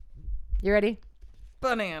You ready?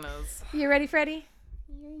 Bananas. You ready, Freddie?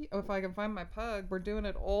 Oh, if I can find my pug, we're doing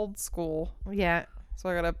it old school. Yeah. So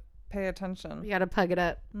I gotta pay attention. You gotta pug it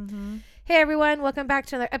up. Mm-hmm. Hey, everyone. Welcome back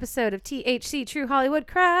to another episode of THC True Hollywood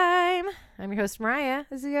Crime. I'm your host, Mariah.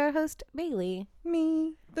 This is your host, Bailey.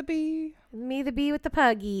 Me, the bee. Me, the bee with the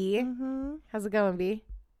puggy. Mm-hmm. How's it going, bee?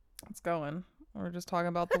 It's going. We're just talking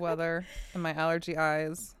about the weather and my allergy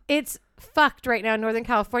eyes. It's fucked right now in Northern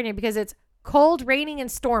California because it's cold, raining, and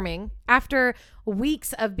storming after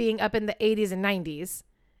weeks of being up in the 80s and 90s.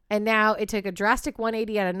 And now it took a drastic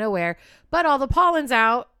 180 out of nowhere, but all the pollen's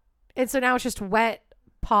out. And so now it's just wet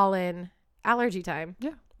pollen allergy time.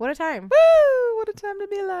 Yeah. What a time. Woo! What a time to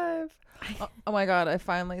be alive. Oh my God. I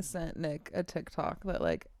finally sent Nick a TikTok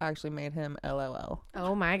that actually made him LOL.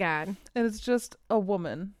 Oh my God. And it's just a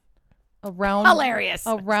woman. Hilarious.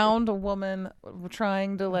 Around a woman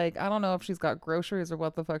trying to I don't know if she's got groceries or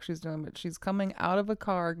what the fuck she's doing, but she's coming out of a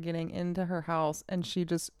car, getting into her house, and she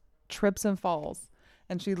just trips and falls.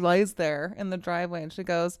 And she lays there in the driveway and she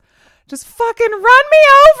goes, "Just fucking run me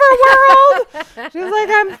over, world." She's like,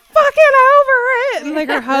 "I'm fucking over it." And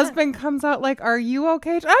her husband comes out "Are you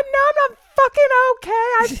okay?" No, I'm not fucking okay.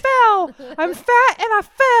 I fell. I'm fat and I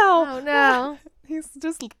fell. Oh no. He's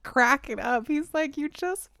just cracking up. He's like, "You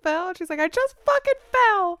just fell?" She's like, "I just fucking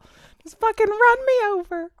fell. Just fucking run me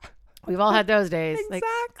over." We've all had those days.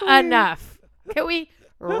 Exactly. Enough. Can we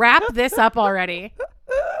wrap this up already?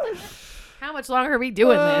 How much longer are we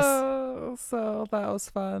doing this? So that was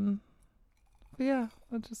fun. But yeah,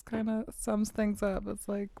 it just kind of sums things up. It's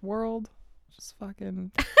world, just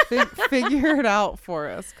fucking figure it out for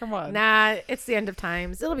us. Come on. Nah, it's the end of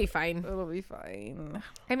times. It'll be fine. It'll be fine.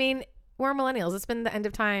 I mean, we're millennials. It's been the end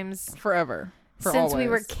of times Forever. Since we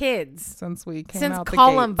were kids. Since we came since out the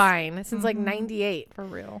Columbine. gates. Since 98. For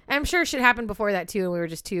real. I'm sure shit happened before that too, and we were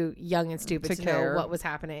just too young and stupid to know what was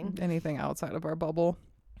happening. Anything outside of our bubble.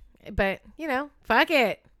 But, fuck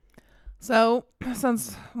it. So,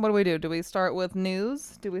 what do? Do we start with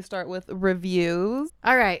news? Do we start with reviews?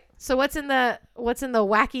 All right. So what's in the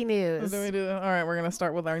wacky news? All right, we're going to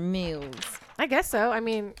start with our news. I guess so. I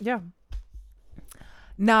mean, yeah.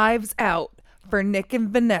 Knives Out for Nick and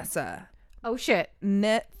Vanessa. Oh shit.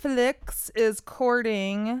 Netflix is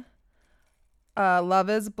courting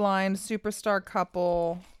Love is Blind superstar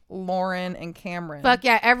couple Lauren and Cameron. Fuck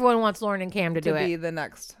yeah, everyone wants Lauren and Cam to do it. To be the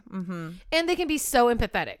next. Mm-hmm. And they can be so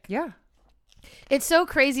empathetic. Yeah. It's so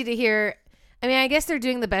crazy to hear. I mean, I guess they're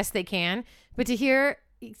doing the best they can, but to hear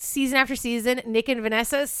season after season, Nick and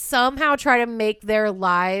Vanessa somehow try to make their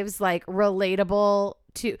lives relatable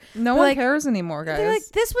to. No one cares anymore, guys. They're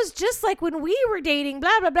this was just like when we were dating,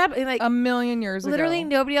 blah, blah, blah. And a million years ago. Literally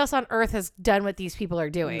nobody else on earth has done what these people are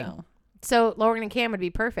doing. No. So Lauren and Cam would be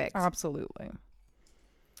perfect. Absolutely.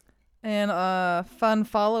 And fun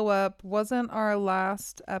follow-up, wasn't our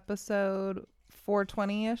last episode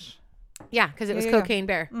 420-ish? Yeah, because it was Cocaine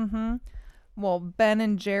Bear. Mm-hmm. Well, Ben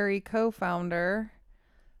and Jerry, co-founder,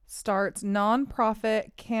 starts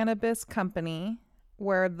nonprofit cannabis company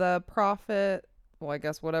where the profit, I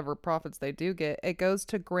guess whatever profits they do get, it goes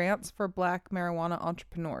to grants for Black marijuana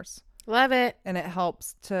entrepreneurs. Love it. And it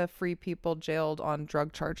helps to free people jailed on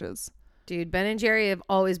drug charges. Dude, Ben and Jerry have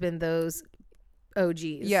always been those OGs.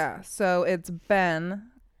 Yeah, so it's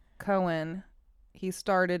Ben Cohen. He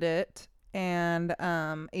started it, and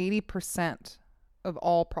 80% of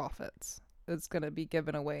all profits is going to be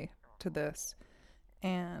given away to this.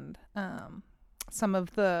 And some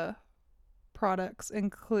of the products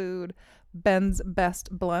include Ben's Best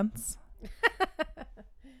Blunts.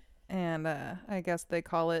 And I guess they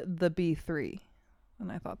call it the B3.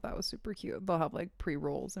 And I thought that was super cute. They'll have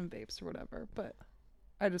pre-rolls and vapes or whatever, but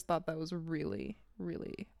I just thought that was really,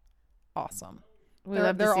 really awesome.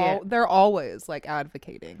 They're always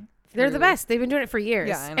advocating. They're the best. They've been doing it for years.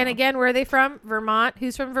 Yeah, I know. And again, where are they from? Vermont.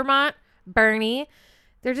 Who's from Vermont? Bernie.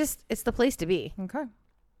 It's the place to be. Okay.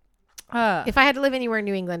 If I had to live anywhere in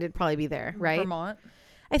New England, it'd probably be there, right? Vermont.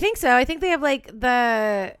 I think so. I think they have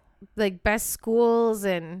the best schools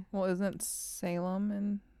and. Well, isn't Salem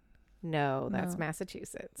and. No, that's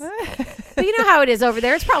Massachusetts. But you know how it is over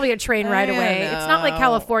there. It's probably a train ride away. It's not like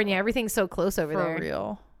California. Everything's so close over there. For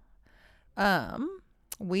real.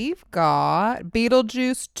 We've got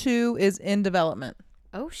Beetlejuice 2 is in development.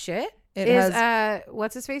 Oh shit.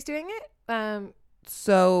 What's his face doing it?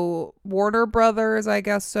 So Warner Brothers, I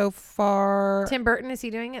guess so far. Tim Burton, is he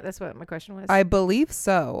doing it? That's what my question was. I believe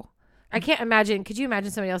so. I can't imagine. Could you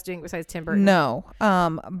imagine somebody else doing it besides Tim Burton? No.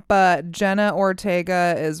 But Jenna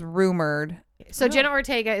Ortega is rumored. So Jenna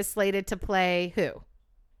Ortega is slated to play who?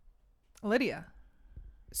 Lydia.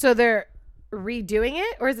 So they're redoing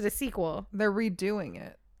it, or is it a sequel? They're redoing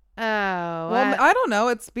it. Well, I don't know.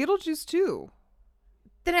 It's Beetlejuice 2.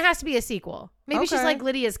 Then it has to be a sequel. Maybe she's Okay. like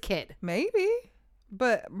Lydia's kid. Maybe.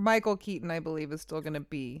 But Michael Keaton, I believe, is still going to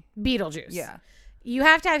be Beetlejuice. Yeah. You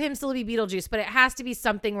have to have him still be Beetlejuice, but it has to be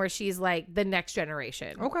something where she's like the next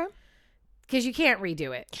generation. Okay. Because you can't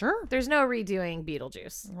redo it. Sure. There's no redoing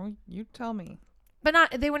Beetlejuice. Well, you tell me.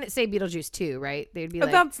 But they wouldn't say Beetlejuice 2, right? They'd be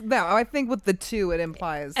like... I think with the 2, it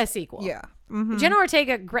implies... a sequel. Yeah. Mm-hmm. Jenna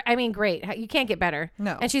Ortega, great. You can't get better.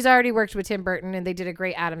 No. And she's already worked with Tim Burton, and they did a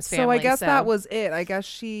great Addams Family. So I guess that was it. I guess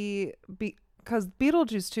because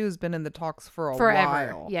Beetlejuice 2 has been in the talks for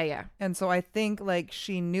forever. while. Yeah. And so I think like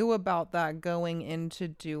she knew about that going into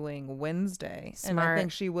doing Wednesday. Smart. And I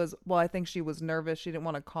think she was nervous. She didn't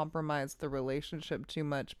want to compromise the relationship too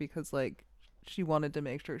much because like she wanted to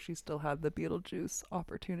make sure she still had the Beetlejuice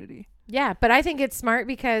opportunity. Yeah, but I think it's smart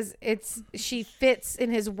because she fits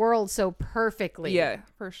in his world so perfectly. Yeah,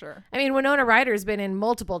 for sure. I mean, Winona Ryder's been in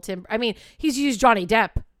multiple he's used Johnny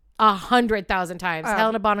Depp 100,000 times.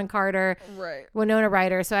 Helena Bonham Carter, right? Winona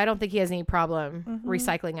Ryder. So I don't think he has any problem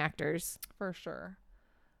recycling actors. For sure.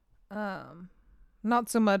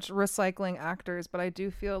 Not so much recycling actors, but I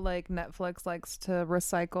do feel like Netflix likes to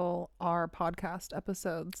recycle our podcast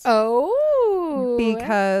episodes. Oh,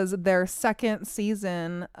 because their second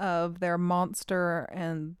season of their monster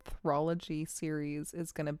anthology series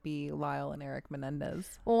is going to be Lyle and Eric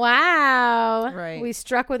Menendez. Wow. Right. We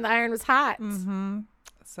struck when the iron was hot. Mm-hmm.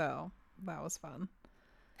 So that was fun.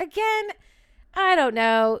 Again, I don't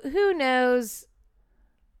know. Who knows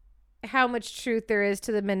how much truth there is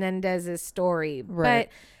to the Menendez's story. Right.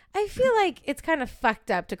 But I feel like it's kind of fucked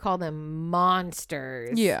up to call them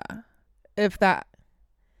monsters. Yeah. If that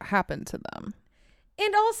happened to them.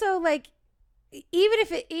 And also, like, even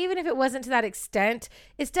if it wasn't to that extent,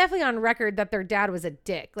 it's definitely on record that their dad was a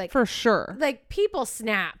dick. Like, for sure. Like, people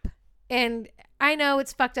snap. And I know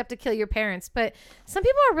it's fucked up to kill your parents, but some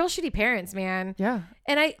people are real shitty parents, man. Yeah.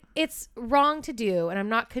 And it's wrong to do, and I'm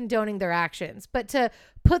not condoning their actions, but to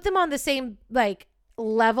put them on the same like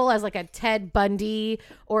level as like a Ted Bundy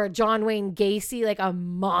or a John Wayne Gacy, like a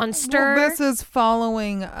monster. Well, this is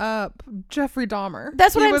following up Jeffrey Dahmer.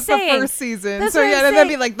 That's what I'm saying. He was the first season. That's so yeah, that'd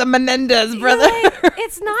be like the Menendez brother. Like,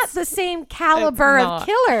 it's not the same caliber of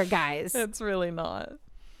killer, guys. It's really not.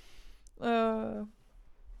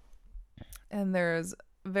 And there's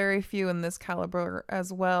very few in this caliber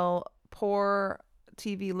as well. Poor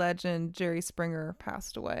TV legend Jerry Springer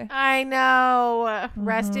passed away. I know.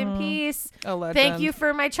 Rest in peace. A legend. Thank you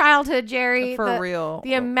for my childhood, Jerry. For real.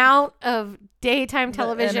 The amount of daytime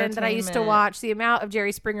television that I used to watch, the amount of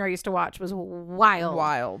Jerry Springer I used to watch was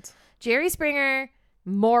wild. Jerry Springer,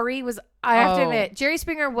 Maury was, I have to admit, Jerry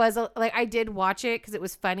Springer was, like, I did watch it because it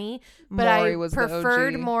was funny, but Maury I was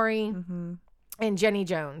preferred the OG. Maury and Jenny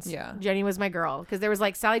Jones. Yeah. Jenny was my girl because there was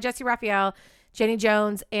like Sally Jesse Raphael, Jenny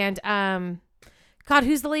Jones, and God,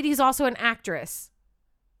 who's the lady who's also an actress?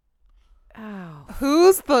 Oh,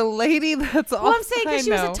 who's the lady that's well, I'm saying because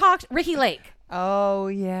she was a Ricky Lake. Oh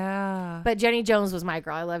yeah, but Jenny Jones was my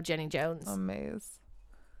girl. I love Jenny Jones. Amaze.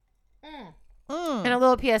 And a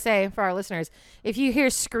little PSA for our listeners: if you hear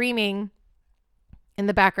screaming in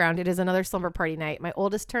the background, it is another slumber party night. My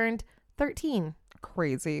oldest turned 13.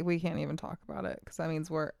 Crazy. We can't even talk about it because that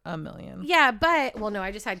means we're a million. Yeah, but well, no,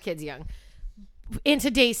 I just had kids young. In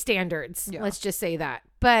today's standards, let's just say that.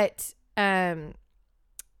 But I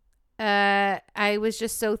was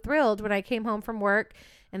just so thrilled when I came home from work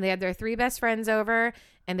and they had their 3 best friends over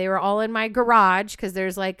and they were all in my garage because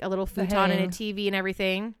there's like a little futon and a TV and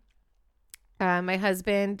everything. My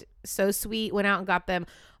husband, so sweet, went out and got them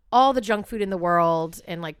all the junk food in the world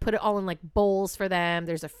and like put it all in like bowls for them.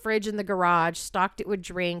 There's a fridge in the garage, stocked it with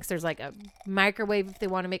drinks. There's like a microwave if they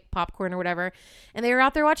want to make popcorn or whatever. And they were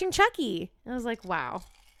out there watching Chucky. And I was like, wow.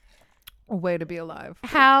 A way to be alive.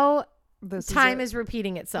 How time is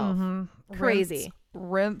repeating itself. Crazy.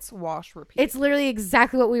 Rinse, wash, repeat. It's literally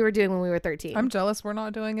exactly what we were doing when we were 13. I'm jealous we're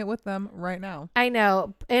not doing it with them right now. I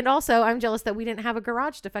know. And also I'm jealous that we didn't have a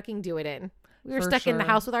garage to fucking do it in. We were stuck in the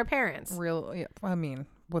house with our parents. Yeah. I mean,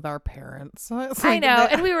 with our parents. I know.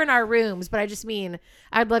 And we were in our rooms, but I just mean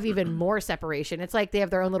I'd love even more separation. It's like they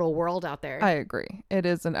have their own little world out there. I agree. It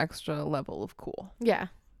is an extra level of cool. Yeah.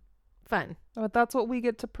 Fun. But that's what we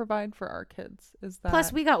get to provide for our kids is that.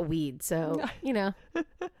 Plus we got weed. So, you know,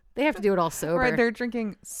 they have to do it all sober. Right. They're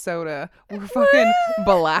drinking soda. We're fucking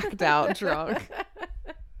blacked out drunk.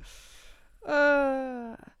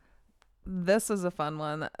 This is a fun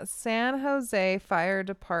one. San Jose Fire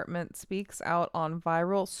Department speaks out on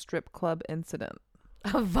viral strip club incident.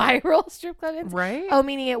 A viral strip club incident? Right? Oh,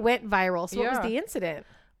 meaning it went viral. So what was the incident?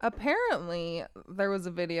 Apparently, there was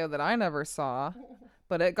a video that I never saw,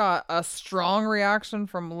 but it got a strong reaction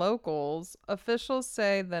from locals. Officials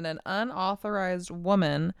say that an unauthorized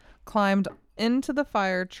woman climbed into the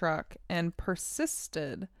fire truck and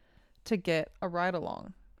persisted to get a ride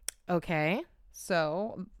along. Okay.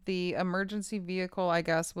 So the emergency vehicle, I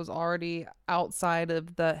guess, was already outside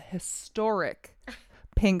of the historic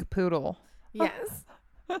Pink Poodle. Yes.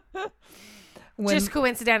 Just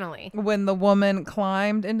coincidentally. When the woman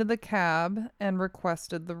climbed into the cab and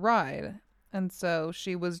requested the ride. And so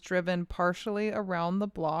she was driven partially around the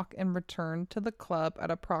block and returned to the club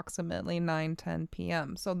at approximately 9:10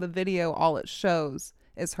 p.m. So the video, all it shows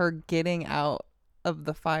is her getting out of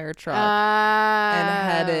the fire truck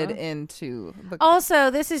and headed into the club.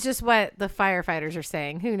 Also, this is just what the firefighters are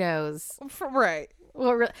saying. Who knows? Right.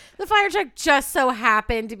 Well, the fire truck just so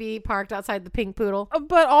happened to be parked outside the Pink Poodle.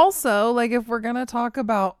 But also, like, if we're going to talk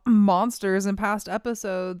about monsters in past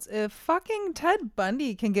episodes, if fucking Ted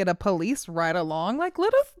Bundy can get a police ride along, like,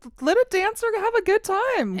 let a dancer have a good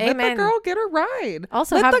time. Amen. Let the girl get a ride.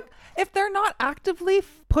 Also, if they're not actively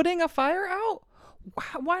putting a fire out,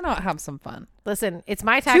 why not have some fun? Listen, it's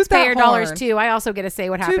my taxpayer dollars horn. too. I also get to say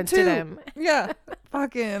what happens to them. Yeah.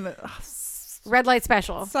 Fucking red light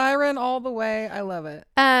special. Siren all the way. I love it.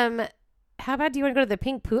 How about, do you want to go to the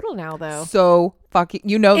Pink Poodle now though? So fucking,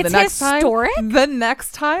 It's the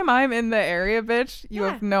next time I'm in the area, bitch, you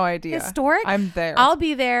have no idea. Historic? I'm there. I'll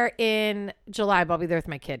be there in July, but I'll be there with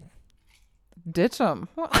my kid. Ditch them.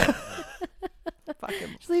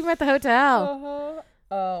 Just leave him at the hotel.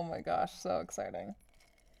 Oh my gosh, so exciting.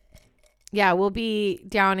 Yeah, we'll be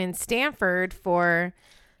down in Stanford for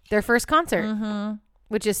their first concert,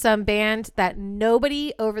 which is some band that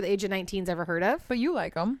nobody over the age of 19's ever heard of. But you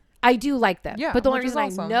like them. I do like them. Yeah, but the only which is reason I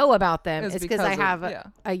awesome. know about them is because I of- have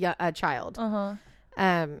a child.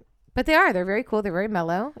 But they're very cool. They're very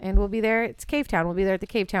mellow. And we'll be there. It's Cave Town. We'll be there at the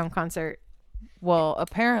Cave Town concert. Well,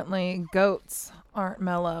 apparently goats aren't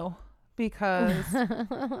mellow because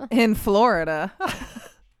in Florida,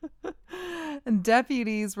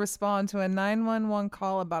 deputies respond to a 911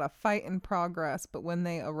 call about a fight in progress. But when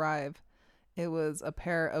they arrive, it was a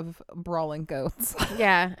pair of brawling goats.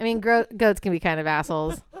 Yeah. I mean, goats can be kind of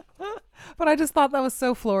assholes. But I just thought that was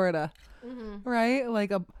so Florida, right?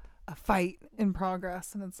 Like a fight in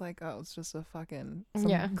progress. And it's like, oh, it's just a fucking,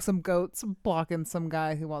 some goats blocking some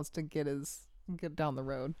guy who wants to get down the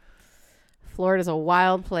road. Florida's a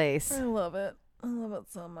wild place. I love it. I love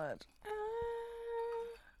it so much.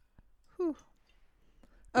 Whew.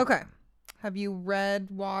 Okay. Have you read,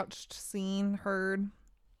 watched, seen, heard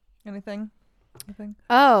anything?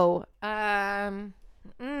 Oh, I've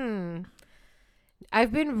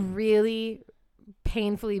been really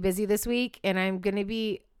painfully busy this week, and I'm going to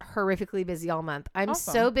be horrifically busy all month. I'm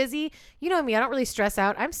so busy. You know me, I don't really stress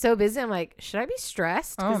out. I'm so busy. I'm like, should I be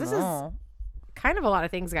stressed? Because this is kind of a lot of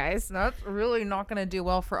things, guys. That's really not going to do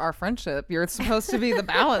well for our friendship. You're supposed to be the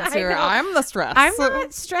balance here. know. I'm the stress. I'm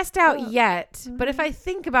not stressed out yet, but if I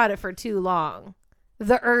think about it for too long,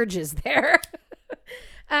 the urge is there.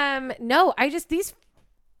 No, these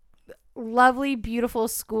lovely, beautiful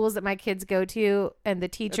schools that my kids go to and the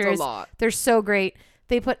teachers, they're so great.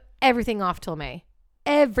 They put everything off till May.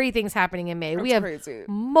 Everything's happening in May. We have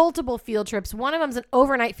multiple field trips. One of them's an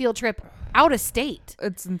overnight field trip out of state.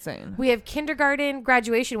 It's insane. We have kindergarten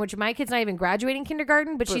graduation, which my kid's not even graduating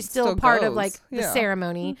kindergarten, but she's still part of like the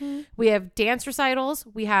ceremony. We have dance recitals.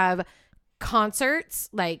 We have concerts,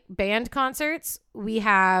 like band concerts. We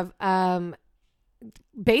have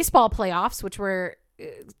baseball playoffs, which we're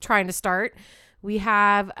trying to start. We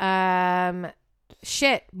have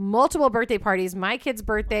multiple birthday parties. My kid's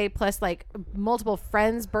birthday plus like multiple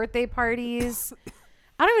friends' birthday parties.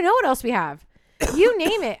 I don't even know what else we have. You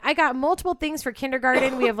name it. I got multiple things for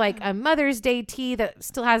kindergarten. We have like a Mother's Day tea that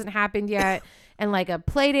still hasn't happened yet, and like a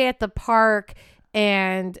play day at the park.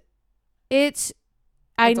 And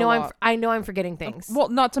I know I'm forgetting things. Well,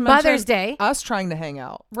 not to mention Mother's Day. Us trying to hang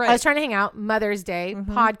out. Right. I was trying to hang out. Mother's Day,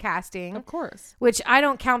 podcasting. Of course. Which I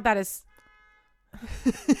don't count that as.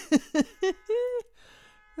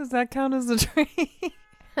 Does that count as a train?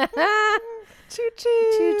 Choo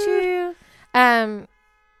choo. Choo choo.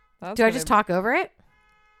 Do I just talk over it?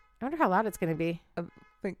 I wonder how loud it's going to be.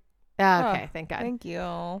 Okay, thank God. Thank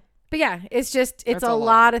you. But yeah, it's a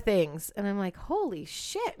lot of things. And I'm like, holy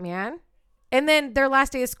shit, man. And then their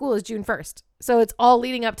last day of school is June 1st. So it's all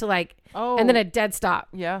leading up to and then a dead stop.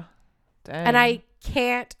 Yeah. Dang. And I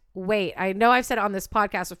can't wait. I know I've said it on this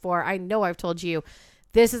podcast before. I know I've told you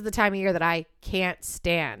this is the time of year that I can't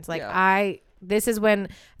stand. This is when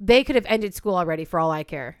they could have ended school already for all I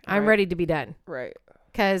care. I'm ready to be done. Right.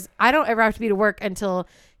 Because I don't ever have to be to work until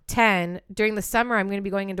 10. During the summer, I'm going to be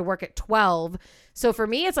going into work at 12. So for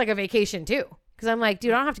me, it's like a vacation too. Because I'm like,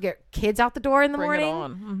 dude, I don't have to get kids out the door in the Bring it morning.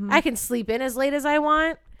 on. Mm-hmm. I can sleep in as late as I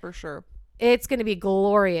want. For sure. It's going to be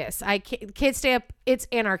glorious. Kids stay up. It's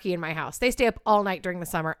anarchy in my house. They stay up all night during the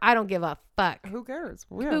summer. I don't give a fuck. Who cares?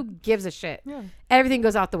 Who gives a shit? Yeah. Everything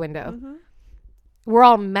goes out the window. Mm-hmm. We're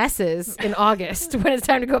all messes in August when it's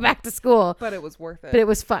time to go back to school. But it was worth it. But it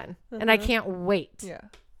was fun. And I can't wait. Yeah.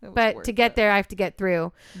 But to get there, I have to get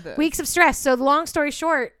through weeks of stress. So the long story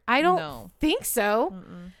short, I don't think so.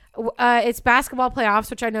 It's basketball playoffs,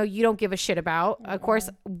 which I know you don't give a shit about. Of course,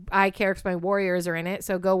 I care because my Warriors are in it.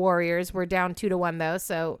 So go Warriors. We're down 2-1 though.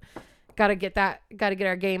 So got to get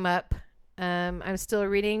our game up. I'm still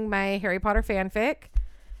reading my Harry Potter fanfic.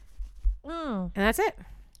 And that's it.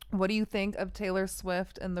 What do you think of Taylor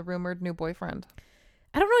Swift and the rumored new boyfriend?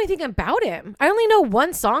 I don't know anything about him. I only know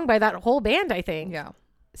one song by that whole band, I think. Yeah.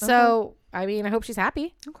 So, I mean, I hope she's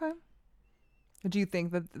happy. Okay. Do you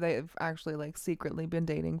think that they've actually like secretly been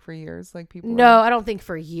dating for years? Like people? No, I don't think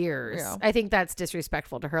for years. Yeah. I think that's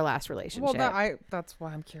disrespectful to her last relationship. Well, that's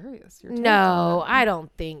why I'm curious. No, I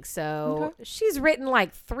don't think so. Okay. She's written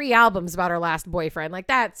like 3 albums about her last boyfriend. Like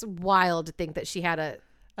that's wild to think that she had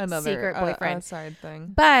another secret boyfriend. Side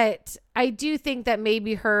thing. But I do think that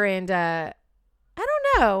maybe her and I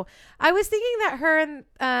don't know. I was thinking that her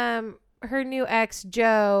and her new ex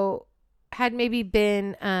Joe had maybe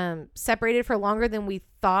been separated for longer than we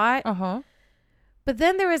thought. But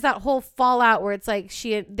then there was that whole fallout where it's like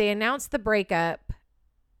they announced the breakup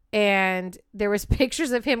and there was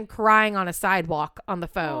pictures of him crying on a sidewalk on the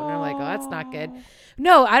phone. And I'm like, oh, that's not good.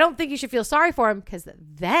 No, I don't think you should feel sorry for him because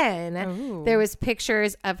then there was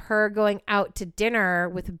pictures of her going out to dinner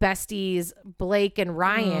with besties Blake and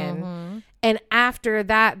Ryan. And after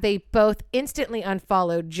that, they both instantly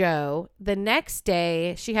unfollowed Joe. The next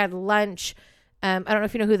day, she had lunch. I don't know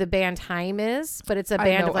if you know who the band Haim is, but it's a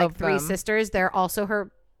band of like 3 sisters. They're also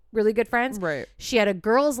her really good friends. Right. She had a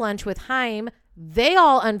girls' lunch with Haim. They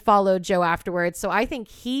all unfollowed Joe afterwards. So I think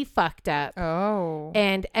he fucked up. Oh.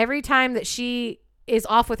 And every time that she is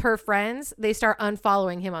off with her friends, they start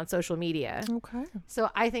unfollowing him on social media. Okay. So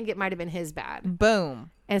I think it might have been his bad. Boom.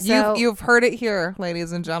 And so you've heard it here,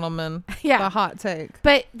 ladies and gentlemen. Yeah. The hot take.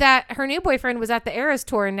 But that her new boyfriend was at the Eras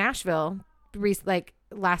tour in Nashville like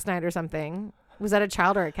last night or something. Was that a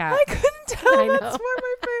child or a cat? I couldn't tell. That's why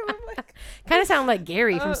my favorite. Kind of sound like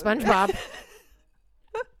Gary from SpongeBob.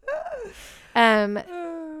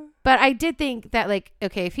 But I did think that, like,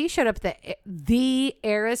 okay, if he showed up the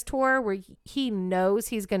Eras tour where he knows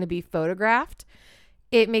he's going to be photographed,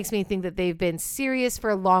 it makes me think that they've been serious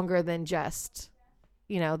for longer than just,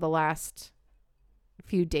 the last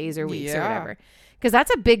few days or weeks or whatever. Because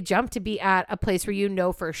that's a big jump to be at a place where you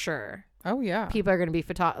know for sure. Oh, yeah. People are going to be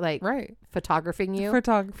photographing you.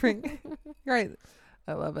 Photographing. Right.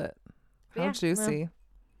 I love it. How juicy. Well,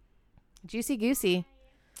 juicy goosey.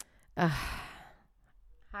 Hi,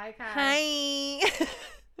 Kai.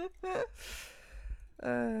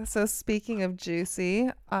 Hi. So speaking of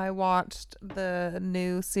juicy, I watched the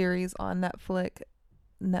new series on Netflix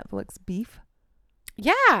Beef.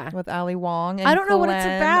 Yeah. With Ali Wong and I don't know what it's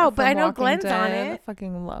about, but I know Glenn's on it. I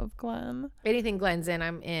fucking love Glenn. Anything Glenn's in,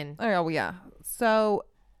 I'm in. Oh, yeah. So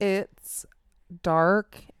it's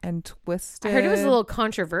dark and twisted. I heard it was a little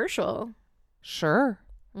controversial. Sure.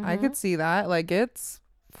 I could see that. Like, it's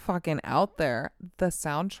fucking out there. The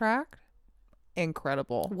soundtrack,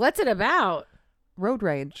 incredible. What's it about? Road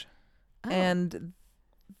rage. Oh. And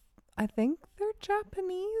I think they're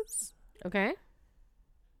Japanese. Okay.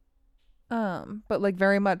 But like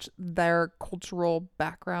very much their cultural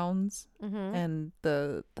backgrounds and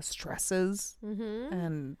the stresses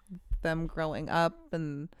and them growing up,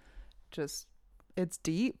 and just it's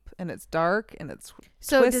deep and it's dark and it's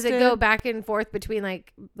so twisted. Does it go back and forth between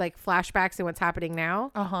like flashbacks and what's happening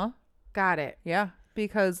now? Got it. Yeah,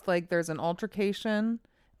 because like there's an altercation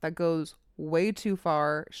that goes way too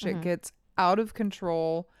far. Shit gets out of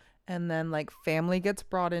control. And then like family gets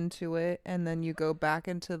brought into it, and then you go back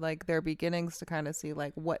into like their beginnings to kind of see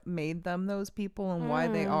like what made them those people and why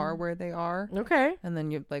they are where they are. Okay. And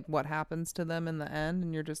then you like what happens to them in the end,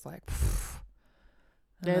 and you're just like,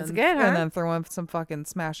 it's good, huh? And then throw in some fucking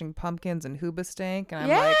Smashing Pumpkins and Hoobastank, and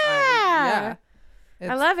I'm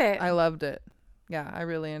I love it. I loved it. Yeah, I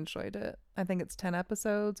really enjoyed it. I think it's 10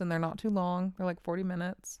 episodes, and they're not too long. They're like 40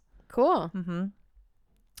 minutes. Cool.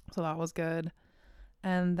 So that was good.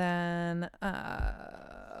 And then,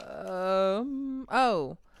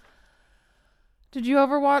 did you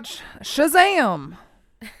ever watch Shazam?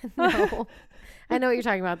 No. I know what you're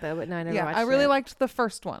talking about though, but no, I never watched it. I really liked the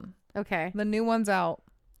first one. Okay. The new one's out.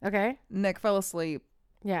 Okay. Nick fell asleep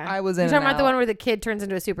Yeah. I was You're in talking and about the out. one where the kid turns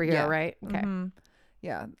into a superhero, Yeah. right? Okay. Mhm.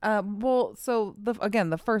 Yeah. Well, so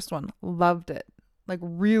the first one, loved it. Like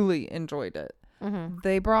really enjoyed it. Mm-hmm.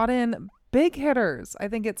 They brought in big hitters. I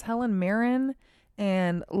think it's Helen Mirren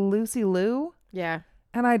and Lucy Liu. Yeah.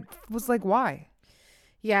 And I was like, why?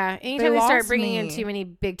 Yeah. Anytime they start lost bringing in me. too many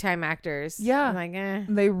big time actors. Yeah. I'm like, eh.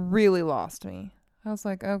 They really lost me. I was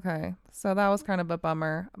like, okay. So that was kind of a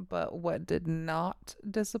bummer. But what did not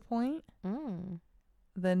disappoint? Mm.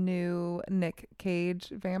 The new Nick Cage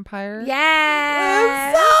vampire.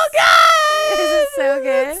 Yes. It's so good. Is it so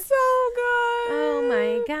good? It's so good. Oh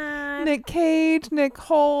my God. Nick Cage, Nick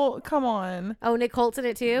Holt. Come on. Oh, Nick Holt's in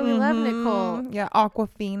it too. We love Nick Holt. Yeah,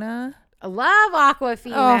 Aquafina. I love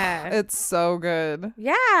Aquafina. Oh, it's so good.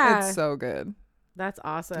 Yeah. It's so good. That's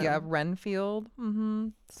awesome. Yeah, Renfield.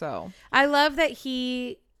 So I love that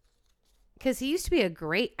because he used to be a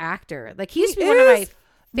great actor. Like he used to be one of my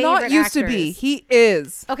favorite not used to be. actors. He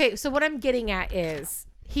is. Okay, so what I'm getting at is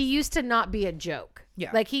he used to not be a joke.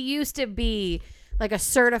 Yeah. Like he used to be like a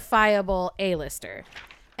certifiable A-lister.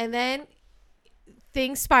 And then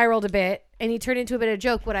things spiraled a bit and he turned into a bit of a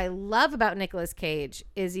joke. What I love about Nicolas Cage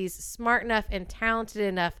is he's smart enough and talented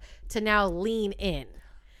enough to now lean in.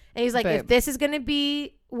 And he's like, Babe. if this is going to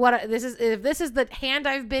be if this is the hand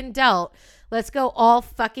I've been dealt, let's go all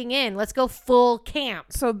fucking in. Let's go full camp.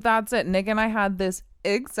 So that's it. Nick and I had this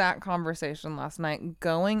exact conversation last night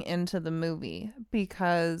going into the movie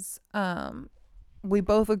because we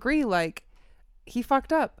both agree, like, he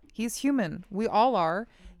fucked up. He's human. We all are.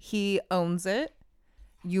 He owns it.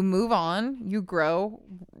 You move on, you grow,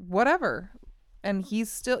 whatever. And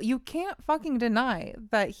he's still, you can't fucking deny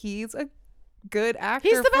that he's a good actor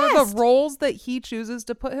He's the for best. the roles that he chooses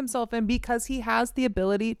to put himself in because he has the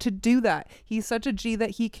ability to do that. He's such a G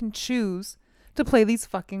that he can choose to play these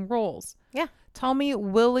fucking roles. Yeah. Tell me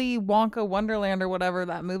Willy Wonka Wonderland or whatever,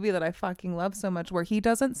 that movie that I fucking love so much, where he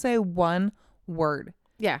doesn't say one word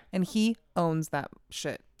Yeah. and he owns that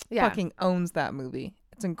shit. Yeah. Fucking owns that movie.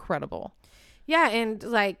 It's incredible. Yeah. And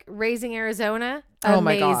like Raising Arizona. Oh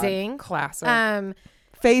my amazing. God. Classic.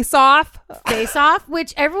 Face Off,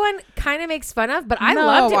 which everyone kind of makes fun of, but I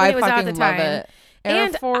loved it when it was out at the time. It. Air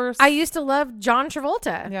And Force. I used to love John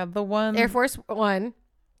Travolta. Yeah, the one. Air Force One,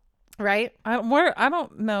 right? I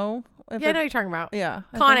don't know. If Yeah, I know what you're talking about. Yeah.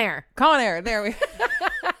 Con Air. Con Air. There we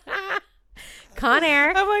Con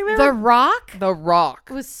Air. I'm like, The Rock The Rock.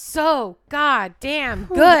 was so goddamn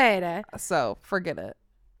good. So forget it.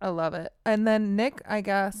 I love it. And then Nick, I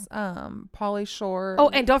guess, Pauly Shore. Oh,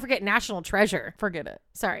 and don't forget National Treasure. forget it.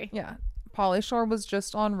 Sorry. Yeah. Pauly Shore was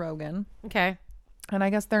just on Rogan. Okay. And I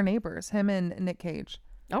guess they're neighbors, him and Nick Cage.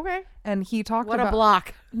 Okay. And he talked What about a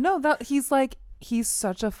block. No, that he's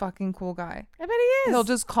such a fucking cool guy. I bet he is. He'll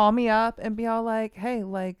just call me up and be all like, "Hey,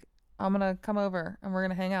 like I'm going to come over and we're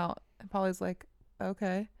going to hang out." And Pauly's like,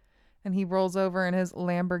 "Okay." And he rolls over in his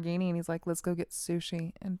Lamborghini and he's like, "Let's go get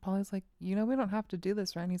sushi." And Pauly's like, "We don't have to do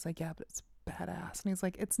this, right?" And he's like, "Yeah, but it's badass." And he's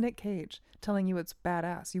like, "It's Nick Cage telling you it's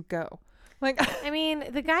badass. You go." Like, I mean,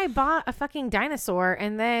 the guy bought a fucking dinosaur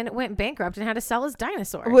and then went bankrupt and had to sell his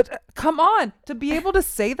dinosaur. come on, to be able to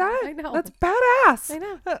say that? I know. That's badass. I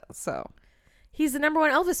know. So, He's the number one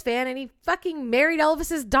Elvis fan and he fucking married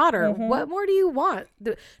Elvis's daughter. Mm-hmm. What more do you want?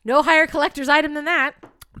 No higher collector's item than that.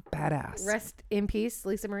 badass. Rest in peace,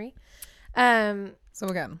 Lisa Marie. So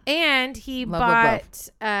again, And he Love. bought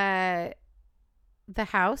the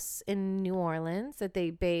house in New Orleans that they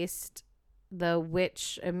based the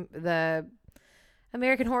the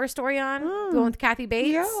American Horror Story on, the one with Kathy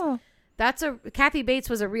Bates. yeah. Kathy Bates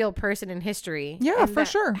was a real person in history. Yeah, and for that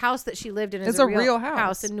sure. House that she lived in is It's a a real real house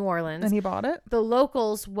house. in New Orleans. And he bought it. The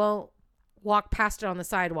locals won't walk past it on the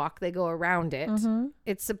sidewalk. They go around it. Mm-hmm.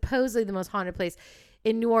 It's supposedly the most haunted place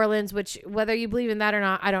in New Orleans, which whether you believe in that or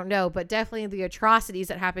not, I don't know. But definitely the atrocities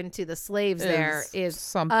that happened to the slaves there is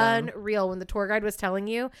something. unreal. When the tour guide was telling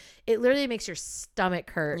you, it literally makes your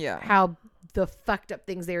stomach hurt. Yeah. How the fucked up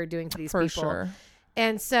things they were doing to these For people. sure.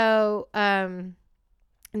 And so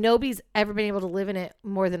nobody's ever been able to live in it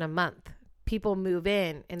more than a month. People move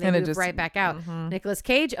in and they And it move just- right back out. Mhm. Nicolas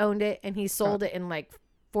Cage owned it and he sold it in like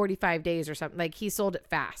 45 days or something. Like he sold it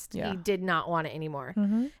fast. Yeah. He did not want it anymore.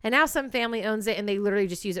 Mm-hmm. And now some family owns it and they literally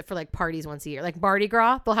just use it for like parties once a year. Like Mardi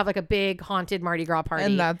Gras, they'll have like a big haunted Mardi Gras party.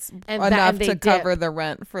 And that's And enough they to dip. cover the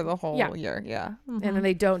rent for the whole Yeah. year. Yeah. Mhm. And then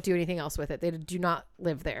they don't do anything else with it. They do not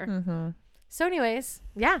live there. Mm-hmm. So anyways,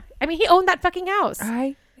 yeah. I mean, he owned that fucking house.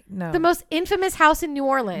 I know. The most infamous house in New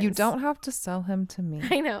Orleans. You don't have to sell him to me.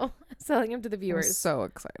 I know. Selling him to the I'm viewers. so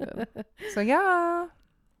excited. So yeah,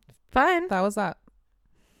 Fun. that was that.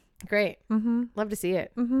 Great. Mm-hmm. Love to see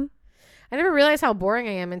it. Mm-hmm. I never realized how boring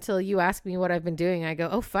I am until you ask me what I've been doing. I go,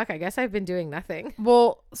 oh, fuck, I guess I've been doing nothing.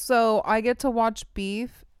 Well, so I get to watch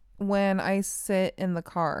Beef when I sit in the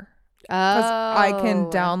car. Because I can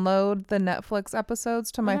download the Netflix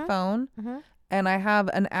episodes to my phone. And I have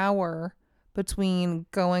an hour between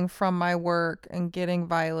going from my work and getting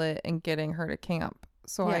Violet and getting her to camp.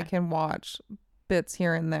 So I can watch bits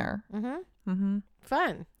here and there.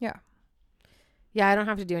 Fun. Yeah. Yeah, I don't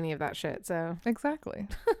have to do any of that shit, so. Exactly.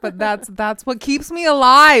 But that's what keeps me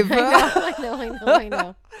alive. I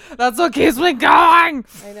know. That's what keeps me going.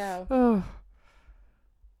 I know.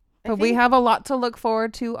 But we have a lot to look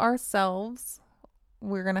forward to ourselves.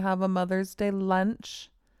 We're going to have a Mother's Day lunch.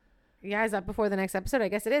 Yeah, is that before the next episode? I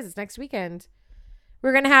guess it is. It's next weekend.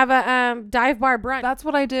 We're going to have a dive bar brunch. That's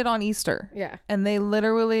what I did on Easter. Yeah. And they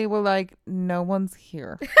literally were like, no one's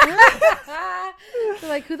here. They're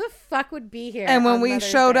like, who the fuck would be here? And when we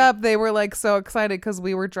showed up, they were like so excited because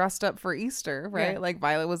we were dressed up for Easter, right? Yeah. Like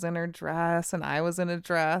Violet was in her dress and I was in a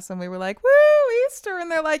dress and we were like, woo, Easter. And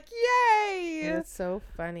they're like, yay. It's so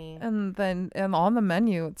funny. And then on the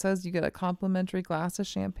menu, it says you get a complimentary glass of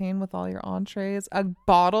champagne with all your entrees. A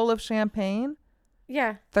bottle of champagne.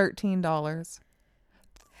 Yeah. $13.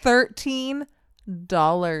 $13.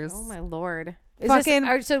 Oh my Lord.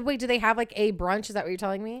 So wait, do they have like a brunch? Is that what you're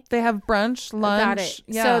telling me? They have brunch, lunch. Got it.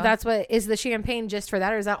 Yeah. So that's what is the champagne just for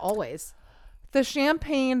that, or is that always? The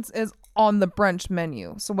champagnes is on the brunch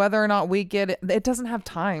menu. So whether or not we get it, it doesn't have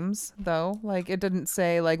times though. Like it didn't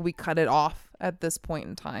say like we cut it off at this point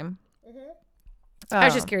in time. I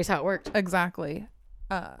was just curious how it worked. Exactly.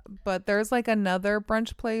 But there's like another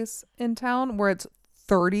brunch place in town where it's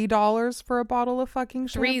 $30 for a bottle of fucking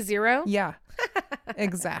champagne. 30? Yeah.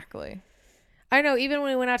 Exactly. I know. Even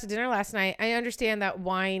when we went out to dinner last night, I understand that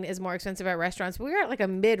wine is more expensive at restaurants. But we were at like a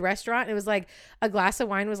mid restaurant. And it was like a glass of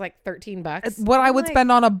wine was like $13. It's what I would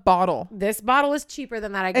spend on a bottle. This bottle is cheaper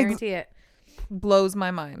than that. I guarantee it. Blows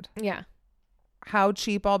my mind. Yeah. How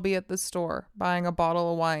cheap I'll be at the store buying a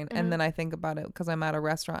bottle of wine. And then I think about it because I'm at a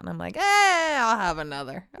restaurant and I'm like, I'll have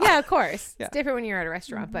another. Yeah, of course. Yeah. It's different when you're at a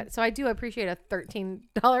restaurant. But so I do appreciate a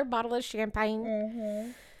 $13 bottle of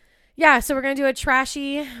champagne. Yeah, so we're gonna do a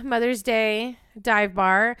trashy Mother's Day dive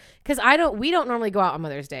bar because we don't normally go out on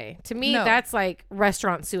Mother's Day. To me, that's like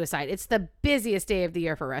restaurant suicide. It's the busiest day of the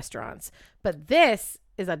year for restaurants, but this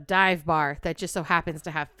is a dive bar that just so happens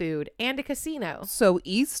to have food and a casino. So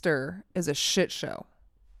Easter is a shit show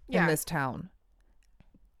in this town,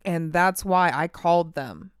 and that's why I called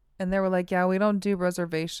them. And they were like, "Yeah, we don't do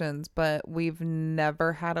reservations, but we've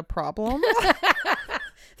never had a problem."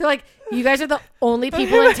 They're like, you guys are the only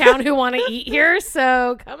people in town who want to eat here,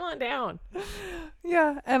 so come on down.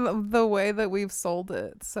 Yeah, and the way that we've sold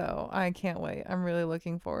it, so I can't wait. I'm really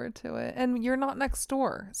looking forward to it. And you're not next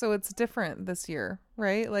door, so it's different this year,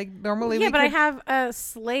 right? Like normally I have a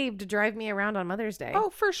slave to drive me around on Mother's Day. Oh,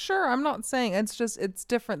 for sure. I'm not saying it's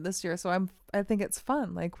different this year, so I think it's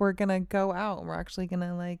fun. Like we're going to go out and we're actually going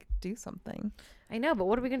to like do something. I know, but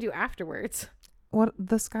what are we going to do afterwards? What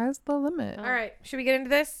the sky's the limit. All right. Should we get into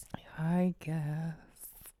this? I guess.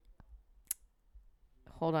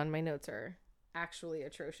 Hold on. My notes are actually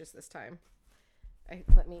atrocious this time.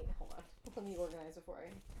 Let me organize before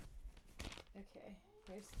okay.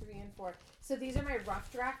 Here's 3 and 4. So these are my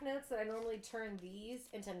rough draft notes that I normally turn these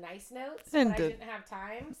into nice notes, but I didn't have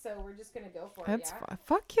time. So we're just going to go for it. That's fine.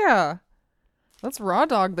 Fuck yeah. Let's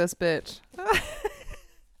Raw-Dawg this bitch.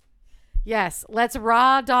 Yes, let's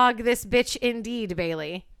Raw-Dawg this bitch indeed,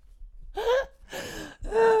 Bailey.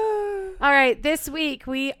 All right, this week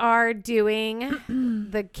we are doing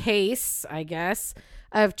the case, I guess,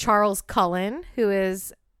 of Charles Cullen, who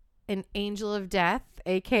is an angel of death,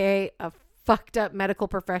 aka a fucked up medical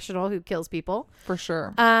professional who kills people. For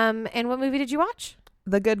sure. And what movie did you watch?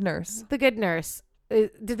 The Good Nurse. The Good Nurse.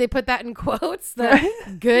 Did they put that in quotes? The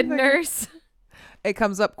Good Nurse? It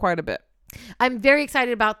comes up quite a bit. I'm very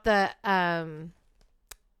excited about the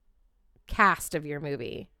cast of your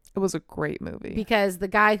movie. It was a great movie. Because the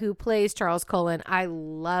guy who plays Charles Cullen, I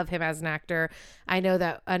love him as an actor. I know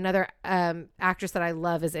that another actress that I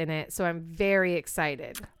love is in it. So I'm very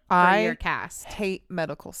excited for your cast. I hate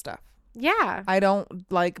medical stuff. Yeah. I don't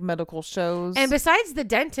like medical shows. And besides The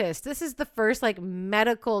Dentist, this is the first like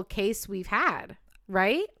medical case we've had,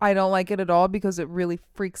 right? I don't like it at all because it really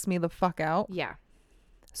freaks me the fuck out. Yeah.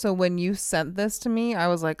 So when you sent this to me, I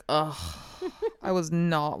was like, ugh. I was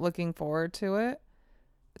not looking forward to it.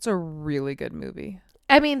 It's a really good movie.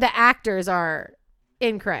 I mean, the actors are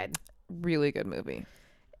incredible. Really good movie.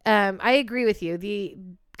 I agree with you.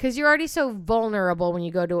 Because you're already so vulnerable when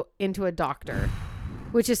you go into a doctor,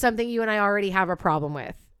 which is something you and I already have a problem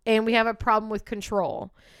with. And we have a problem with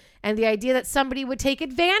control. And the idea that somebody would take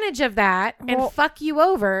advantage of that and fuck you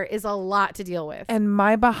over is a lot to deal with. And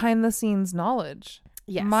my behind the scenes knowledge.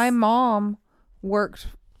 Yes. My mom worked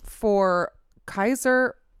for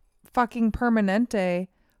Kaiser fucking Permanente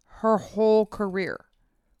her whole career.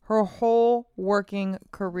 Her whole working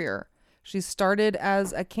career. She started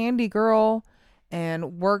as a candy girl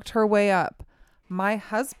and worked her way up. My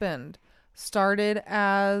husband started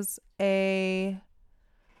as I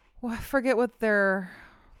forget what their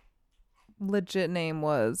legit name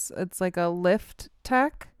was. It's like a lift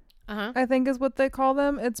tech, I think is what they call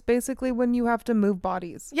them. It's basically when you have to move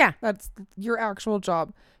bodies. Yeah. That's your actual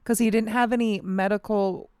job. Because he didn't have any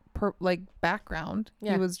medical background.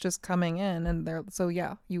 Yeah. He was just coming in and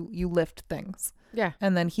you lift things. Yeah.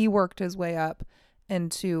 And then he worked his way up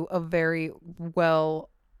into a very well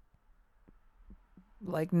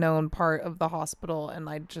known part of the hospital. And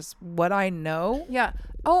what I know. Yeah.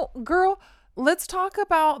 Oh, girl, let's talk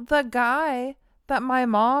about the guy that my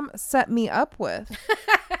mom set me up with.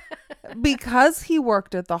 Because he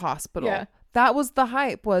worked at the hospital. Yeah. That was the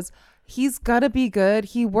hype, was he's got to be good.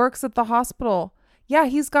 He works at the hospital. Yeah,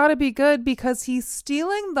 he's got to be good because he's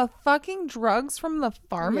stealing the fucking drugs from the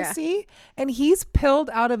pharmacy and he's pilled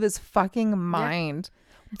out of his fucking mind.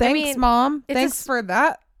 Yeah. Thanks, Mom. Thanks for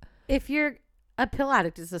that. If you're a pill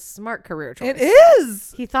addict, it's a smart career choice. It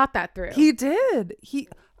is. He thought that through. He did.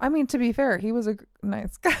 To be fair, he was a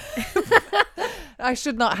nice guy. I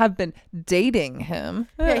should not have been dating him.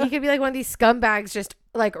 Yeah, he could be like one of these scumbags just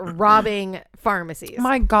robbing pharmacies.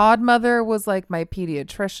 My godmother was like my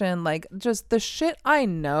pediatrician. Just the shit I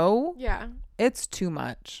know. Yeah. It's too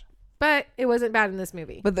much. But it wasn't bad in this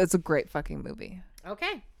movie. But it's a great fucking movie.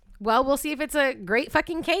 Okay. Well, we'll see if it's a great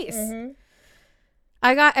fucking case. Mm-hmm.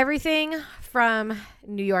 I got everything from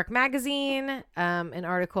New York Magazine, an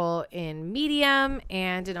article in Medium,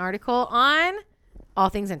 and an article on All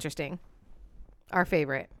Things Interesting, our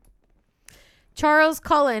favorite. Charles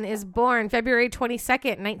Cullen is born February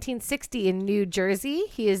 22nd, 1960 in New Jersey.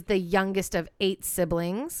 He is the youngest of 8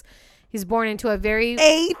 siblings. He's born into a very...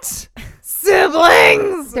 8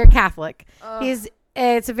 siblings! They're Catholic.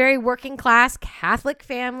 It's a very working class Catholic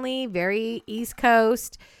family, very East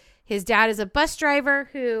Coast. His dad is a bus driver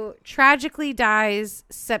who tragically dies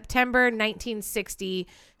September 1960.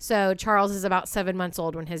 So Charles is about 7 months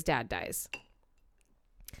old when his dad dies.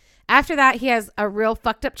 After that, he has a real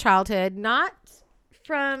fucked up childhood, not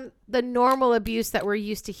from the normal abuse that we're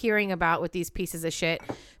used to hearing about with these pieces of shit,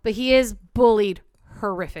 but he is bullied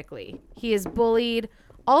horrifically. He is bullied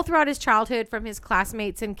all throughout his childhood from his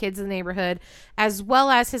classmates and kids in the neighborhood, as well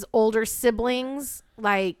as his older siblings,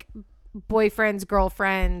 like boyfriends,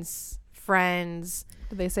 girlfriends, friends.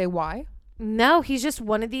 Did they say why? No, he's just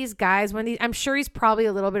one of these guys. I'm sure he's probably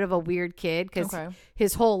a little bit of a weird kid because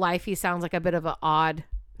his whole life he sounds like a bit of an odd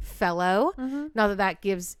fellow. Mm-hmm. Not that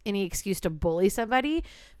gives any excuse to bully somebody,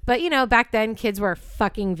 but back then kids were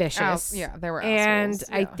fucking vicious. They were and assholes.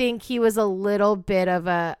 I think he was a little bit of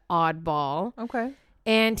a oddball. Okay.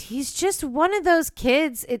 And he's just one of those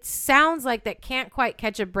kids, it sounds like, that can't quite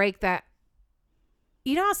catch a break. That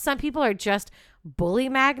how some people are just bully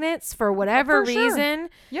magnets for whatever reason.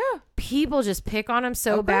 Yeah. People just pick on him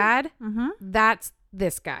so bad. Mm-hmm. That's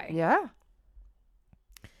this guy. Yeah.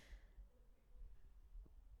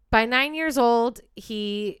 By 9 years old,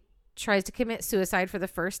 he tries to commit suicide for the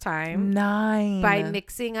first time. 9. By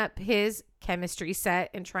mixing up his chemistry set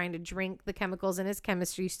and trying to drink the chemicals in his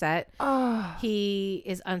chemistry set. Oh. He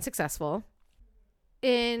is unsuccessful.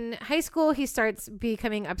 In high school, he starts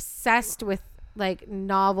becoming obsessed with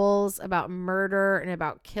novels about murder and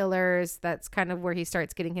about killers. That's kind of where he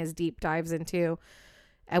starts getting his deep dives into,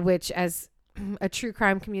 which as a true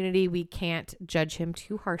crime community, we can't judge him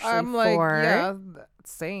too harshly for. Yeah,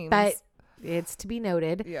 same. But it's to be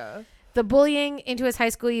noted. Yeah. The bullying into his high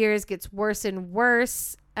school years gets worse and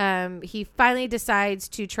worse. He finally decides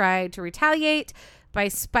to try to retaliate by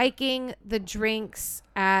spiking the drinks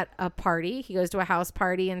at a party. He goes to a house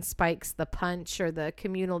party and spikes the punch or the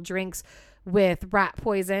communal drinks with rat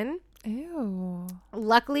poison. Ew.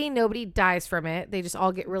 Luckily, nobody dies from it. They just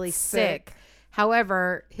all get really sick.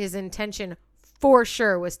 However, his intention for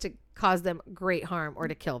sure was to cause them great harm or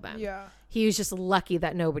to kill them. Yeah. He was just lucky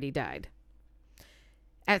that nobody died.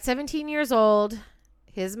 At 17 years old,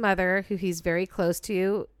 his mother, who he's very close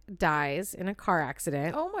to, dies in a car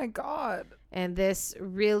accident. Oh my God. And this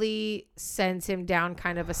really sends him down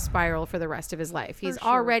kind of a spiral for the rest of his life. He's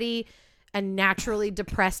already a naturally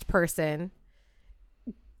depressed person.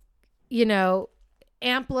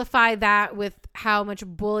 Amplify that with how much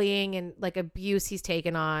bullying and abuse he's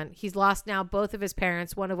taken on. He's lost now both of his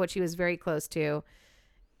parents, one of which he was very close to,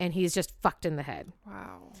 and he's just fucked in the head.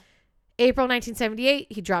 Wow. April 1978,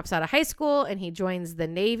 he drops out of high school and he joins the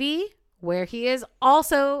Navy, where he is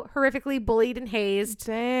also horrifically bullied and hazed.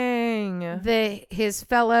 Dang. His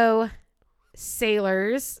fellow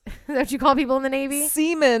sailors, is that what you call people in the Navy?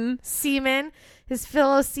 Seamen. His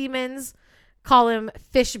fellow seamen's call him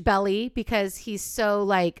fish belly because he's so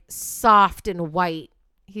like soft and white.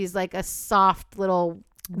 He's like a soft little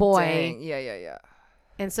boy. Dang. Yeah.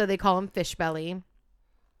 And so they call him fish belly.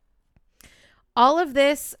 All of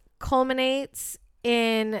this culminates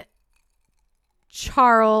in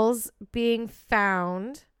Charles being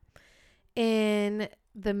found in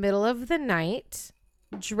the middle of the night,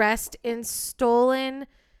 dressed in stolen,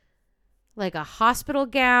 like a hospital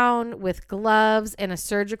gown with gloves and a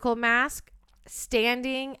surgical mask,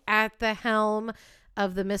 standing at the helm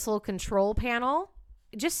of the missile control panel,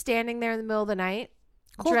 just standing there in the middle of the night,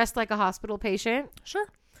 dressed like a hospital patient. Sure.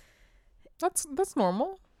 That's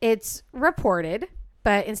normal. It's reported,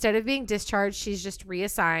 but instead of being discharged, she's just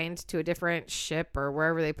reassigned to a different ship or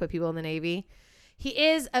wherever they put people in the Navy. He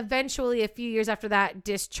is eventually, a few years after that,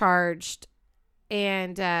 discharged,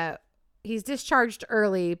 and he's discharged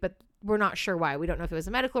early, but we're not sure why. We don't know if it was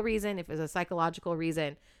a medical reason, if it was a psychological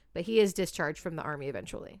reason, but he is discharged from the Army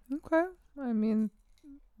eventually. Okay. I mean,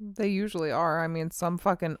 they usually are. I mean, some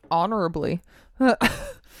fucking honorably.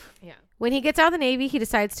 Yeah. When he gets out of the Navy, he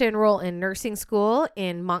decides to enroll in nursing school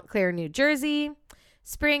in Montclair, New Jersey.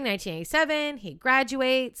 Spring 1987, he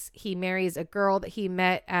graduates. He marries a girl that he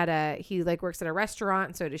met he like works at a restaurant,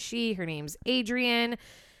 and so does she. Her name's Adrian.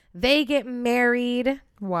 They get married.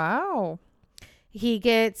 Wow. He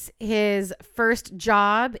gets his first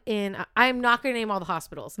job in, I'm not going to name all the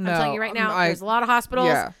hospitals. I'm telling you right now, there's a lot of hospitals.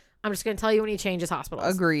 Yeah. I'm just going to tell you when he changes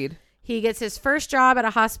hospitals. Agreed. He gets his first job at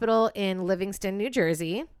a hospital in Livingston, New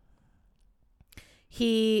Jersey.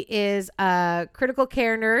 He is a critical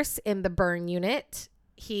care nurse in the burn unit.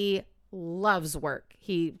 He loves work.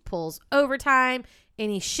 He pulls overtime.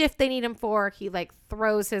 Any shift they need him for, he like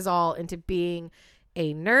throws his all into being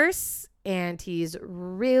a nurse, and he's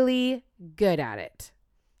really good at it.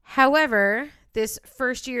 However, this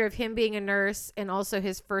first year of him being a nurse and also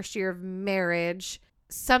his first year of marriage,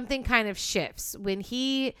 something kind of shifts. When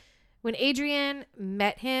Adrian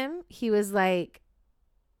met him, he was like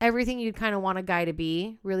everything you'd kind of want a guy to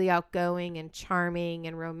be, really outgoing and charming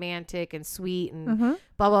and romantic and sweet and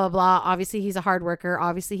blah, blah, blah. Obviously, he's a hard worker.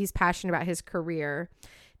 Obviously, he's passionate about his career.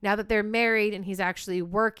 Now that they're married and he's actually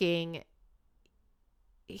working,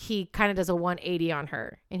 he kind of does a 180 on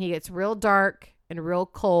her, and he gets real dark and real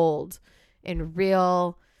cold and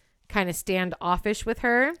real kind of standoffish with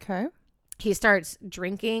her. Okay. He starts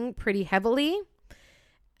drinking pretty heavily.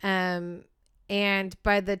 And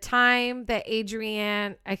by the time that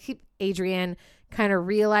Adrian kind of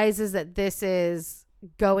realizes that this is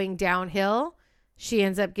going downhill, she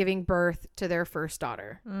ends up giving birth to their first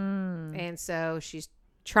daughter. And so she's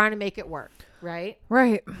trying to make it work, right?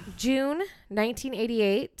 Right. June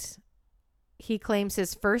 1988, he claims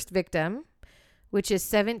his first victim, which is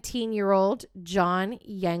 17-year-old John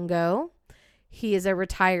Yango. He is a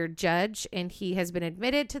retired judge, and he has been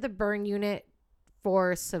admitted to the burn unit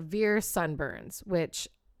for severe sunburns, which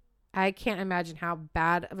I can't imagine how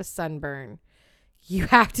bad of a sunburn you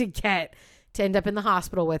have to get to end up in the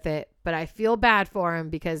hospital with it. But I feel bad for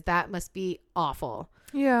him because that must be awful.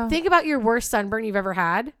 Yeah. Think about your worst sunburn you've ever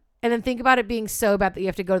had, and then think about it being so bad that you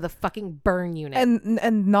have to go to the fucking burn unit.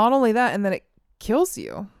 And not only that, and then it kills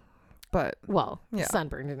you. But the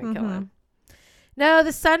sunburn didn't kill him. No,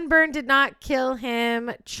 the sunburn did not kill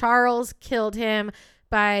him. Charles killed him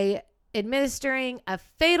by administering a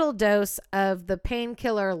fatal dose of the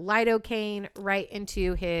painkiller lidocaine right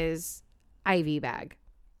into his IV bag.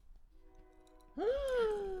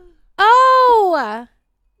 Oh,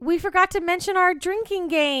 we forgot to mention our drinking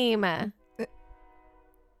game.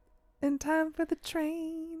 In time for the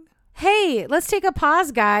train. Hey, let's take a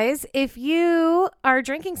pause, guys. If you are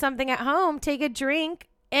drinking something at home, take a drink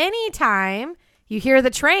anytime you hear the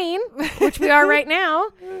train, which we are right now.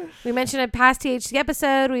 We mentioned a past THC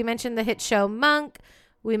episode. We mentioned the hit show Monk.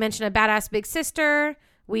 We mentioned a badass big sister.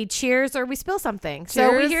 We cheers or we spill something. Cheers,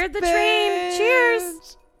 so we hear the train.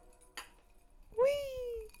 Cheers.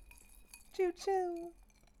 Whee. Choo choo.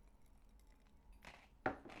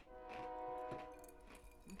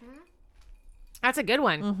 That's a good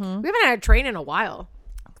one. We haven't had a train in a while.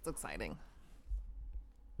 That's exciting.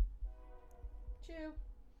 Chew.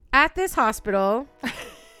 At this hospital,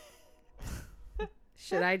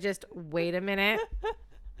 should I just wait a minute?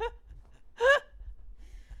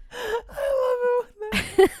 I love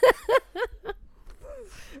it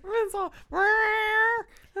when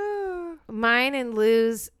Mine and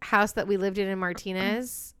Lou's house that we lived in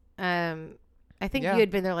Martinez, I think Yeah. you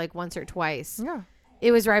had been there like once or twice. Yeah.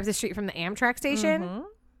 It was right up the street from the Amtrak station.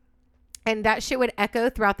 And that shit would echo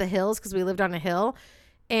throughout the hills because we lived on a hill.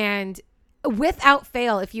 And without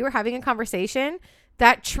fail, if you were having a conversation,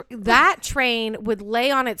 that train would lay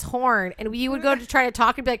on its horn, and you would go to try to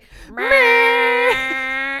talk and be like,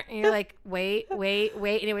 "Meow." And you're like, wait,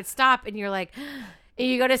 and it would stop, and you're like, and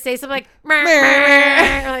you go to say something like, "Meow,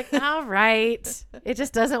 meow." You're like, all right, it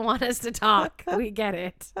just doesn't want us to talk. We get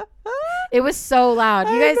it. It was so loud.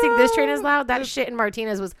 You guys think this train is loud? That shit in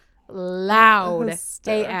Martinez was loud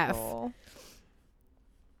AF.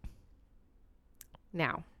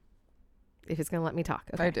 Now, if it's gonna let me talk,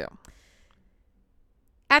 okay. I do.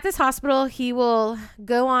 At this hospital, he will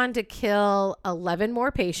go on to kill 11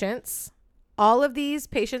 more patients. All of these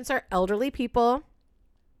patients are elderly people.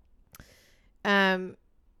 In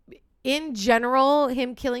general,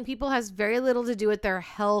 him killing people has very little to do with their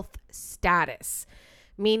health status,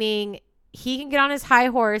 meaning he can get on his high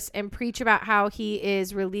horse and preach about how he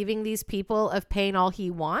is relieving these people of pain all he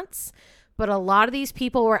wants. But a lot of these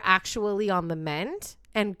people were actually on the mend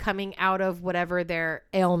and coming out of whatever their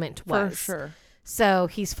ailment was. For sure. So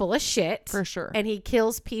he's full of shit. For sure. And he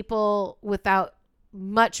kills people without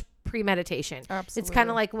much premeditation. Absolutely. It's kind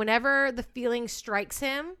of like whenever the feeling strikes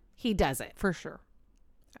him, he does it. For sure.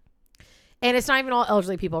 And it's not even all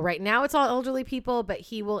elderly people. Right now it's all elderly people, but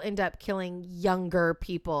he will end up killing younger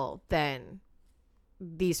people than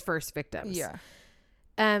these first victims. Yeah.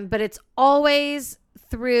 But it's always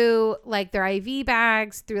through like their IV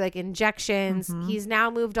bags, through like injections. Mm-hmm. He's now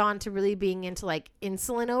moved on to really being into like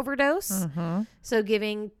insulin overdose. Mm-hmm. So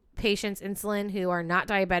giving patients insulin who are not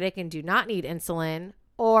diabetic and do not need insulin,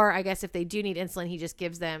 or I guess if they do need insulin, he just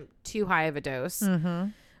gives them too high of a dose,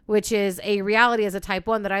 which is a reality as a type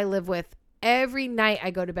 1 that I live with. Every night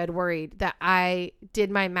I go to bed worried that I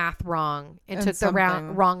did my math wrong and took the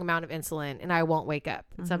wrong amount of insulin and I won't wake up.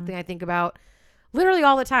 It's something I think about literally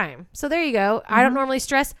all the time. So there you go. I don't normally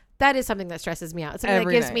stress. That is something that stresses me out. It's something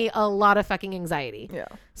that gives me a lot of fucking anxiety. Yeah.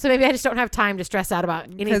 So maybe I just don't have time to stress out about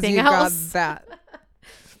anything else. Got that.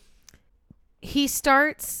 He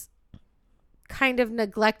starts kind of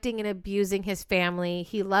neglecting and abusing his family.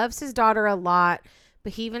 He loves his daughter a lot,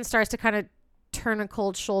 but he even starts to kind of turn a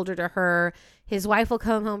cold shoulder to her. His wife will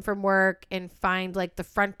come home from work and find like the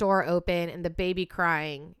front door open and the baby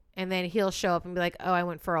crying. And then he'll show up and be like, oh, I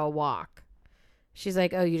went for a walk. She's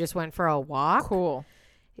like, oh, you just went for a walk? Cool.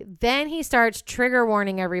 Then he starts trigger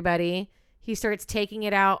warning everybody. He starts taking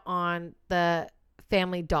it out on the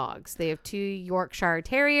family dogs. They have 2 Yorkshire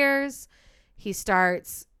Terriers. He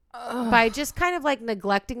starts by just kind of like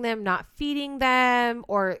neglecting them, not feeding them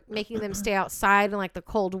or making them stay outside in like the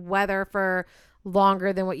cold weather for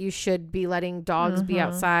longer than what you should be letting dogs be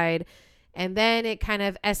outside. And then it kind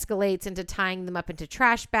of escalates into tying them up into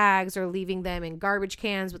trash bags or leaving them in garbage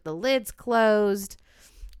cans with the lids closed.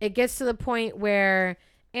 It gets to the point where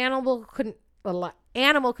animal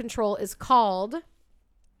control is called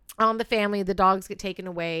on the family. The dogs get taken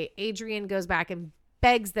away. Adrian goes back and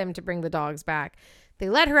begs them to bring the dogs back. They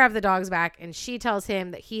let her have the dogs back, and she tells him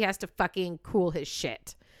that he has to fucking cool his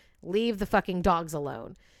shit. Leave the fucking dogs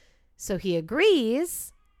alone. So he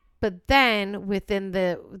agrees. But then within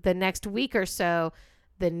the next week or so,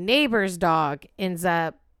 the neighbor's dog ends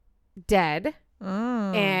up dead.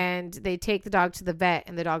 And they take the dog to the vet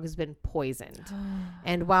and the dog has been poisoned.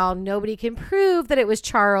 And while nobody can prove that it was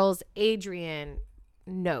Charles, Adrian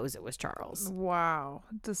knows it was Charles. Wow.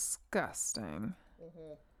 Disgusting.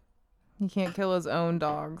 He can't kill his own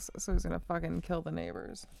dogs, so he's going to fucking kill the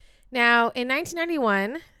neighbors. Now, in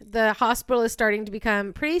 1991, the hospital is starting to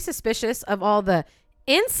become pretty suspicious of all the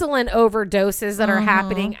insulin overdoses that are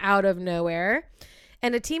happening out of nowhere.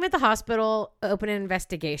 And a team at the hospital open an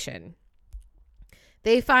investigation.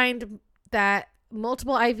 They find that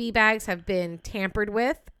multiple IV bags have been tampered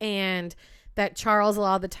with and that Charles a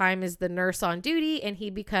lot of the time is the nurse on duty and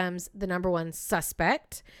he becomes the number 1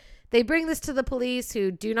 suspect. They bring this to the police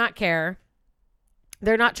who do not care.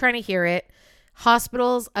 They're not trying to hear it.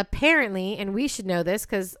 Hospitals apparently, and we should know this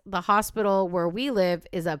because the hospital where we live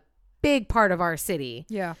is a big part of our city.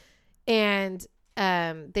 Yeah. And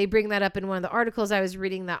they bring that up in one of the articles I was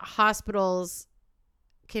reading, that hospitals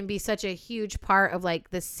can be such a huge part of like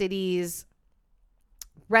the city's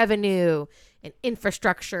revenue and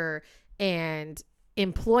infrastructure and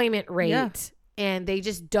employment rate. Yeah. And they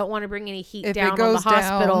just don't want to bring any heat down on the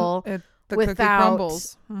hospital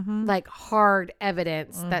without like hard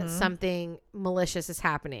evidence that something malicious is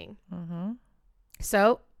happening.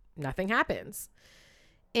 So nothing happens.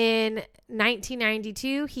 In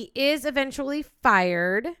 1992, he is eventually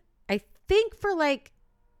fired, I think for like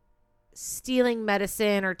stealing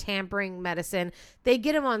medicine or tampering medicine. They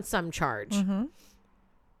get him on some charge. Mm-hmm.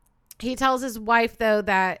 He tells his wife, though,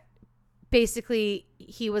 that basically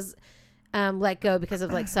he was let go because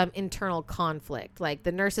of like some internal conflict. Like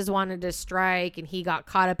the nurses wanted to strike and he got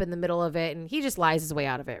caught up in the middle of it, and he just lies his way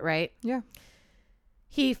out of it, right? Yeah.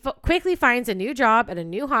 He quickly finds a new job at a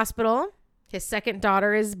new hospital. His second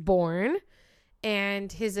daughter is born,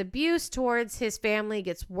 and his abuse towards his family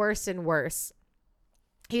gets worse and worse.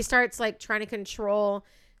 He starts like trying to control,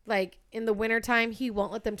 like in the wintertime, he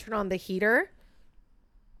won't let them turn on the heater.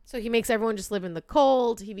 So he makes everyone just live in the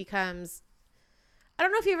cold. He becomes, I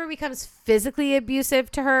don't know if he ever becomes physically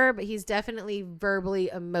abusive to her, but he's definitely verbally,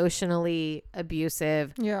 emotionally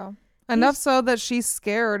abusive. Yeah. Enough so that she's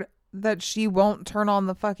scared that she won't turn on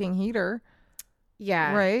the fucking heater.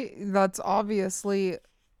 Yeah. Right? That's obviously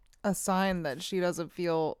a sign that she doesn't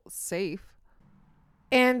feel safe.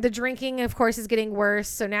 And the drinking, of course, is getting worse.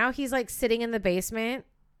 So now he's like sitting in the basement,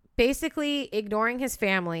 basically ignoring his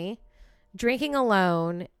family, drinking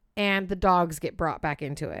alone, and the dogs get brought back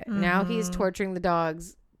into it. Mm-hmm. Now he's torturing the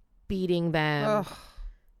dogs, beating them,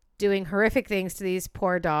 doing horrific things to these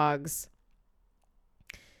poor dogs.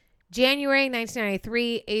 January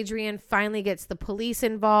 1993, Adrienne finally gets the police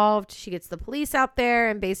involved. She gets the police out there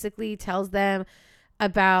and basically tells them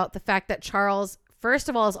about the fact that Charles, first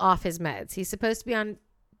of all, is off his meds. He's supposed to be on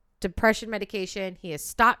depression medication. He has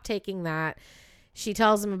stopped taking that. She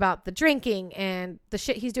tells him about the drinking and the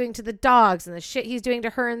shit he's doing to the dogs and the shit he's doing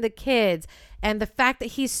to her and the kids, and the fact that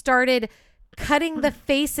he started cutting the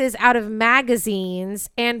faces out of magazines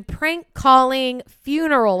and prank calling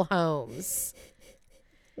funeral homes.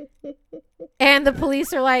 And the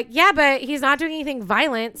police are like, yeah, but he's not doing anything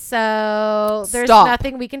violent, so there's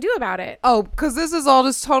nothing we can do about it. Oh, because this is all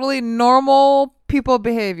just totally normal people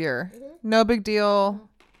behavior. Mm-hmm. No big deal.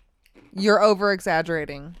 You're over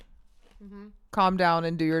exaggerating. Mm-hmm. Calm down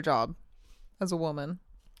and do your job as a woman.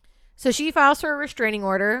 So she files for a restraining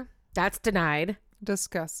order. That's denied.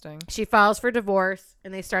 Disgusting. She files for divorce,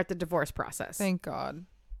 and they start the divorce process. Thank God.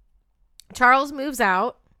 Charles moves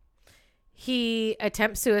out. He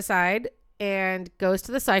attempts suicide and goes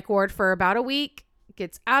to the psych ward for about a week,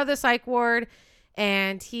 gets out of the psych ward,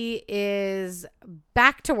 and he is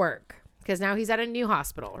back to work because now he's at a new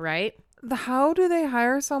hospital, right? How do they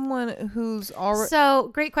hire someone who's already... So,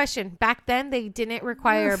 great question. Back then, they didn't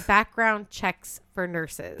require background checks for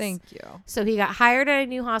nurses. Thank you. So, he got hired at a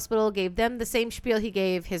new hospital, gave them the same spiel he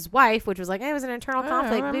gave his wife, which was like, it was an internal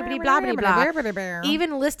conflict, blah, blah, blah.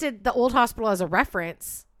 Even listed the old hospital as a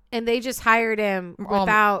reference, and they just hired him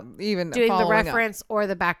without even doing the reference or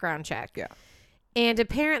the background check. Yeah. And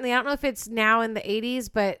apparently, I don't know if it's now in the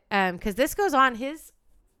 80s, but because this goes on,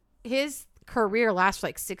 his career lasts for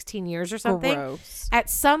like 16 years or something. Gross. At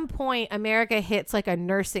some point, America hits like a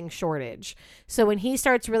nursing shortage. So when he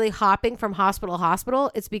starts really hopping from hospital to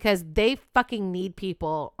hospital, it's because they fucking need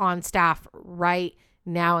people on staff right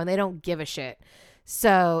now, and they don't give a shit.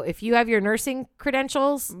 So if you have your nursing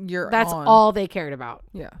credentials, that's all they cared about.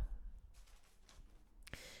 Yeah.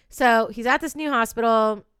 So he's at this new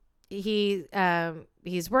hospital. He's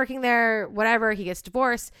working there, whatever. He gets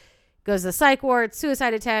divorced. Goes to the psych ward,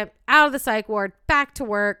 suicide attempt, out of the psych ward, back to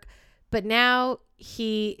work. But now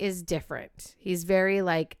he is different. He's very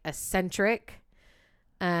like eccentric,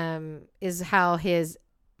 is how his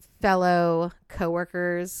fellow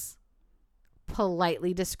coworkers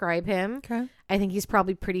politely describe him. Okay. I think he's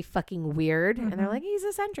probably pretty fucking weird. Mm-hmm. And they're like, he's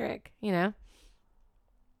eccentric, you know?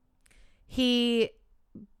 He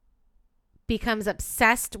becomes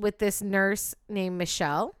obsessed with this nurse named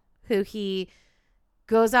Michelle, who he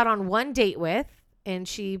goes out on one date with, and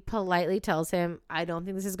she politely tells him, I don't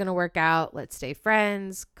think this is going to work out. Let's stay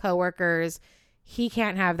friends, coworkers. He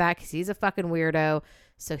can't have that because he's a fucking weirdo.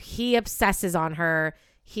 So he obsesses on her.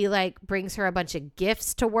 He like brings her a bunch of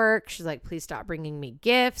gifts to work. She's like, please stop bringing me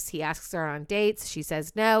gifts. He asks her on dates. She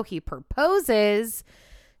says no. He proposes.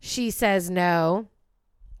 She says no.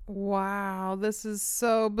 Wow, this is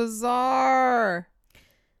so bizarre.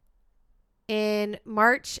 In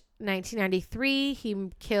March 1993, he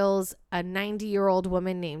kills a 90-year-old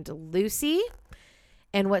woman named Lucy.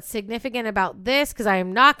 And what's significant about this, because I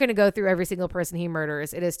am not going to go through every single person he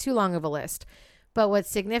murders, it is too long of a list. But what's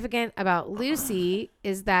significant about Lucy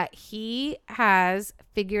is that he has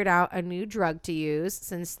figured out a new drug to use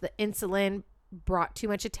since the insulin brought too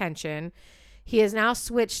much attention. He has now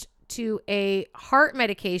switched to a heart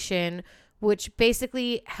medication, which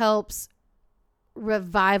basically helps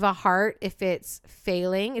revive a heart if it's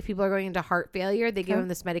failing. If people are going into heart failure, they give them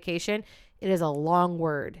this medication. It is a long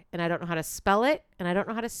word, and I don't know how to spell it, and I don't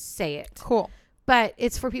know how to say it. Cool. But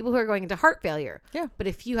it's for people who are going into heart failure. Yeah. But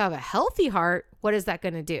if you have a healthy heart, what is that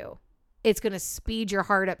going to do? It's going to speed your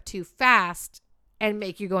heart up too fast and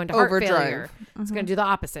make you go into heart failure. It's going to do the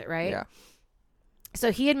opposite, right? Yeah.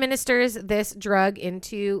 So he administers this drug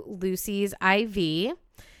into Lucy's IV.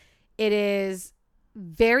 It is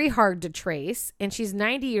very hard to trace, and she's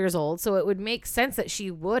 90 years old, so it would make sense that she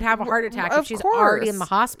would have a heart attack if she's already in the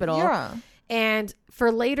hospital. Yeah. And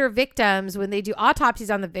for later victims, when they do autopsies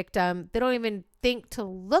on the victim, they don't even think to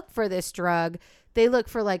look for this drug. They look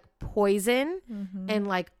for like poison and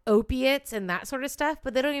like opiates and that sort of stuff,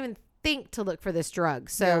 but they don't even think to look for this drug.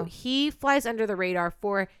 So he flies under the radar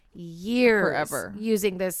for years, forever,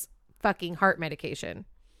 using this fucking heart medication.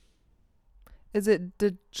 Is it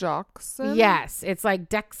digoxin? Yes, it's like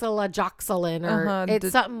dexlajoxelin or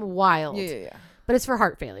it's something wild. Yeah. But it's for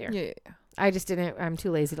heart failure. Yeah. I just didn't. I'm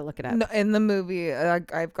too lazy to look it up. No, in the movie,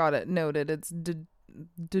 I've got it noted. It's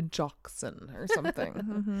digoxin or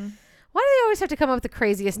something. Why do they always have to come up with the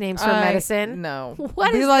craziest names for medicine? No.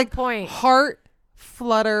 What is the point? Heart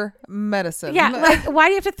flutter medicine. Yeah, like why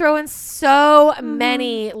do you have to throw in so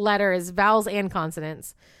many letters, vowels, and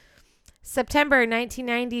consonants? September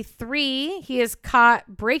 1993, he is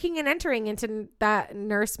caught breaking and entering into that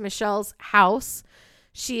nurse Michelle's house.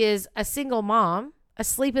 She is a single mom,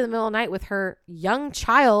 asleep in the middle of the night with her young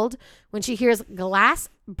child when she hears glass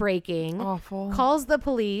breaking. Awful. Calls the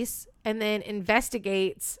police and then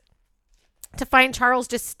investigates to find Charles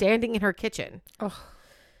just standing in her kitchen. Ugh.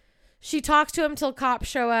 She talks to him till cops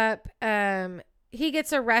show up. He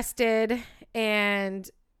gets arrested and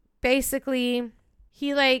basically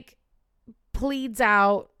he like pleads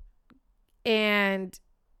out and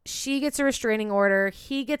she gets a restraining order.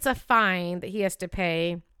 He gets a fine that he has to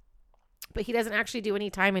pay, but he doesn't actually do any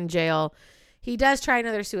time in jail. He does try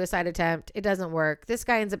another suicide attempt. It doesn't work. This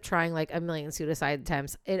guy ends up trying like 1 million suicide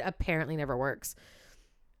attempts. It apparently never works.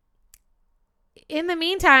 In the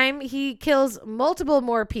meantime, he kills multiple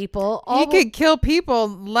more people. He could kill people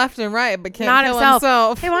left and right, but can't not kill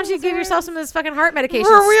himself. Hey, why don't you give yourself some of this fucking heart medication?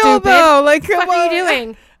 For real, stupid? though. Like, what are you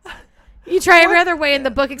doing? You try every other way in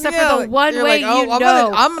the book except for the one way like,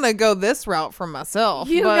 I'm gonna go this route for myself.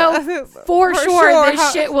 You know for sure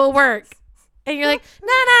this shit will work. And you're like,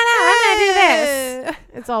 no, I'm gonna do this.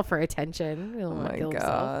 It's all for attention. You don't want to kill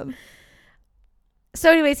himself.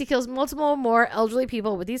 So anyways, he kills multiple more elderly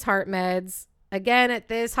people with these heart meds. Again, at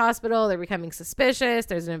this hospital, they're becoming suspicious.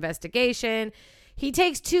 There's an investigation. He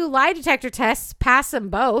takes 2 lie detector tests, passes them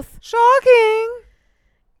both. Shocking.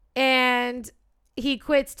 And he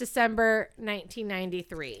quits December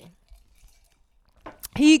 1993.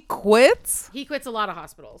 He quits? He quits a lot of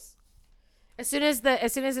hospitals. As soon as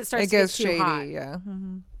it starts to get too shady, hot. Yeah.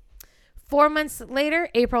 4 months later,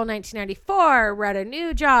 April 1994, we're at a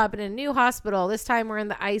new job in a new hospital. This time we're in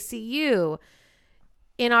the ICU.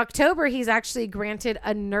 In October, he's actually granted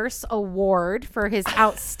a nurse award for his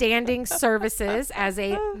outstanding services as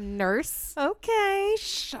a nurse. Okay,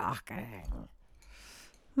 shocking.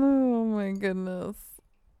 Oh my goodness.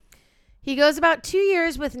 He goes about 2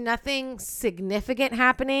 years with nothing significant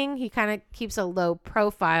happening. He kind of keeps a low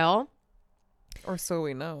profile. Or so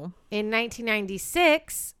we know. In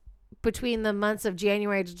 1996, between the months of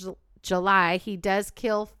January to July, he does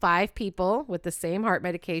kill 5 people with the same heart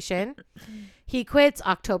medication. He quits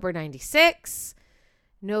October 96.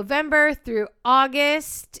 November through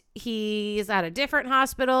August, he's at a different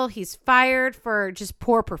hospital. He's fired for just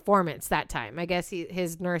poor performance that time. I guess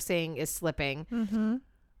his nursing is slipping.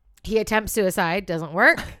 He attempts suicide, doesn't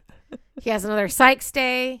work. He has another psych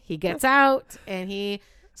stay. He gets out and he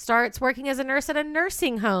starts working as a nurse at a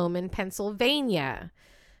nursing home in Pennsylvania.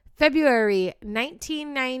 February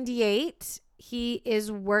 1998, he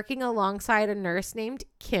is working alongside a nurse named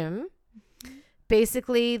Kim.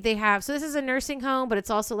 Basically, so this is a nursing home, but it's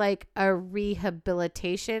also like a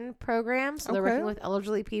rehabilitation program. So they're working with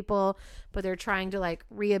elderly people, but they're trying to like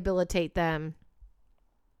rehabilitate them,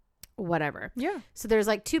 whatever. Yeah. So there's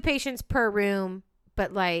like 2 patients per room,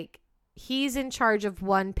 but like he's in charge of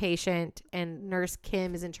one patient and Nurse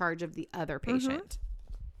Kim is in charge of the other patient.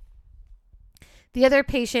 The other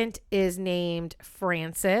patient is named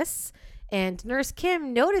Francis, and Nurse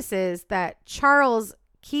Kim notices that Charles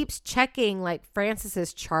keeps checking like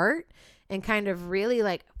Francis's chart and kind of really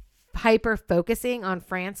like hyper focusing on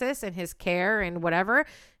Francis and his care and whatever.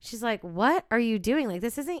 She's like, what are you doing? Like,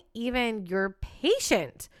 this isn't even your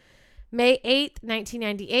patient. May 8th,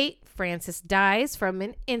 1998, Francis dies from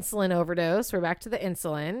an insulin overdose. We're back to the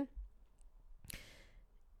insulin.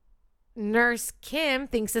 Nurse Kim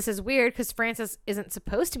thinks this is weird because Francis isn't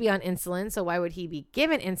supposed to be on insulin, so why would he be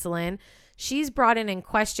given insulin? She's brought in and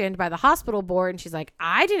questioned by the hospital board, and she's like,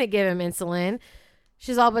 I didn't give him insulin.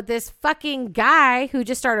 She's all, but this fucking guy who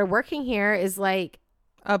just started working here is like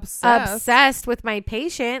obsessed with my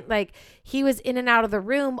patient. Like, he was in and out of the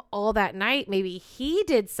room all that night. Maybe he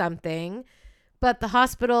did something, but the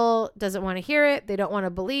hospital doesn't want to hear it. They don't want to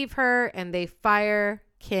believe her, and they fire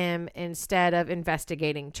Kim instead of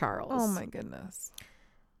investigating Charles. Oh my goodness.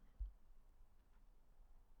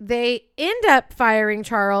 They end up firing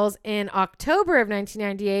Charles in October of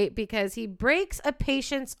 1998 because he breaks a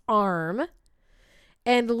patient's arm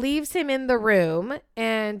and leaves him in the room,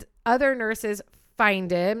 and other nurses find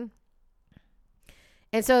him.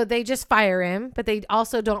 And so they just fire him, but they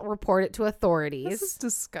also don't report it to authorities. This is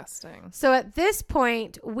disgusting. So at this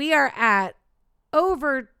point, we are at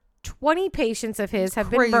over 20 patients of his have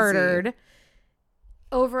been murdered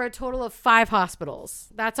over a total of 5 hospitals.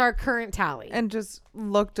 That's our current tally. And just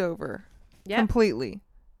looked over. Completely.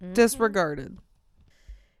 Disregarded.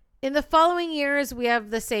 In the following years, we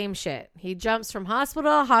have the same shit. He jumps from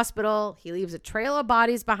hospital to hospital. He leaves a trail of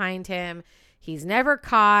bodies behind him. He's never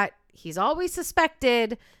caught. He's always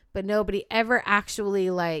suspected, but nobody ever actually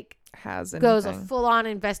has anything. Goes a full-on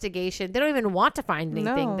investigation. They don't even want to find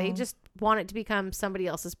anything. No. They just want it to become somebody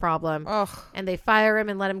else's problem. Ugh. And they fire him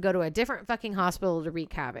and let him go to a different fucking hospital to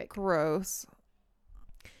wreak havoc. Gross.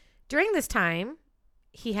 During this time,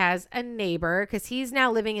 he has a neighbor, because he's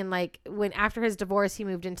now living in after his divorce, he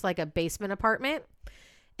moved into a basement apartment.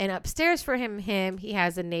 And upstairs for him, he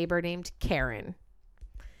has a neighbor named Karen.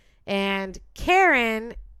 And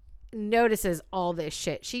Karen notices all this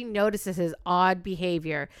shit. She notices his odd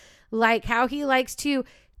behavior, like how he likes to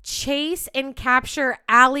chase and capture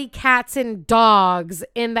alley cats and dogs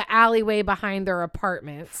in the alleyway behind their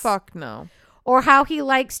apartments. Fuck no. Or how he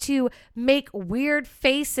likes to make weird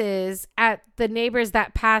faces at the neighbors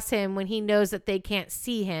that pass him when he knows that they can't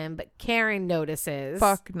see him, but Karen notices.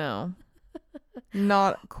 Fuck no.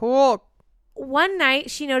 Not cool. One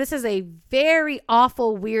night, she notices a very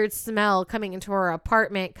awful, weird smell coming into her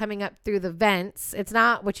apartment, coming up through the vents. It's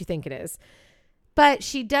not what you think it is. But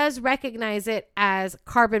she does recognize it as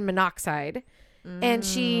carbon monoxide. And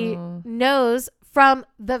she knows from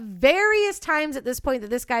the various times at this point that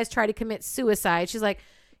this guy's tried to commit suicide, she's like,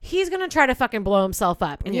 he's going to try to fucking blow himself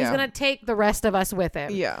up. And he's going to take the rest of us with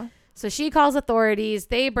him. Yeah. So she calls authorities.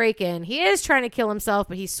 They break in. He is trying to kill himself,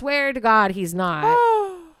 but he swear to God he's not.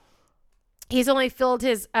 He's only filled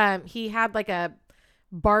his, he had a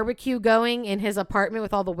barbecue going in his apartment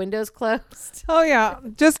with all the windows closed. Oh yeah.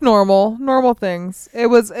 Just normal things. It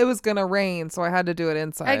was going to rain, so I had to do it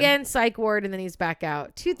inside. Again, psych ward, and then he's back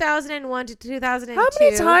out. 2001 to 2002. How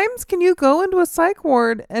many times can you go into a psych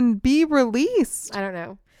ward and be released? I don't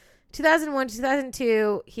know. 2001 to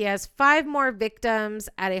 2002, he has 5 more victims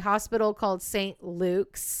at a hospital called St.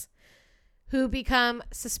 Luke's who become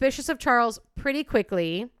suspicious of Charles pretty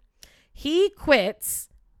quickly. He quits,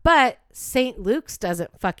 but St. Luke's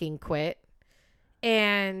doesn't fucking quit.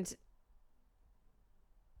 And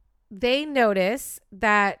they notice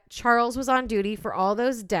that Charles was on duty for all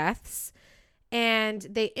those deaths. And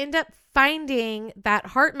they end up finding that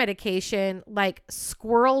heart medication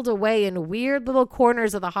squirreled away in weird little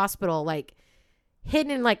corners of the hospital,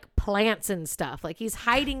 hidden in plants and stuff. He's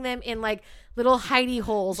hiding them in little hidey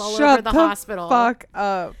holes all over the hospital. Fuck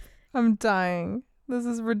up. I'm dying. This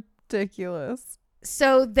is ridiculous.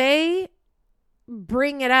 So they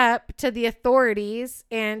bring it up to the authorities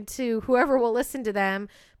and to whoever will listen to them,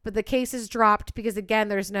 but the case is dropped because, again,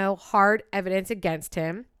 there's no hard evidence against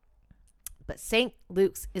him. But St.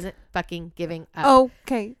 Luke's isn't fucking giving up.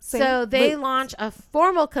 Okay. So they launch a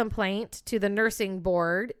formal complaint to the nursing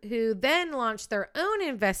board, who then launch their own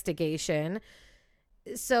investigation.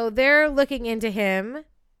 So they're looking into him,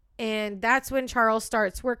 and that's when Charles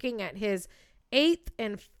starts working at his 8th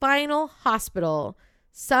and final hospital,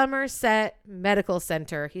 Somerset Medical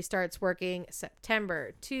Center. He starts working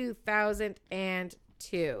September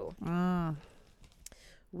 2002.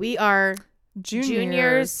 We are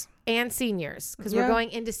juniors and seniors, because we're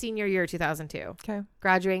going into senior year 2002. Okay.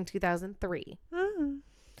 Graduating 2003.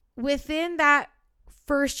 Within that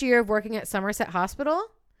first year of working at Somerset Hospital,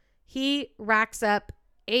 he racks up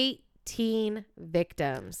 18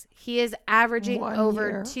 victims. He is averaging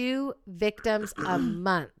over 2 victims a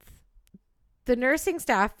month. The nursing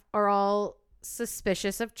staff are all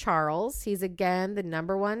suspicious of Charles. He's again the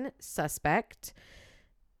number one suspect.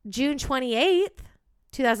 June 28th,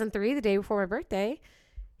 2003, the day before my birthday,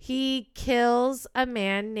 he kills a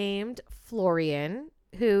man named Florian,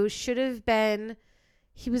 who should have been,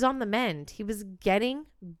 he was on the mend. He was getting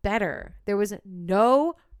better. There was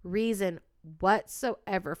no reason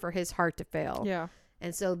whatsoever for his heart to fail. Yeah.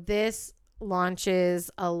 And so this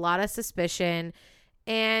launches a lot of suspicion.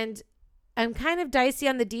 And I'm kind of dicey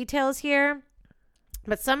on the details here,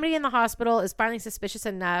 but somebody in the hospital is finally suspicious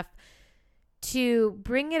enough to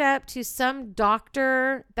bring it up to some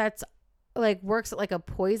doctor that's like works at like a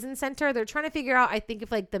poison center. They're trying to figure out, I think,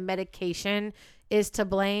 if like the medication is to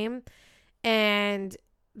blame. And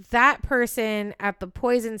that person at the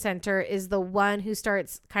poison center is the one who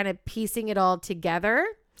starts kind of piecing it all together.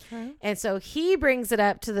 Okay. And so he brings it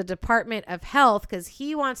up to the Department of Health because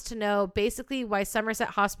he wants to know basically why Somerset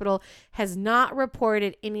Hospital has not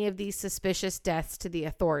reported any of these suspicious deaths to the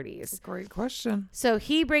authorities. Great question. So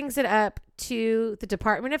he brings it up to the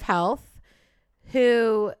Department of Health,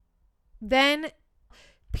 who then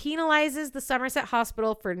penalizes the Somerset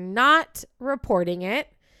Hospital for not reporting it.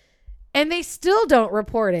 And they still don't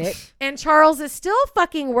report it. And Charles is still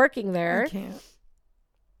fucking working there. I can't.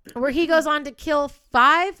 Where he goes on to kill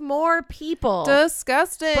 5 more people.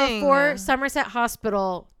 Disgusting. Before Somerset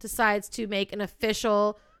Hospital decides to make an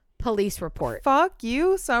official police report. Fuck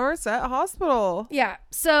you, Somerset Hospital. Yeah.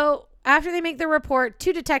 So after they make the report,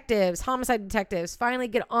 2 detectives, homicide detectives, finally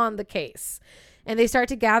get on the case. And they start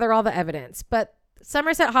to gather all the evidence. But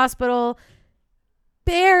Somerset Hospital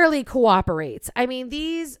barely cooperates. I mean,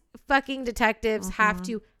 these fucking detectives have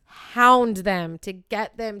to hound them to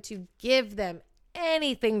get them to give them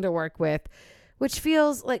anything to work with, which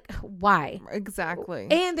feels like, why? Exactly.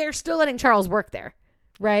 And they're still letting Charles work there,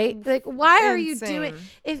 right? Like, why are you doing,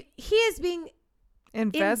 if he is being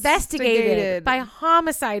investigated by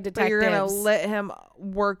homicide detectives, but you're gonna let him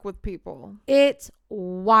work with people? It's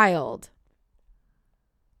wild.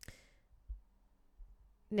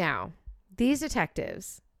 Now, these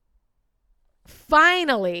detectives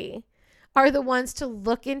finally are the ones to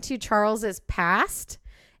look into Charles's past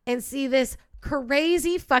and see this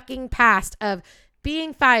crazy fucking past of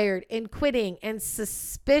being fired and quitting and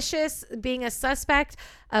suspicious, being a suspect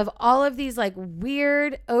of all of these like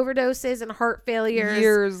weird overdoses and heart failures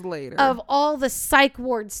years later, of all the psych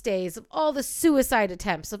ward stays, of all the suicide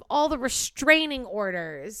attempts, of all the restraining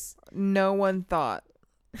orders. No one thought.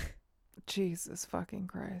 Jesus fucking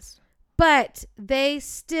Christ. But they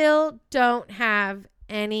still don't have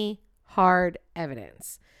any hard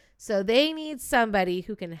evidence. So they need somebody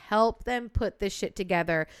who can help them put this shit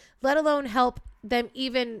together, let alone help them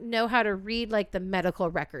even know how to read like the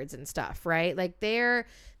medical records and stuff, right? Like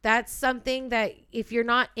that's something that if you're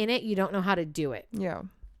not in it, you don't know how to do it. Yeah.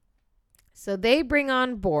 So they bring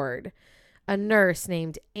on board a nurse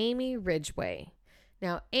named Amy Ridgway.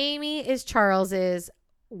 Now, Amy is Charles's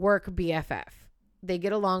work BFF. They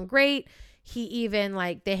get along great. He even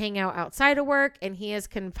they hang out outside of work, and he has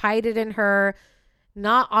confided in her,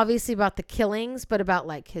 not obviously about the killings, but about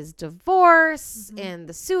like his divorce and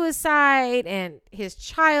the suicide and his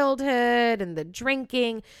childhood and the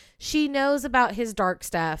drinking. She knows about his dark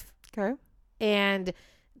stuff. Okay. And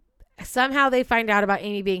somehow they find out about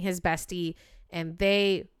Amy being his bestie, and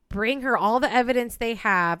they bring her all the evidence they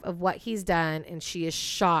have of what he's done, and she is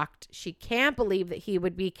shocked. She can't believe that he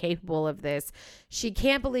would be capable of this. She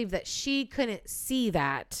can't believe that she couldn't see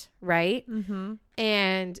that, right? Mm-hmm.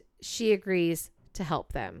 And she agrees to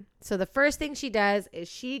help them. So the first thing she does is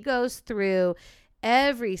she goes through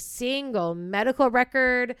every single medical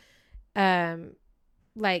record, drug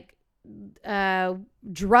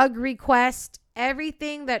request,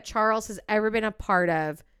 everything that Charles has ever been a part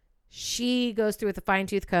of. She goes through with a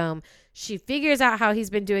fine-tooth comb. She figures out how he's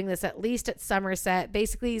been doing this, at least at Somerset.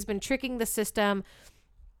 Basically, he's been tricking the system.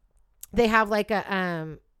 They have like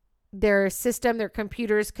their system, their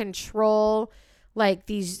computers control like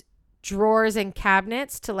these drawers and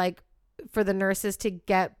cabinets to for the nurses to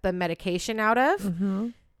get the medication out of. Mm-hmm.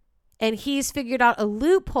 And he's figured out a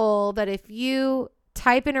loophole that if you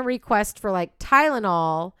type in a request for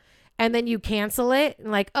Tylenol and then you cancel it and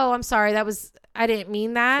oh, I'm sorry, I didn't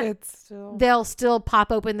mean that. They'll still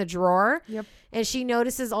pop open the drawer. Yep. And she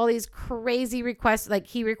notices all these crazy requests.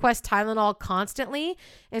 He requests Tylenol constantly.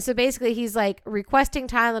 And so basically he's requesting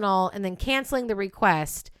Tylenol and then canceling the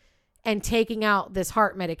request and taking out this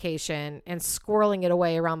heart medication and squirreling it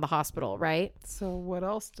away around the hospital, right? So what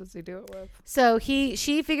else does he do it with? So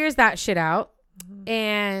she figures that shit out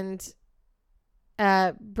and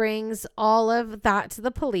brings all of that to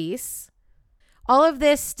the police. All of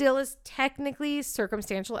this still is technically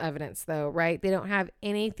circumstantial evidence, though, right? They don't have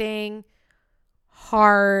anything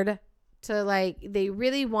hard to they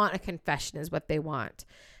really want a confession is what they want.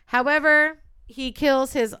 However, he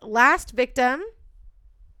kills his last victim,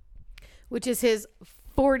 which is his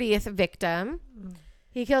 40th victim.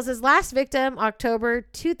 He kills his last victim October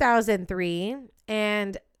 2003,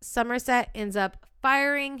 and Somerset ends up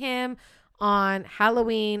firing him on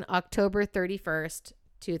Halloween, October 31st,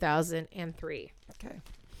 2003. Okay.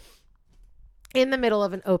 In the middle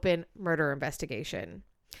of an open murder investigation.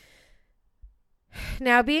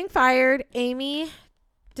 Now, being fired, Amy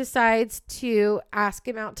decides to ask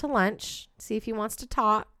him out to lunch, see if he wants to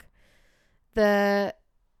talk. The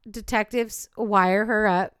detectives wire her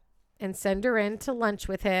up and send her in to lunch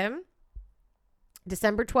with him.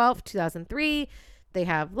 December 12th, 2003. They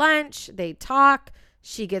have lunch. They talk.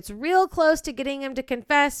 She gets real close to getting him to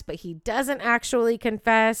confess, but he doesn't actually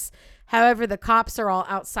confess. However, the cops are all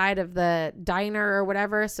outside of the diner or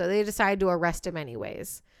whatever, so they decide to arrest him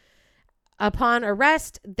anyways. Upon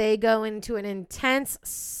arrest, they go into an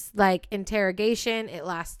intense interrogation. It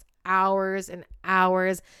lasts hours and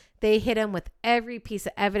hours. They hit him with every piece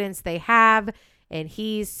of evidence they have, and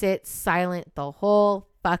he sits silent the whole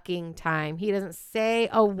fucking time. He doesn't say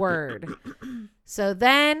a word. So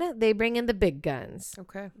then they bring in the big guns.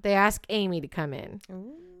 Okay. They ask Amy to come in.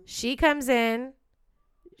 Ooh. She comes in.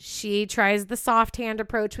 She tries the soft hand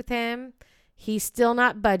approach with him. He's still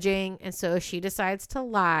not budging, and so she decides to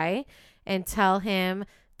lie and tell him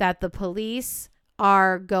that the police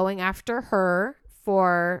are going after her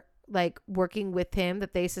for working with him,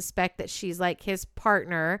 that they suspect that she's his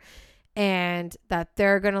partner, and that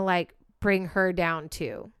they're gonna bring her down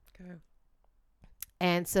too. Okay.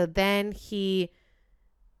 And so then he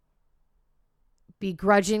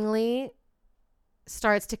begrudgingly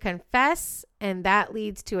starts to confess, and that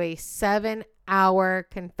leads to a 7-hour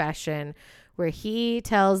confession where he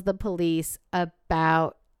tells the police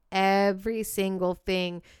about every single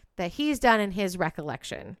thing that he's done in his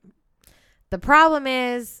recollection. The problem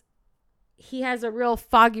is he has a real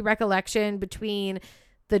foggy recollection between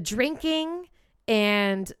the drinking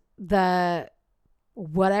and the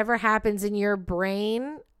whatever happens in your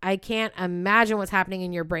brain. I can't imagine what's happening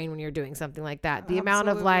in your brain when you're doing something like that. The amount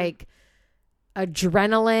of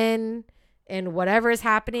adrenaline and whatever is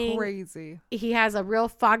happening. Crazy. He has a real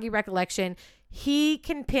foggy recollection. He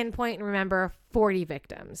can pinpoint and remember 40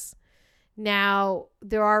 victims. Now,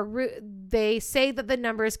 they say that the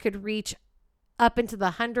numbers could reach up into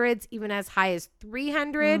the hundreds, even as high as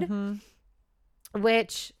 300,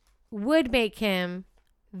 which would make him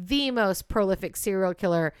the most prolific serial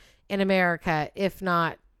killer in America, if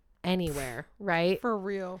not anywhere, right? For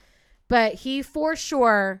real. But he for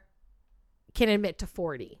sure can admit to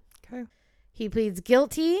 40. Okay. He pleads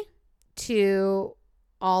guilty to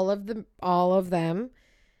all of them.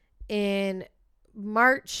 In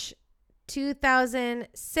March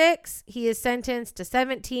 2006, he is sentenced to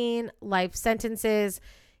 17 life sentences.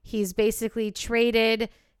 He's basically traded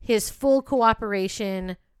his full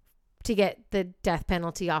cooperation to get the death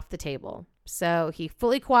penalty off the table. So he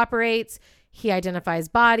fully cooperates. He identifies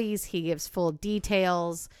bodies. He gives full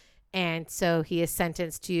details. And so he is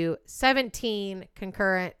sentenced to 17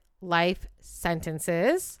 concurrent life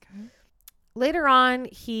sentences. Okay. Later on,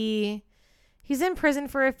 he's in prison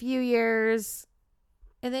for a few years.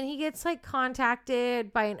 And then he gets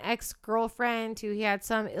contacted by an ex-girlfriend who he had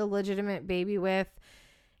some illegitimate baby with.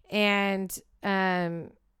 And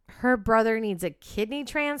her brother needs a kidney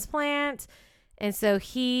transplant. And so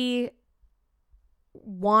he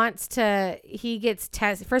gets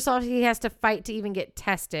tested. First of all, he has to fight to even get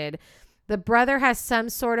tested. The brother has some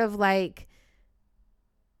sort of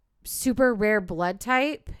super rare blood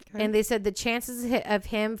type. Okay. And they said the chances of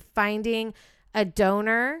him finding a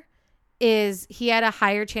donor is he had a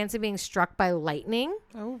higher chance of being struck by lightning.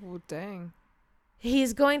 Oh, dang.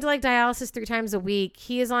 He's going to dialysis 3 times a week.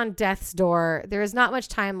 He is on death's door. There is not much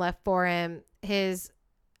time left for him. His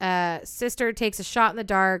sister takes a shot in the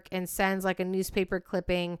dark and sends a newspaper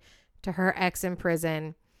clipping to her ex in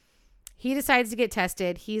prison. He decides to get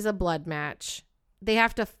tested. He's a blood match. They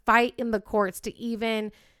have to fight in the courts to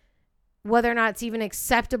even whether or not it's even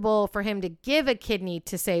acceptable for him to give a kidney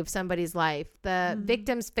to save somebody's life. The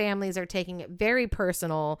victims' families are taking it very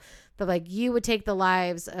personal. That you would take the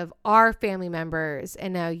lives of our family members,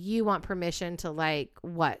 and now you want permission to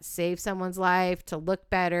save someone's life, to look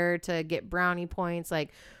better, to get brownie points.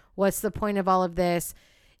 What's the point of all of this?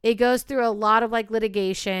 It goes through a lot of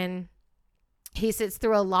litigation. He sits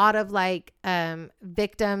through a lot of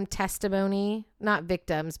victim testimony, not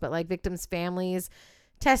victims, but victims' families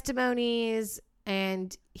testimonies,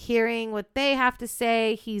 and hearing what they have to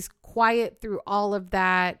say. He's quiet through all of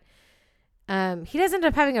that. He does end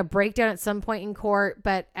up having a breakdown at some point in court,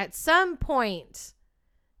 but at some point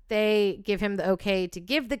they give him the okay to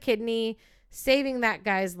give the kidney, saving that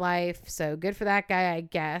guy's life. So good for that guy, I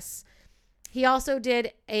guess. He also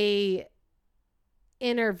did a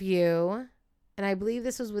interview, and I believe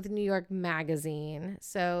this was with New York Magazine.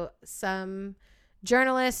 So some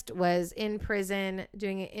journalist was in prison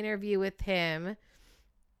doing an interview with him.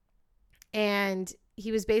 And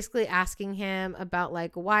he was basically asking him about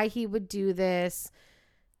like why he would do this,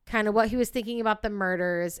 kind of what he was thinking about the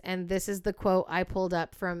murders. And this is the quote I pulled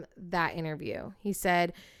up from that interview. He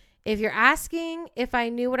said, "If you're asking if I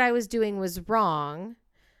knew what I was doing was wrong,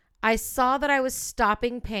 I saw that I was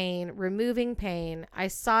stopping pain, removing pain. I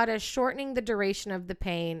saw it as shortening the duration of the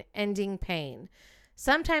pain, ending pain.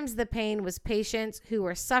 Sometimes the pain was patients who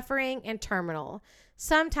were suffering and terminal.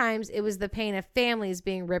 Sometimes it was the pain of families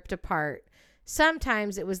being ripped apart.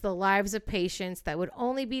 Sometimes it was the lives of patients that would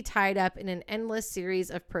only be tied up in an endless series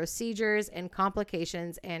of procedures and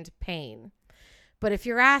complications and pain. But if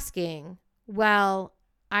you're asking, well,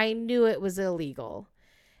 I knew it was illegal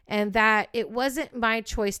and that it wasn't my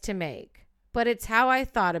choice to make, but it's how I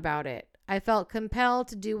thought about it. I felt compelled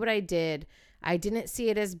to do what I did. I didn't see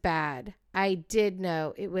it as bad. I did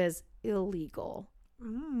know it was illegal."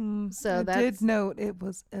 So I did note it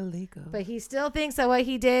was illegal. But he still thinks that what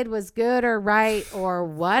he did was good or right or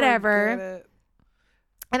whatever. Forget it.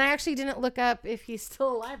 And I actually didn't look up if he's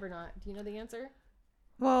still alive or not. Do you know the answer?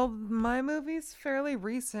 Well, my movie's fairly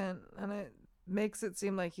recent, and it makes it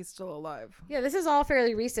seem like he's still alive. Yeah, this is all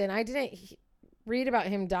fairly recent. I didn't read about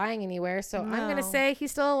him dying anywhere, so I'm going to say he's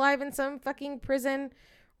still alive in some fucking prison,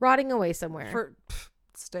 rotting away somewhere.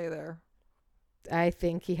 Stay there. I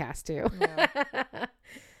think he has to. Yeah.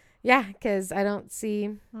 Yeah, because I don't see.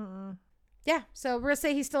 Mm-mm. Yeah, so we're going to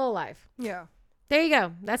say he's still alive. Yeah. There you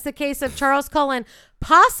go. That's the case of Charles Cullen,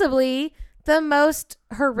 possibly the most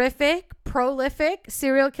horrific, prolific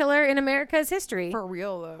serial killer in America's history. For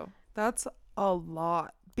real, though. That's a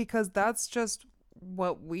lot, because that's just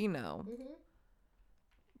what we know.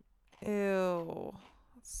 Ew.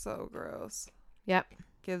 So gross. Yep.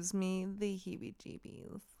 Gives me the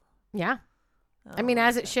heebie-jeebies. Yeah. I mean,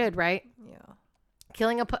 as it should, right? Yeah.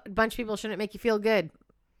 Killing a bunch of people shouldn't make you feel good.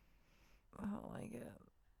 I don't like it.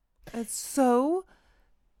 It's so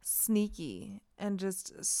sneaky and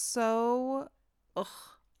just so,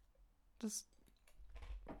 just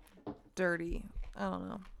dirty. I don't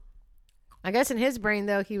know. I guess in his brain,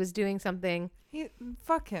 though, he was doing something.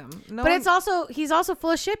 Fuck him. No, but he's also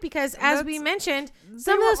full of shit because, as we mentioned,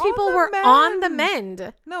 some of were those people on the were on the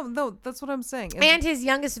mend. No, that's what I'm saying. And his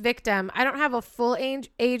youngest victim, I don't have a full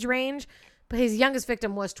age range, but his youngest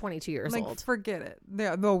victim was 22 years old. Forget it.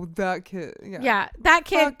 Yeah, no, that kid. Yeah, that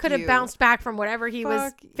kid Fuck could have you. bounced back from whatever he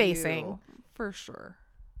was Fuck facing. you. For sure.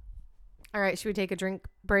 All right, should we take a drink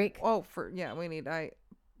break? Oh, we need.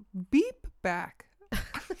 Beep back.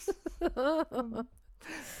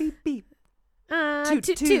 Beep beep. Toot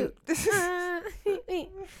toot.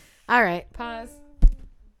 All right, pause.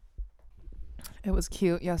 It was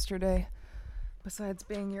cute yesterday. Besides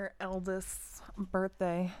being your eldest's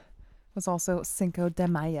birthday, it was also Cinco de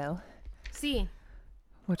Mayo. See.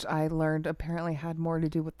 Which I learned apparently had more to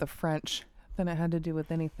do with the French than it had to do with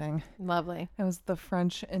anything. Lovely. It was the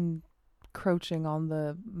French encroaching on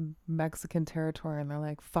the Mexican territory, and they're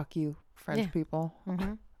like, "Fuck you, French people."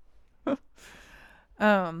 Mm-hmm.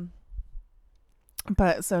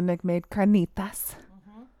 But so Nick made carnitas,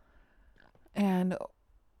 and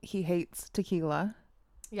he hates tequila.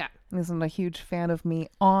 Yeah, he's not a huge fan of me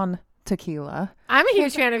on tequila. I'm a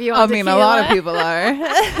huge fan of you on tequila. A lot of people are.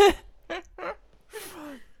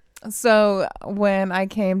 So when I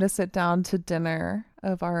came to sit down to dinner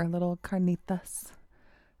of our little carnitas,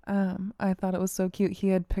 I thought it was so cute. He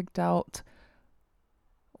had picked out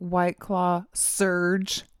White Claw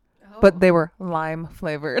Surge, but they were lime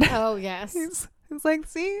flavored. Oh yes. He's like,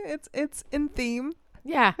 see, it's in theme.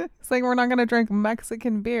 Yeah. It's like, we're not going to drink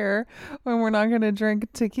Mexican beer when we're not going to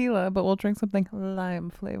drink tequila, but we'll drink something lime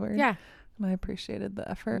flavored. Yeah. And I appreciated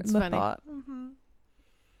the effort It's and the funny. thought.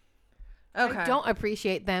 Okay. I don't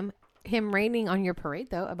appreciate him raining on your parade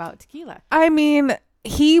though about tequila. I mean,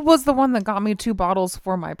 he was the one that got me 2 bottles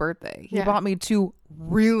for my birthday. He Yeah. bought me 2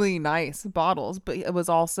 really nice bottles, but it was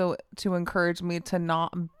also to encourage me to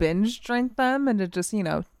not binge drink them and to just,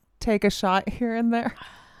 take a shot here and there.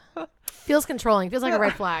 Feels controlling. Feels like a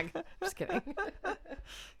red flag. Just kidding.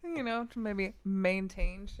 To maybe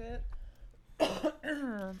maintain shit.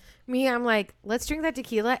 Me, I'm like, let's drink that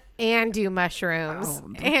tequila and do mushrooms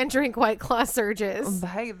and drink White Claw Surges.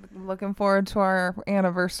 Hey, looking forward to our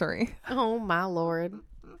anniversary. Oh my Lord.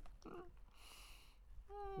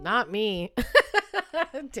 Not me.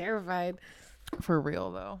 I'm terrified. For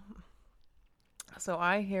real though. So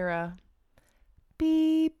I hear a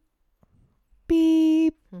beep,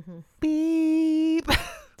 beep, beep.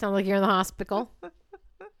 Sounds like you're in the hospital.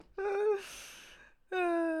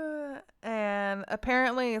 And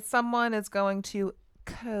apparently someone is going to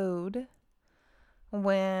code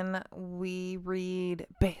when we read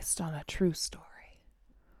based on a true story.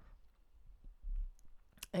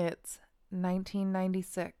 It's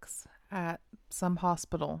 1996 at some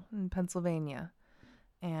hospital in Pennsylvania,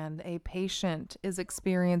 and a patient is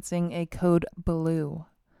experiencing a code blue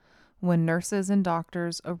when nurses and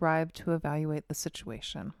doctors arrive to evaluate the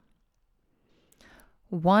situation.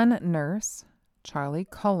 One nurse, Charlie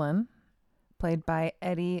Cullen, played by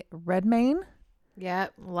Eddie Redmayne.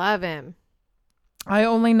 Yep, love him. I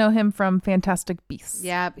only know him from Fantastic Beasts.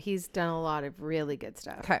 Yep, he's done a lot of really good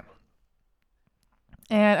stuff. Okay.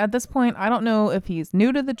 And at this point, I don't know if he's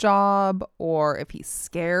new to the job or if he's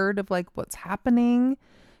scared of like what's happening.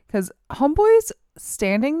 Because homeboy's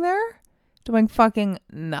standing there doing fucking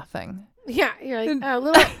nothing. Yeah, you're like, a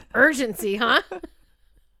little urgency, huh?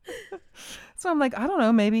 So I'm like, I don't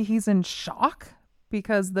know, maybe he's in shock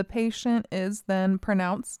because the patient is then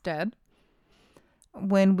pronounced dead.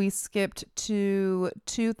 When we skipped to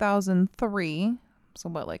 2003, so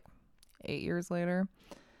what, like 8 years later,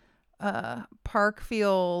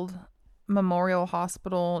 Parkfield Memorial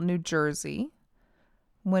Hospital, New Jersey,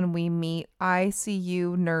 when we meet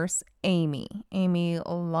ICU nurse Amy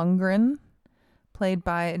Lundgren, played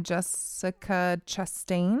by Jessica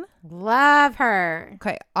Chastain. Love her.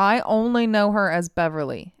 Okay, I only know her as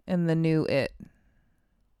Beverly in the new It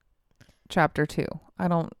Chapter 2. I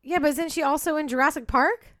don't... Yeah, but isn't she also in Jurassic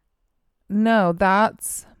Park? No,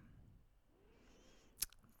 that's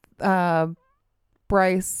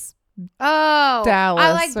Bryce Dallas.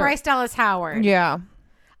 I like Bryce Dallas Howard. Yeah.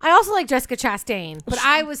 I also like Jessica Chastain, but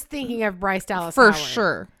I was thinking of Bryce Dallas For Howard.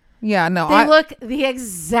 sure. Yeah, no. They look the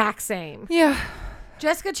exact same. Yeah.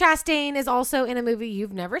 Jessica Chastain is also in a movie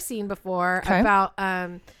you've never seen before about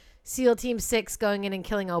SEAL Team 6 going in and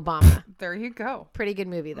killing Obama. There you go. Pretty good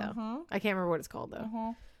movie, though. Uh-huh. I can't remember what it's called,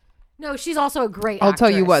 though. No, she's also a great I'll tell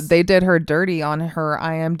you actress. what. They did her dirty on her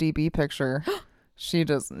IMDb picture. She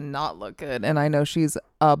does not look good. And I know she's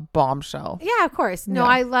a bombshell. Yeah, of course. No, Yeah.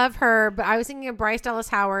 I love her, but I was thinking of Bryce Dallas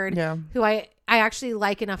Howard, Yeah. who I actually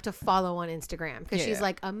like enough to follow on Instagram because she's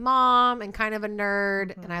like a mom and kind of a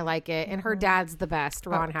nerd, and I like it. And her dad's the best,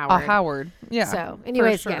 Ron Howard. Howard. Yeah. So,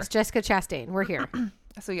 anyways, sure. yes, Jessica Chastain. We're here.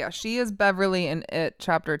 So, yeah, she is Beverly in It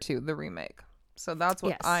Chapter 2, the remake. So, that's what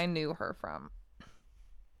Yes. I knew her from.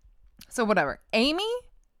 So, whatever.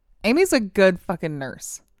 Amy's a good fucking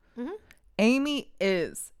nurse. Mhm. Amy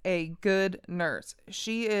is a good nurse.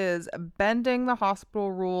 She is bending the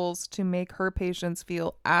hospital rules to make her patients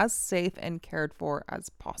feel as safe and cared for as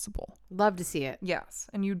possible. Love to see it. Yes,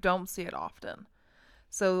 and you don't see it often.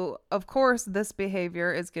 So, of course, this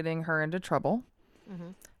behavior is getting her into trouble.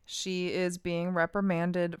 Mhm. She is being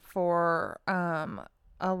reprimanded for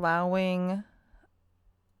allowing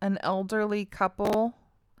an elderly couple.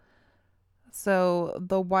 So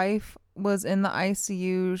the wife was in the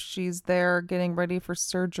ICU. She's there getting ready for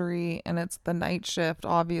surgery, and it's the night shift,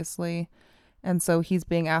 obviously. And so he's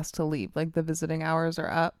being asked to leave. Like, the visiting hours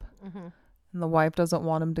are up. Mm-hmm. And the wife doesn't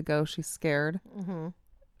want him to go. She's scared. Mm-hmm.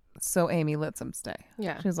 So Amy lets him stay.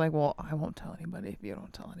 Yeah. She's like, well, I won't tell anybody if you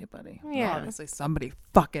don't tell anybody. Yeah. Well, obviously, somebody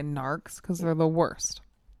fucking narcs because they're the worst.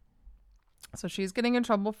 So she's getting in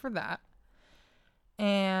trouble for that.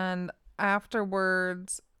 And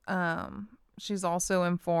afterwards, she's also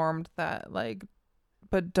informed that, like,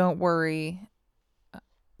 but don't worry,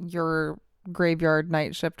 your graveyard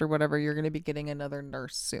night shift or whatever, you're going to be getting another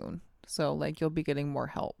nurse soon. So, like, you'll be getting more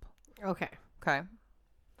help. Okay. Okay.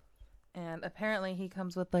 And apparently he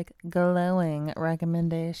comes with, like, glowing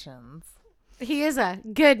recommendations. He is a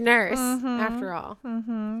good nurse, after all.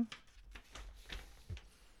 Mm-hmm.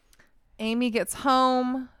 Amy gets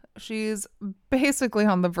home. She's basically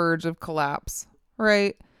on the verge of collapse,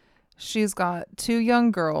 right? She's got 2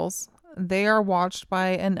 young girls. They are watched by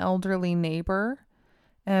an elderly neighbor.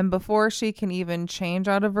 And before she can even change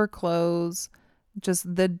out of her clothes,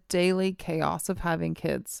 just the daily chaos of having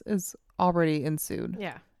kids is already ensued.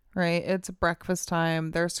 Yeah. Right? It's breakfast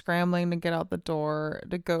time. They're scrambling to get out the door,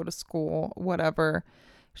 to go to school, whatever.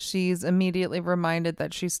 She's immediately reminded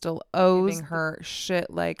that she still owes her shit.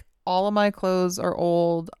 Like, all of my clothes are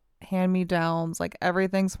old, hand-me-downs, like,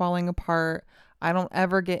 everything's falling apart. I don't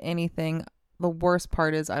ever get anything. The worst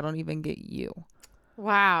part is I don't even get you.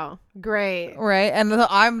 Wow. Great. Right? And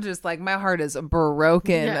I'm just like, my heart is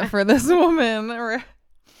broken for this woman. Right?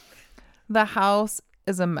 The house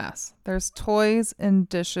is a mess. There's toys and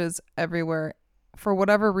dishes everywhere. For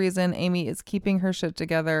whatever reason, Amy is keeping her shit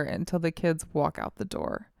together until the kids walk out the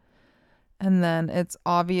door. And then it's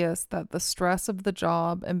obvious that the stress of the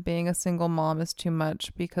job and being a single mom is too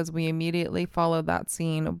much, because we immediately follow that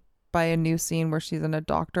scene by a new scene where she's in a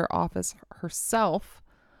doctor office herself,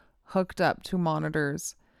 hooked up to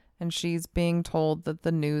monitors, and she's being told that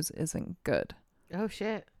the news isn't good. Oh,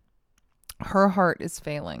 shit. Her heart is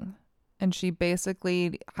failing, and she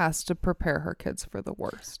basically has to prepare her kids for the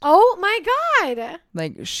worst. Oh, my God.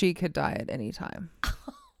 Like, she could die at any time.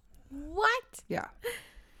 What? Yeah.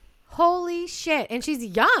 Holy shit. And she's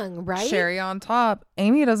young, right? Cherry on top,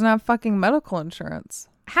 Amy doesn't have fucking medical insurance.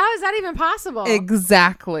 How is that even possible?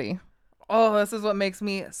 Exactly. Oh, this is what makes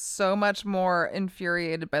me so much more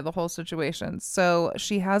infuriated by the whole situation. So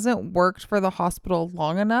she hasn't worked for the hospital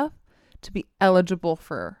long enough to be eligible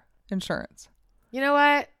for insurance. You know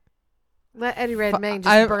what? Let Eddie Redmayne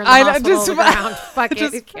just burn the hospital to the ground. Fuck it.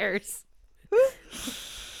 Who cares?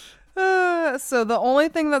 So the only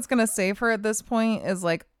thing that's going to save her at this point is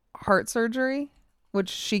like heart surgery, which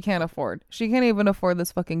she can't afford. She can't even afford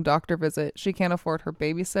this fucking doctor visit. She can't afford her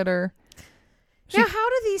babysitter. Now, how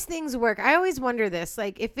do these things work? I always wonder this.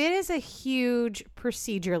 Like, if it is a huge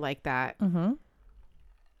procedure like that, Mm-hmm.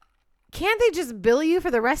 can't they just bill you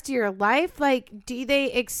for the rest of your life? Like, do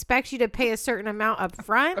they expect you to pay a certain amount up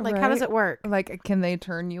front? Like, how does it work? Like, can they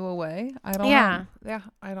turn you away? I don't know. Yeah,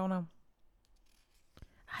 I don't know.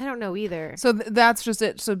 I don't know either. So that's just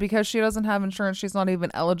it. So because she doesn't have insurance, she's not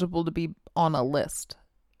even eligible to be on a list.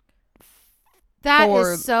 That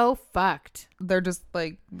is so fucked. They're just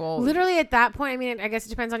like, well, literally at that point, I mean, I guess it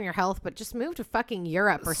depends on your health, but just move to fucking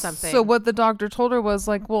Europe or something. So what the doctor told her was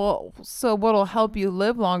like, well, so what'll help you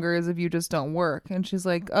live longer is if you just don't work. And she's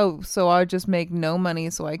like, oh, so I just make no money,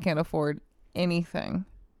 so I can't afford anything.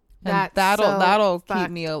 And that'll keep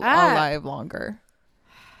me alive longer.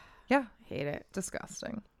 Yeah. Hate it.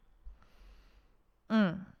 Disgusting.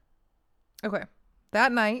 Okay.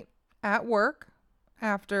 That night at work,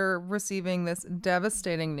 after receiving this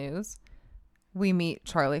devastating news, we meet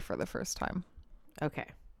Charlie for the first time. Okay.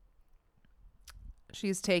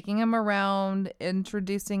 She's taking him around,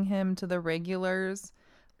 introducing him to the regulars.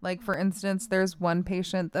 Like, for instance, there's one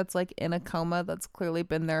patient that's like in a coma that's clearly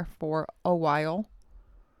been there for a while.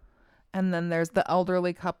 And then there's the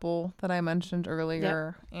elderly couple that I mentioned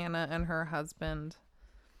earlier, Anna and her husband.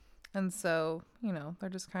 And so, you know, they're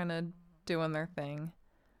just kind of doing their thing.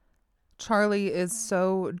 Charlie is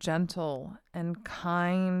so gentle and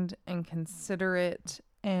kind and considerate,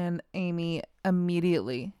 and Amy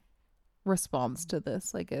immediately responds to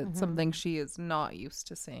this like it's something she is not used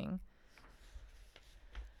to seeing.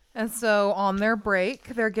 And so on their break,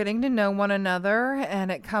 they're getting to know one another,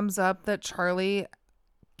 and it comes up that Charlie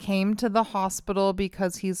came to the hospital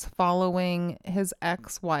because he's following his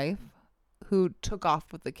ex-wife who took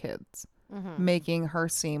off with the kids. Making her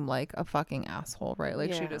seem like a fucking asshole, right?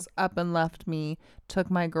 Like, she just up and left me, took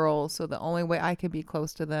my girls, so the only way I could be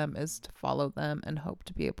close to them is to follow them and hope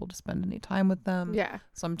to be able to spend any time with them. Yeah.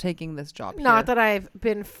 So I'm taking this job here. Not that I've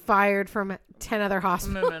been fired from 10 other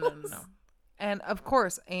hospitals. No. And of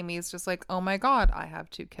course, Amy's just like, oh my God, I have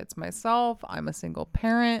 2 kids myself. I'm a single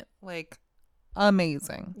parent. Like,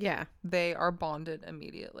 amazing. Yeah. They are bonded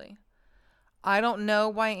immediately. I don't know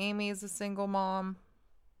why Amy is a single mom.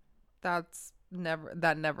 That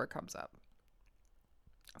never comes up.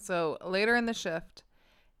 So later in the shift,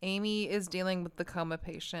 Amy is dealing with the coma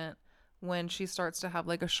patient when she starts to have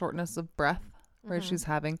like a shortness of breath, where she's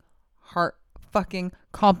having heart fucking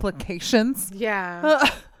complications. Yeah.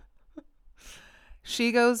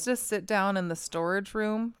 She goes to sit down in the storage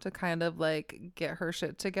room to kind of like get her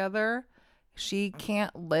shit together. She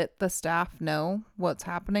can't let the staff know what's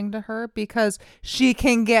happening to her because she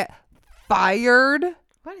can get fired.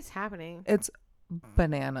 What is happening? It's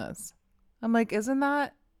bananas. I'm like, isn't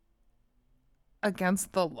that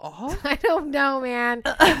against the law? I don't know, man.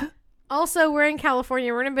 Also, we're in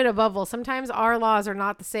California. We're in a bit of a bubble. Sometimes our laws are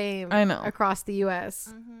not the same across the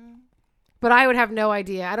U.S. But I would have no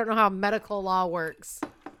idea. I don't know how medical law works.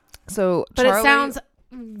 So, but Charlie, it sounds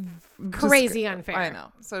crazy unfair. I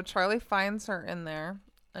know. So Charlie finds her in there,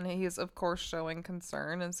 and he's of course showing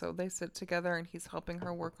concern. And so they sit together, and he's helping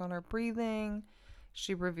her work on her breathing.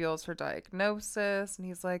 She reveals her diagnosis, and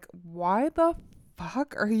he's like, why the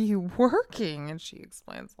fuck are you working? And she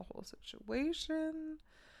explains the whole situation.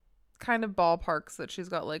 Kind of ballparks that she's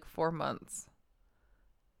got like 4 months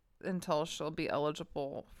until she'll be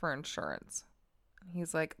eligible for insurance.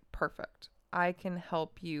 He's like, perfect. I can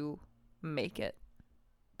help you make it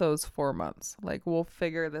those 4 months. Like, we'll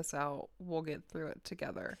figure this out. We'll get through it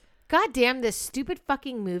together. God damn this stupid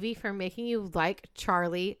fucking movie for making you like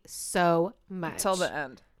Charlie so much. Till the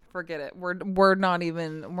end. Forget it. We're not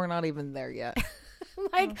even there yet.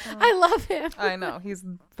 Like, I love him. I know. He's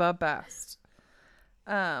the best.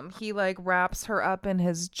 He like wraps her up in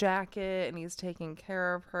his jacket, and he's taking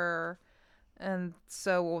care of her. And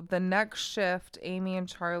so the next shift, Amy and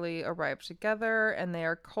Charlie arrive together, and they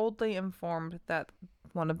are coldly informed that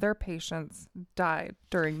one of their patients died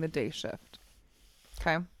during the day shift.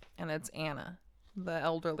 Okay? And it's Anna, the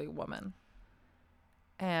elderly woman.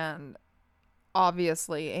 And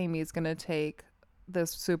obviously, Amy's going to take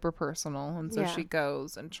this super personal. And so she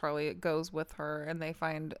goes, and Charlie goes with her, and they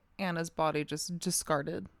find Anna's body just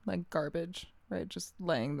discarded, like garbage, right? Just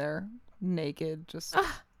laying there naked, just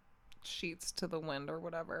sheets to the wind or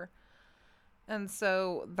whatever. And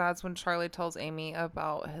so that's when Charlie tells Amy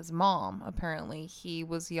about his mom. Apparently, he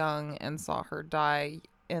was young and saw her die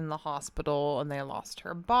in the hospital, and they lost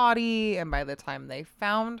her body. And by the time they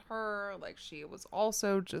found her, like, she was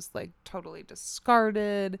also just like totally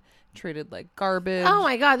discarded, treated like garbage. Oh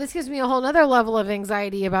my God, this gives me a whole nother level of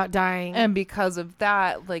anxiety about dying. And because of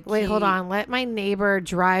that, like, wait, hold on. Let my neighbor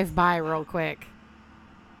drive by real quick.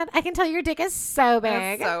 I can tell your dick is so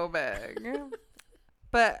big. It's so big.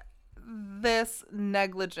 But this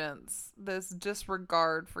negligence, this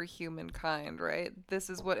disregard for humankind, right? This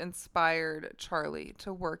is what inspired Charlie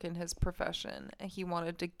to work in his profession. And he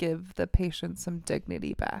wanted to give the patient some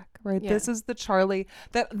dignity back, right? Yeah. This is the Charlie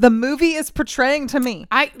that the movie is portraying to me.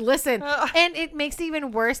 Listen, and it makes it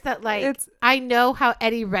even worse that, like, I know how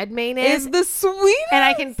Eddie Redmayne is the sweetest, and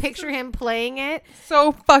I can picture him playing it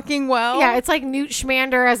so fucking well. Yeah, it's like Newt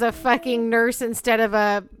Scamander as a fucking nurse instead of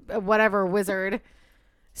a whatever wizard.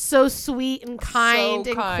 So sweet and kind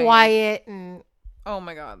and quiet and oh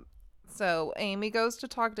my God. So Amy goes to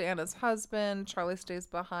talk to Anna's husband. Charlie stays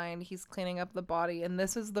behind. He's cleaning up the body, and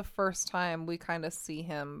this is the first time we kind of see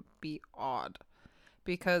him be odd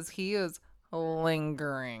because he is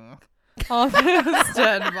lingering on his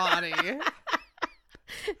dead body.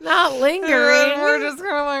 Not lingering. We're just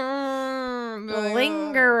kind of like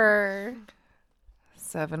lingerer.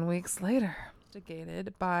 7 weeks later.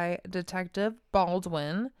 Investigated by Detective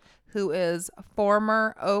Baldwin, who is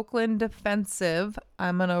former Oakland defensive.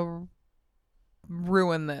 I'm going to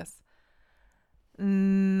ruin this.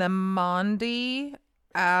 Namandi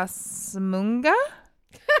Asmunga.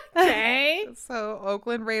 Okay. So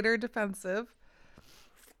Oakland Raider defensive.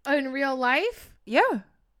 In real life? Yeah.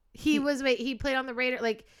 He played on the Raider,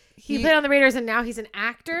 like he played on the Raiders and now he's an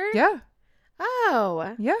actor? Yeah.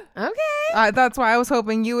 Oh. Yeah. Okay. That's why I was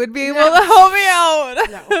hoping you would be able to help me out.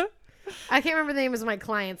 No. I can't remember the names of my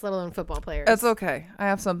clients, let alone football players. It's okay. I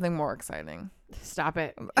have something more exciting. Stop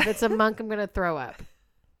it. If it's a monk, I'm going to throw up.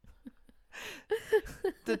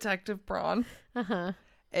 Detective Braun. Uh-huh.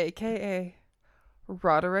 A.K.A.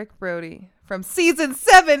 Roderick Brody. From season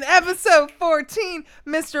 7, episode 14,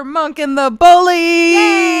 Mr. Monk and the Bully.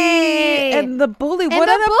 Yay! And the Bully. And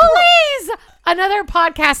bullies! Another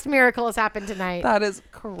podcast miracle has happened tonight. That is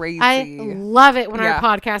crazy. I love it when our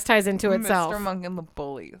podcast ties into itself. Mr. Monk and the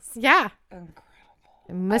Bullies. Yeah. Incredible.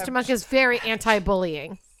 Mr. Monk is very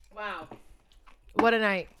anti-bullying. Wow. What a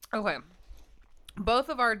night. Okay. Both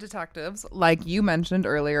of our detectives, like you mentioned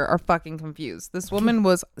earlier, are fucking confused. This woman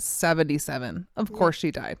was 77. Of course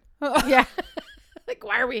she died. Yeah. Like,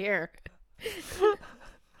 why are we here?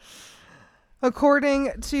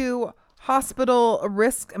 According to hospital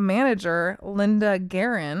risk manager Linda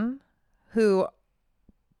Guerin, who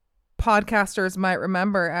podcasters might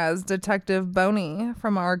remember as Detective Boney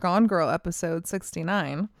from our Gone Girl episode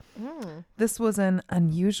 69, this was an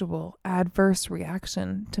unusual adverse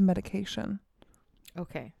reaction to medication.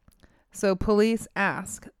 Okay. So police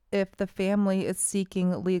ask if the family is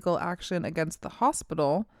seeking legal action against the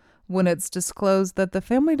hospital when it's disclosed that the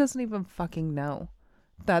family doesn't even fucking know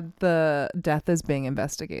that the death is being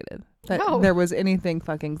investigated. That there was anything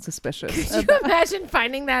fucking suspicious. Could you imagine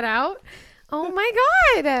finding that out? Oh my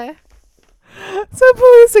God. So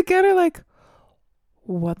police again are like,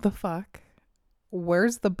 what the fuck?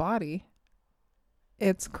 Where's the body?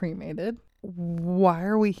 It's cremated. Why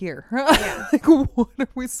are we here? Yeah. Like, what are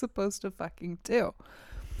we supposed to fucking do?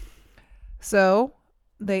 So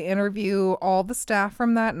they interview all the staff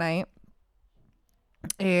from that night,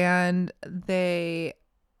 and they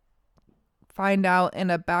find out in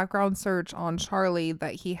a background search on Charlie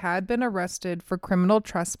that he had been arrested for criminal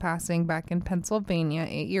trespassing back in Pennsylvania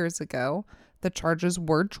 8 years ago. The charges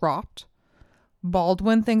were dropped.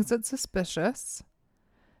 Baldwin thinks it's suspicious,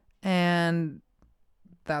 and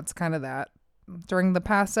that's kind of that. During the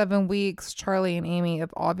past 7 weeks, Charlie and Amy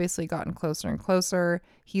have obviously gotten closer and closer.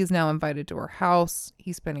 He's now invited to her house.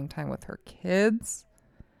 He's spending time with her kids.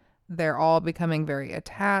 They're all becoming very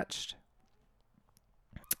attached.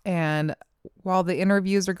 And while the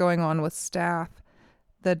interviews are going on with staff,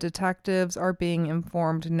 the detectives are being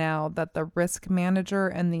informed now that the risk manager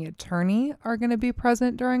and the attorney are going to be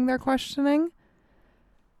present during their questioning.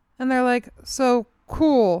 And they're like, so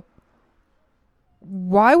cool.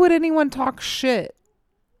 Why would anyone talk shit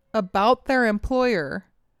about their employer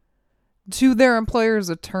to their employer's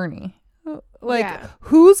attorney? Like,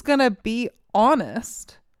 who's going to be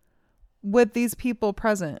honest with these people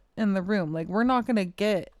present in the room? Like, we're not going to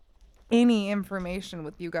get any information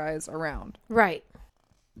with you guys around. Right.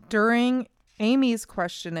 During Amy's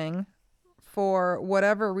questioning, for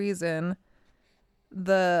whatever reason,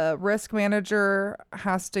 the risk manager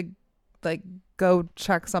has to like go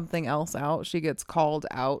check something else out. She gets called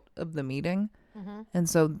out of the meeting. Mm-hmm. And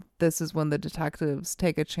so this is when the detectives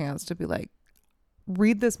take a chance to be like,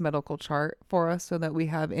 read this medical chart for us so that we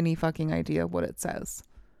have any fucking idea what it says.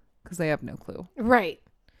 Because they have no clue. Right.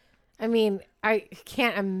 I mean, I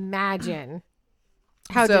can't imagine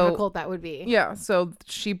how difficult that would be. Yeah. So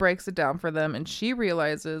she breaks it down for them and she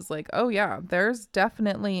realizes like, oh yeah, there's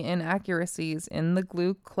definitely inaccuracies in the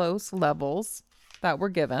glucose levels that were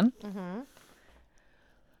given. Mm-hmm.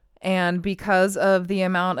 And because of the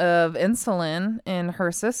amount of insulin in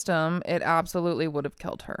her system, it absolutely would have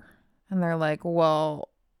killed her. And they're like, well,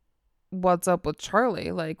 what's up with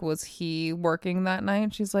Charlie? Like, was he working that night?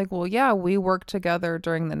 And she's like, well, yeah, we worked together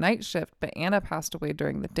during the night shift, but Anna passed away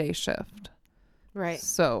during the day shift. Right.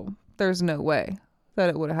 So there's no way that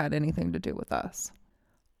it would have had anything to do with us.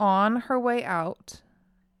 On her way out,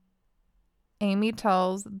 Amy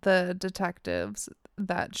tells the detectives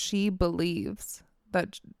that she believes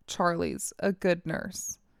that Charlie's a good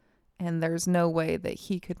nurse and there's no way that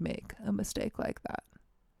he could make a mistake like that.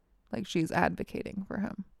 Like, she's advocating for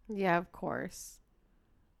him. Yeah, of course.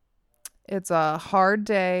 It's a hard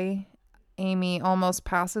day. Amy almost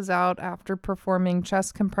passes out after performing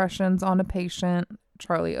chest compressions on a patient.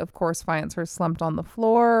 Charlie, of course, finds her slumped on the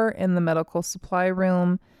floor in the medical supply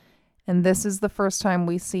room. And this is the first time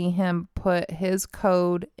we see him put his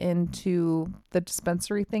code into the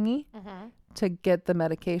dispensary thingy to get the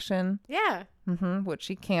medication. Yeah. Which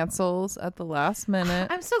he cancels at the last minute.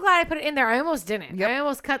 I'm so glad I put it in there. I almost didn't. Yep. I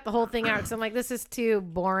almost cut the whole thing out because I'm like, this is too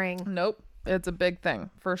boring. Nope. It's a big thing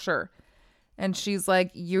for sure. And she's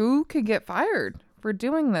like, you could get fired for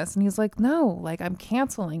doing this. And he's like, no, like, I'm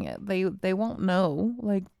canceling it. They won't know.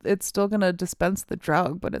 Like, it's still going to dispense the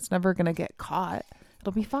drug, but it's never going to get caught.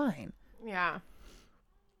 It'll be fine. Yeah.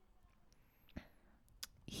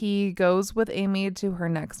 He goes with Amy to her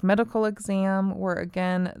next medical exam where,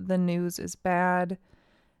 again, the news is bad.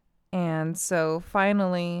 And so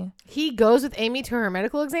finally... He goes with Amy to her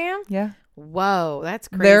medical exam? Yeah. Whoa, that's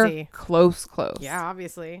crazy. They're close. Yeah,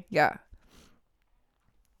 obviously. Yeah.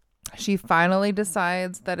 She finally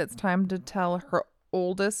decides that it's time to tell her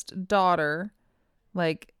oldest daughter,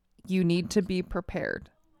 like, you need to be prepared.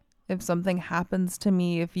 If something happens to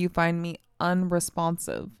me, if you find me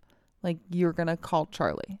unresponsive, like, you're going to call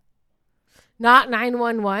Charlie. Not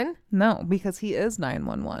 911? No, because he is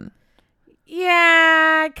 911.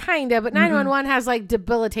 Yeah, kind of. But 911 has, like,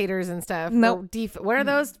 defibrillators and stuff. No. Nope. What are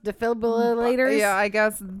those? Defibrillators? Yeah, I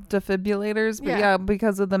guess defibrillators. But yeah,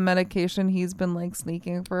 because of the medication, he's been, like,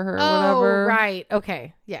 sneaking for her or whatever. Oh, right.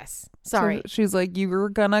 Okay. Yes. Sorry. So she's like, you're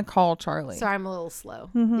going to call Charlie. Sorry, I'm a little slow.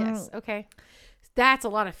 Yes. Okay. That's a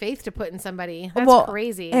lot of faith to put in somebody. That's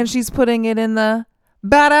crazy. And she's putting it in the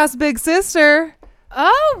badass big sister.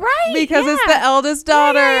 Oh, right. Because it's the eldest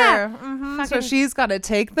daughter. Yeah. So she's got to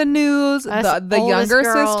take the news. The younger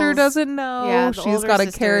sister doesn't know. Yeah, she's got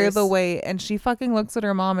to carry the weight. And she fucking looks at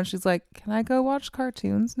her mom and she's like, can I go watch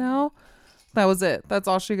cartoons now? That was it. That's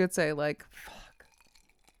all she could say. Like, fuck.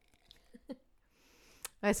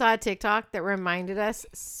 I saw a TikTok that reminded us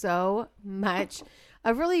so much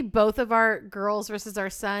of really both of our girls versus our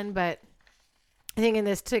son, but I think in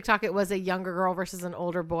this TikTok it was a younger girl versus an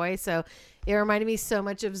older boy. So it reminded me so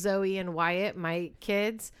much of Zoe and Wyatt, my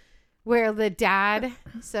kids, where the dad,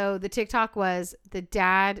 so the TikTok was the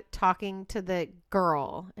dad talking to the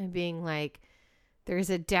girl and being like, there's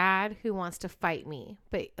a dad who wants to fight me,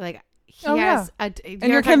 but like he has and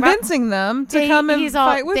you're convincing them to come and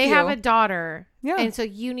fight with you. They have a daughter. Yeah. And so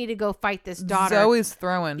you need to go fight this daughter. Zoe's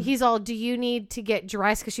throwing. He's all, do you need to get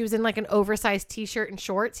dressed? Because she was in like an oversized t-shirt and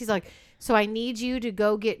shorts. He's like, so I need you to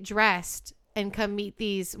go get dressed and come meet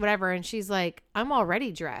these whatever. And she's like, I'm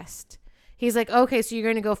already dressed. He's like, okay, so you're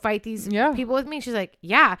going to go fight these people with me? She's like,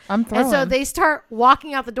 yeah. I'm throwing. And so they start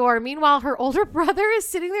walking out the door. Meanwhile, her older brother is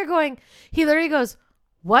sitting there going, he literally goes,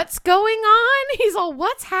 what's going on? He's all,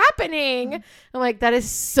 what's happening? I'm like, that is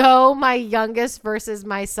so my youngest versus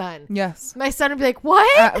my son. Yes. My son would be like,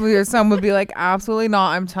 what? Your son would be like, absolutely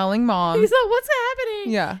not. I'm telling mom. He's like, what's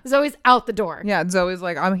happening? Yeah. Zoe's out the door. Yeah. Zoe's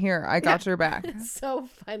like, I'm here. I got your back. It's so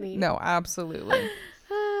funny. No, absolutely.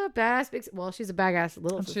 badass big. Well, she's a badass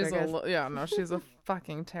little sister. She's I guess. yeah, no, she's a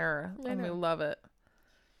fucking terror, I and we know. love it.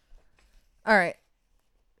 All right.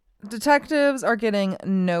 Detectives are getting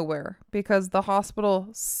nowhere because the hospital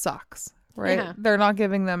sucks, right? Yeah. They're not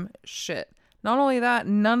giving them shit. Not only that,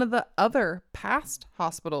 none of the other past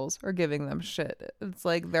hospitals are giving them shit. It's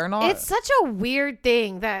like they're not. It's such a weird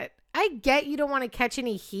thing that I get you don't want to catch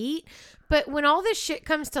any heat, but when all this shit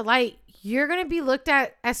comes to light, you're going to be looked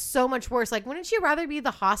at as so much worse. Like, wouldn't you rather be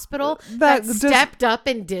the hospital that stepped up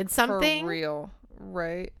and did something? For real,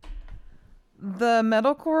 right? The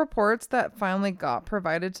medical reports that finally got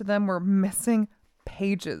provided to them were missing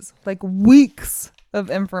pages, like weeks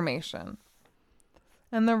of information.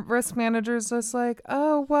 And the risk manager's just like,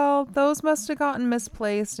 oh, well, those must have gotten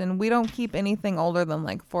misplaced, and we don't keep anything older than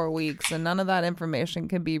like 4 weeks, and none of that information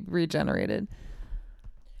can be regenerated.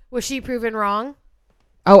 Was she proven wrong?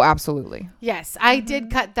 Oh, absolutely. Yes, I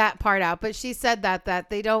did cut that part out, but she said that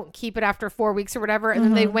they don't keep it after 4 weeks or whatever. And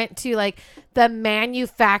then they went to like the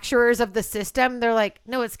manufacturers of the system. They're like,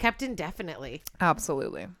 no, it's kept indefinitely.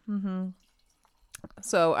 Absolutely.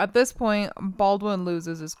 So at this point, Baldwin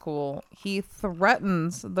loses his cool. He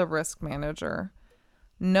threatens the risk manager,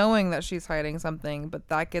 knowing that she's hiding something, but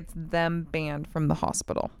that gets them banned from the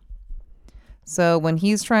hospital. So when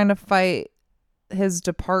he's trying to fight his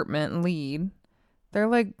department lead, they're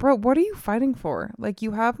like, bro, what are you fighting for? Like,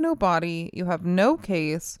 you have no body. You have no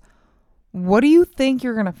case. What do you think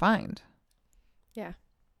you're going to find? Yeah.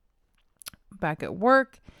 Back at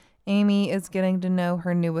work, Amy is getting to know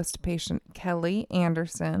her newest patient, Kelly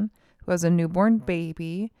Anderson, who has a newborn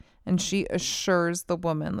baby. And she assures the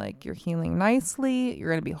woman, like, you're healing nicely.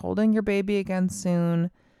 You're going to be holding your baby again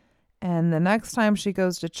soon. And the next time she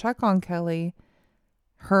goes to check on Kelly,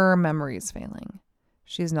 her memory is failing.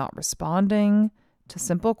 She's not responding to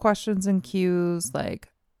simple questions and cues like,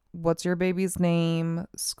 what's your baby's name?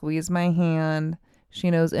 Squeeze my hand. She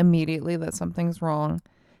knows immediately that something's wrong.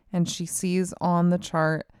 And she sees on the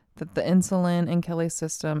chart that the insulin in Kelly's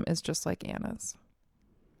system is just like Anna's.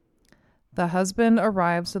 The husband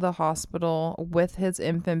arrives to the hospital with his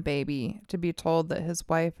infant baby to be told that his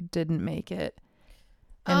wife didn't make it.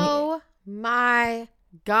 And my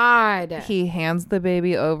God. He hands the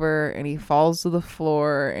baby over and he falls to the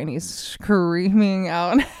floor and he's screaming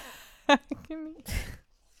out.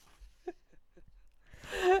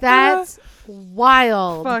 That's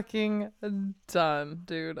wild. Fucking done,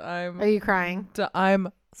 dude. Are you crying?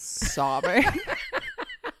 I'm sobbing.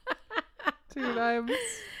 Dude,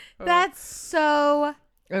 That's so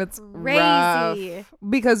it's crazy. Rough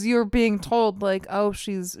because you're being told like, oh,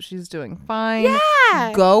 she's doing fine.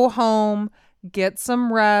 Yeah. Go home. Get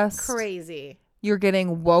some rest. Crazy. You're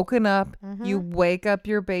getting woken up. You wake up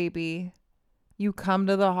your baby. You come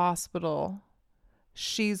to the hospital.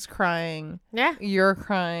 She's crying. Yeah. You're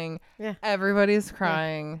crying. Yeah. Everybody's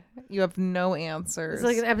crying. Yeah. You have no answers. It's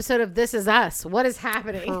like an episode of This Is Us. What is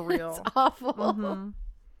happening? For real. It's awful.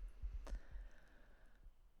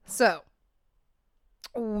 So,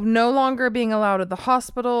 no longer being allowed at the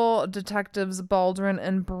hospital, detectives Baldwin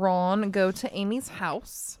and Braun go to Amy's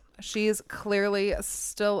house. She's clearly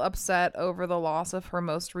still upset over the loss of her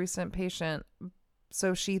most recent patient.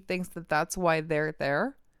 So she thinks that that's why they're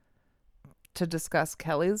there, to discuss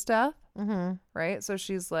Kelly's death. Right? So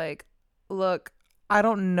she's like, look, I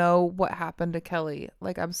don't know what happened to Kelly.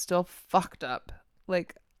 Like, I'm still fucked up.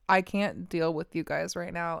 Like, I can't deal with you guys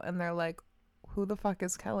right now. And they're like, who the fuck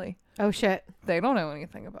is Kelly? Oh, shit. They don't know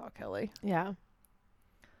anything about Kelly. Yeah.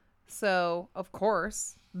 So, of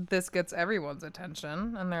course, this gets everyone's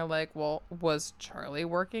attention. And they're like, well, was Charlie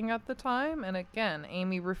working at the time? And again,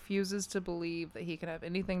 Amy refuses to believe that he can have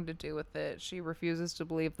anything to do with it. She refuses to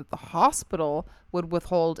believe that the hospital would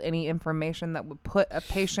withhold any information that would put a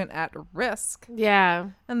patient at risk.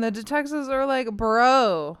 Yeah. And the detectives are like,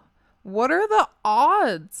 bro, what are the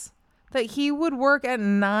odds that he would work at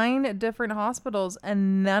 9 different hospitals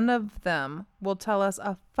and none of them will tell us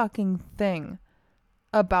a fucking thing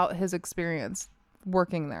about his experience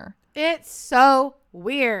working there? It's so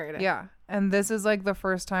weird. Yeah. And this is like the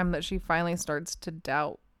first time that she finally starts to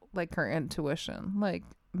doubt like her intuition. Like,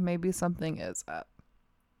 maybe something is up.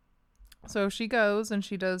 So she goes and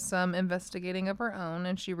she does some investigating of her own,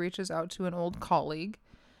 and she reaches out to an old colleague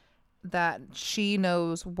that she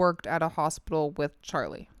knows worked at a hospital with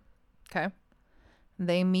Charlie. Okay.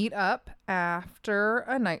 They meet up after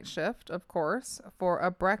a night shift, of course, for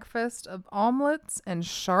a breakfast of omelets and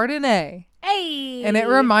Chardonnay. Hey. And it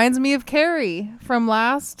reminds me of Carrie from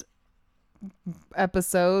last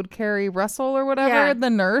episode, Carrie Russell or whatever, Yeah. the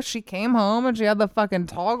nurse, she came home and she had the fucking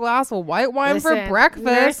tall glass of white wine Listen, for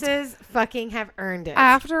breakfast. Nurses fucking have earned it.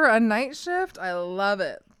 After a night shift, I love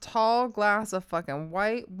it. Tall glass of fucking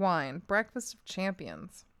white wine. Breakfast of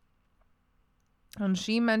champions. And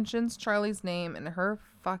she mentions Charlie's name and her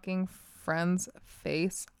fucking friend's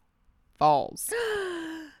face falls.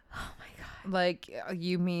 Oh my God. Like,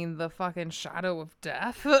 you mean the fucking shadow of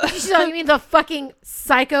death? So you mean the fucking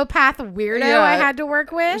psychopath weirdo Yeah. I had to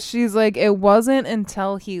work with? She's like, it wasn't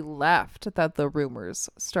until he left that the rumors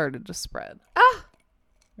started to spread. Oh,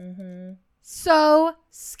 Mm-hmm. so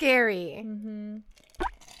scary. Mm-hmm.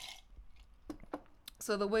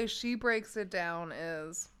 So the way she breaks it down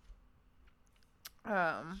is,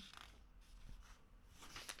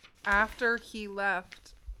 after he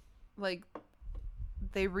left, like,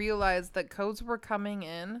 they realized that codes were coming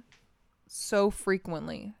in so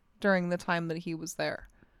frequently during the time that he was there.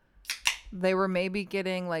 They were maybe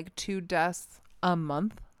getting like 2 deaths a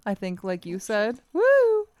month, I think, like you said.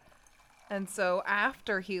 Woo! And so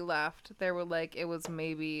after he left, they were like, it was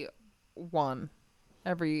maybe 1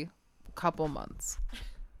 every couple months.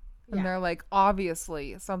 And Yeah. they're like,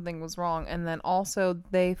 obviously something was wrong. And then also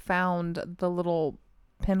they found the little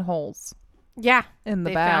pinholes Yeah. in the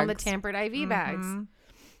They bags. found the tampered IV bags. Mhm.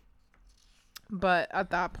 But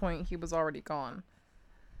at that point, he was already gone.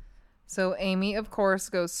 So Amy, of course,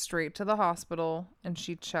 goes straight to the hospital and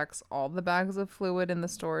she checks all the bags of fluid in the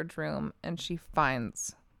storage room and she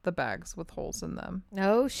finds the bags with holes in them.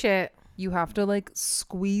 No shit. You have to like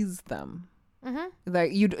squeeze them. Mm-hmm.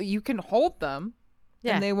 Like you can hold them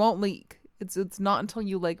Yeah. and they won't leak. It's not until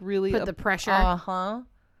you like really Put the pressure. Uh-huh.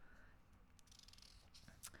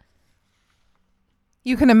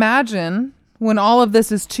 You can imagine when all of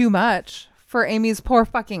this is too much for Amy's poor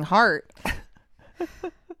fucking heart.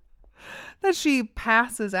 That she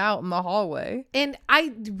passes out in the hallway. And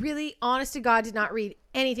I really, honest to God, did not read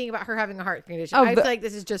anything about her having a heart condition. Oh, I feel like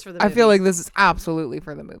this is just for the movie. I feel like this is absolutely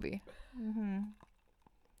for the movie.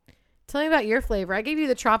 Tell me about your flavor. I gave you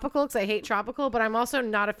the tropical because I hate tropical, but I'm also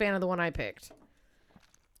not a fan of the one I picked.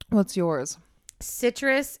 What's yours?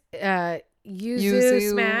 Citrus, yuzu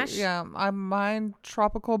smash. Yeah, mine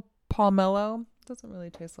tropical pomelo. Doesn't really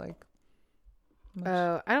taste like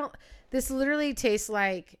much. I don't. This literally tastes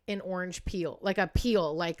like an orange peel, like a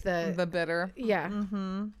peel, like The bitter. yeah.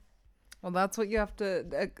 Mm-hmm. Well, that's what you have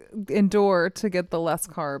to endure to get the less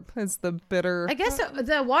carb. Is the bitter. I guess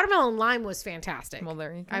the watermelon lime was fantastic. Well,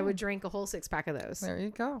 there you go. I would drink a whole 6-pack of those. There you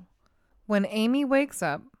go. When Amy wakes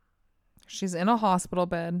up, she's in a hospital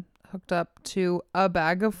bed, hooked up to a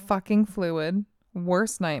bag of fucking fluid.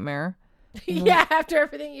 Worst nightmare. Yeah, after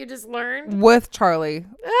everything you just learned. With Charlie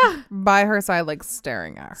Ugh, by her side, like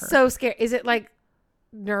staring at her. so scary. Is it like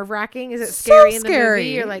nerve-wracking? Is it So scary in the scary. movie?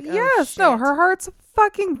 You're like, oh, yes, no, shit. her heart's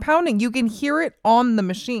fucking pounding. You can hear it on the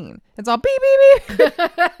machine. It's all beep, beep, beep.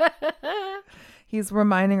 He's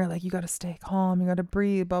reminding her, like, you got to stay calm. You got to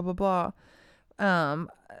breathe, blah, blah, blah. And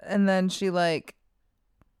then she, like,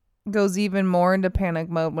 goes even more into panic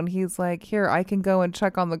mode when he's like, here, I can go and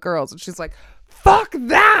check on the girls. And she's like, fuck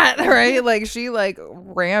that, right? Like, she, like,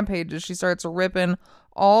 rampages. She starts ripping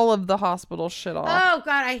all of the hospital shit off. Oh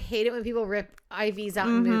God, I hate it when people rip IVs out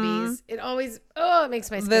in movies. It always, it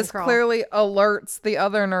makes my skin This crawl. clearly alerts the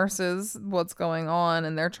other nurses what's going on,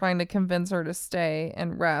 and they're trying to convince her to stay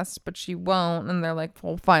and rest, but she won't. And they're like,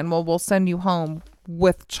 well, fine. Well, we'll send you home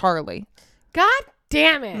with Charlie. God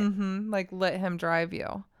damn it. Like, let him drive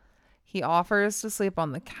you. He offers to sleep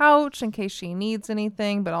on the couch in case she needs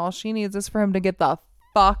anything, but all she needs is for him to get the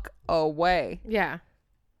fuck away. Yeah.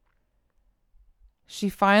 She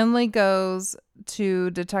finally goes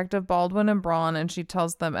to Detective Baldwin and Braun, and she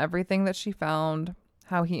tells them everything that she found,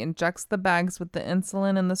 how he injects the bags with the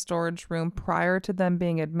insulin in the storage room prior to them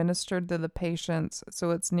being administered to the patients,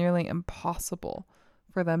 so it's nearly impossible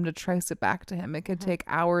for them to trace it back to him. It could take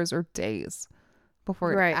hours or days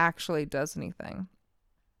before it actually does anything.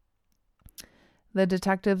 The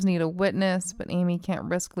detectives need a witness, but Amy can't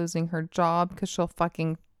risk losing her job because she'll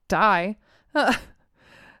fucking die.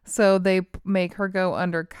 So they make her go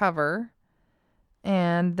undercover,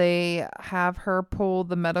 and they have her pull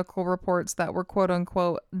the medical reports that were quote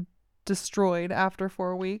unquote destroyed after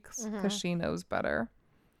 4 weeks because she knows better.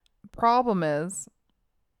 Problem is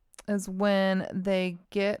when they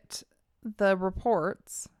get the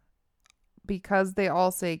reports, because they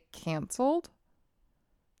all say canceled,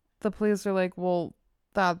 the police are like, well,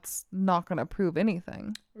 that's not going to prove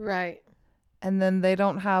anything. Right. And then they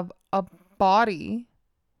don't have a body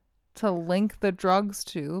to link the drugs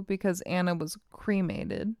to because Anna was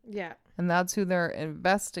cremated. Yeah. And that's who they're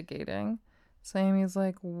investigating. So Amy's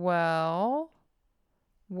like, well,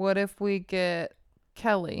 what if we get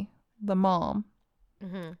Kelly, the mom?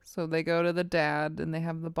 Mm-hmm. So they go to the dad and they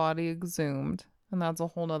have the body exhumed. And that's a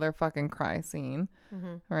whole nother fucking cry scene,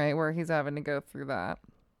 Mm-hmm. right? Where he's having to go through that.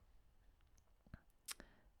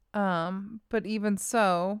 But even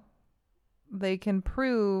so, they can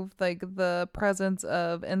prove like the presence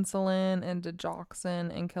of insulin and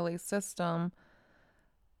digoxin in Kelly's system,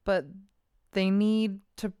 but they need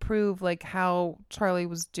to prove like how Charlie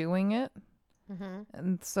was doing it. Mm-hmm.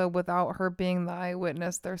 And so without her being the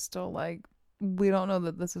eyewitness, they're still like, we don't know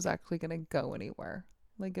that this is actually going to go anywhere.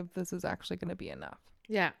 Like if this is actually going to be enough.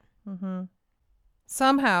 Yeah. Mm-hmm.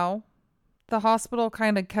 Somehow, the hospital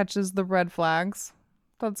kind of catches the red flags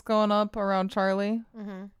that's going up around Charlie.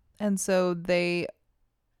 Mm-hmm. And so they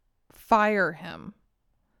fire him.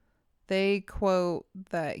 They quote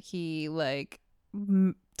that he like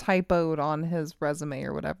typoed on his resume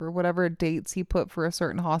or whatever dates he put for a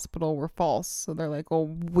certain hospital were false. So they're like, well,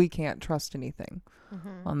 we can't trust anything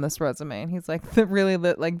on this resume. And he's like, really,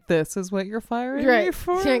 that like this is what you're firing me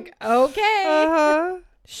for? Like, okay. Uh-huh.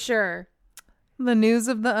 Sure. The news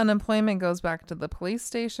of the unemployment goes back to the police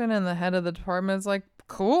station, and the head of the department is like,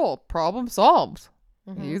 cool, problem solved.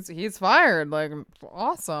 He's fired. Like,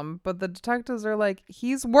 awesome. But the detectives are like,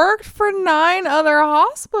 he's worked for 9 other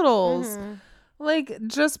hospitals. Like,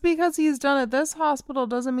 just because he's done at this hospital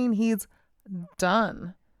doesn't mean he's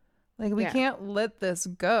done. Like, we can't let this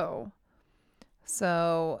go.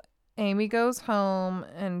 So Amy goes home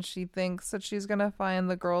and she thinks that she's going to find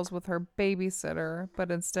the girls with her babysitter,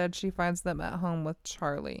 but instead she finds them at home with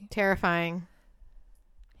Charlie. Terrifying.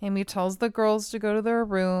 Amy tells the girls to go to their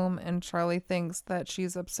room, and Charlie thinks that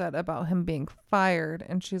she's upset about him being fired.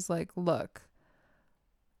 And she's like, look,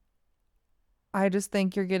 I just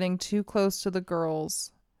think you're getting too close to the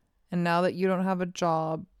girls. And now that you don't have a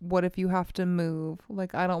job, what if you have to move?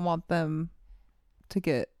 Like, I don't want them to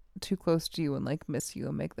get too close to you and like miss you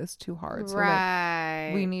and make this too hard. So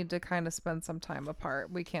like, we need to kind of spend some time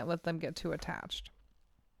apart. We can't let them get too attached.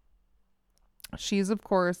 She's, of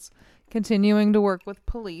course, continuing to work with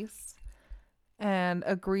police and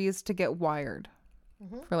agrees to get wired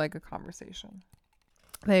for like a conversation.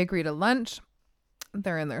 They agree to lunch.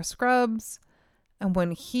 They're in their scrubs. And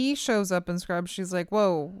when he shows up in scrubs, she's like,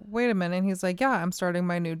 whoa, wait a minute. And he's like, yeah, I'm starting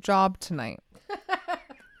my new job tonight.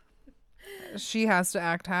 She has to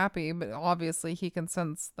act happy, but obviously he can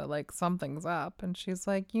sense that like something's up. And she's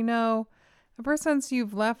like, you know, ever since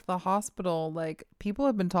you've left the hospital, like people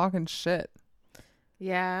have been talking shit.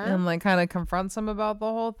 Yeah. And like kind of confronts him about the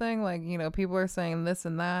whole thing. Like, you know, people are saying this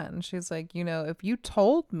and that. And she's like, you know, if you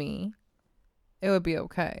told me, it would be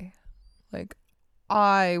okay. Like,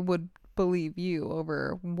 I would believe you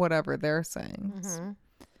over whatever they're saying.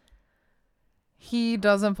 He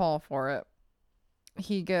doesn't fall for it.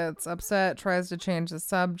 He gets upset, tries to change the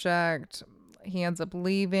subject. He ends up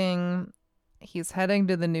leaving. He's heading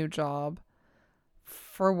to the new job.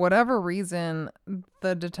 For whatever reason,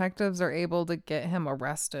 the detectives are able to get him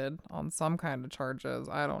arrested on some kind of charges.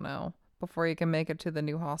 I don't know. Before he can make it to the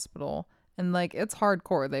new hospital. And like, it's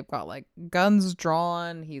hardcore. They've got like guns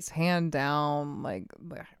drawn. He's hand down, like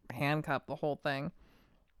handcuffed, the whole thing.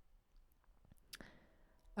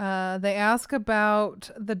 They ask about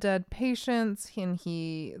the dead patients, and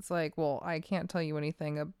he's like, well, I can't tell you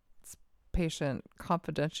anything. It's patient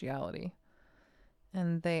confidentiality.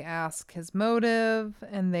 And they ask his motive,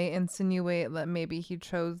 and they insinuate that maybe he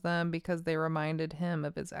chose them because they reminded him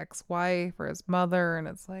of his ex-wife or his mother. And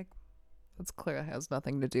it's like, that's clear. It has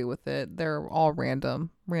nothing to do with it. They're all random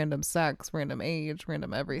sex, random age,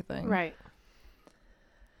 random everything. Right.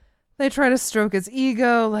 They try to stroke his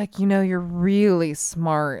ego, like, you know, you're really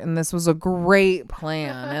smart and this was a great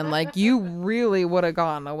plan. And like, you really would have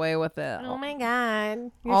gotten away with it. Oh my God.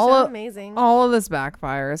 You're so amazing. All of this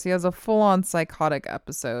backfires. He has a full-on psychotic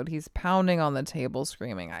episode. He's pounding on the table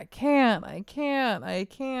screaming, I can't,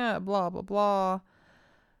 blah, blah, blah.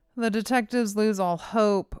 The detectives lose all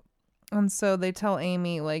hope. And so they tell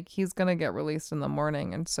Amy, like, he's going to get released in the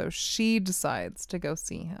morning. And so she decides to go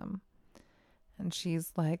see him. And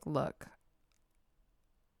she's like, look,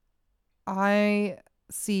 I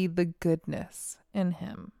see the goodness in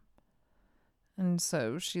him. And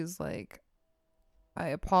so she's like, I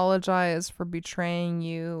apologize for betraying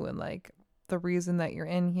you and like the reason that you're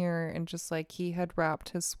in here. And just like he had wrapped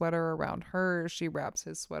his sweater around her, she wraps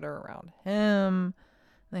his sweater around him.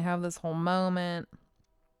 They have this whole moment.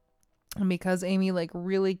 And because Amy like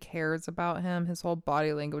really cares about him, his whole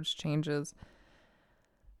body language changes.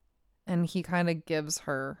 And he kind of gives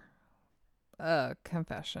her a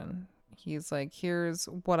confession. He's like, here's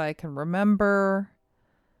what I can remember.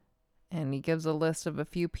 And he gives a list of a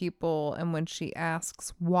few people. And when she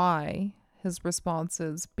asks why, his response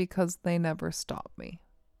is, because they never stop me.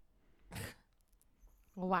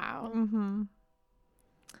 Wow. Mm-hmm.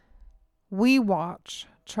 We watch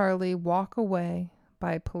Charlie walk away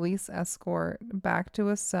by police escort back to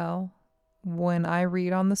his cell when I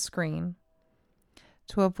read on the screen,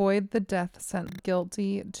 to avoid the death sentence,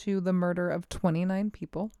 guilty to the murder of 29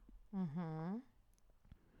 people. Mm-hmm.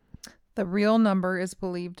 The real number is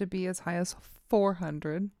believed to be as high as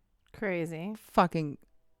 400. Crazy. Fucking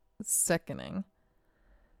sickening.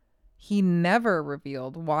 He never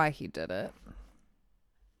revealed why he did it.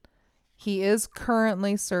 He is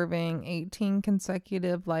currently serving 18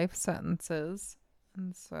 consecutive life sentences.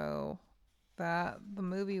 And so the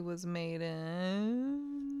movie was made in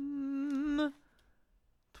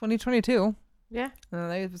 2022. Yeah.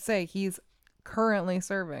 And they say he's currently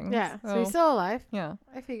serving. Yeah. So he's still alive. Yeah.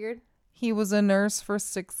 I figured. He was a nurse for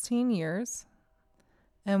 16 years.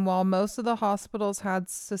 And while most of the hospitals had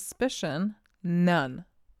suspicion, none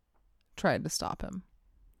tried to stop him.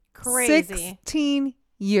 Crazy. 16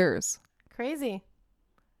 years. Crazy.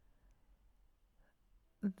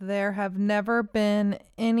 There have never been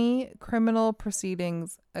any criminal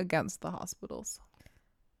proceedings against the hospitals.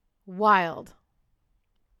 Wild.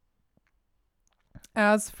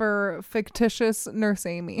 As for fictitious Nurse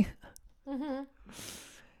Amy, Mm-hmm.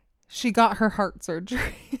 she got her heart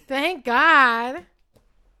surgery. Thank God.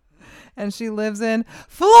 And she lives in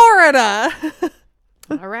Florida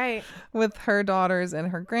All right. with her daughters and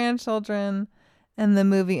her grandchildren. And the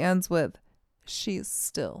movie ends with, she's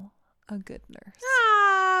still a good nurse.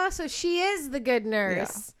 Ah, so she is the good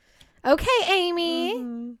nurse. Yeah. Okay, Amy.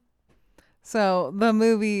 Mm-hmm. So the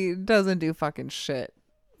movie doesn't do fucking shit.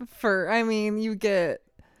 You get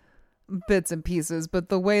bits and pieces, but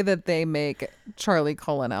the way that they make Charlie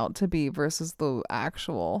Cullen out to be versus the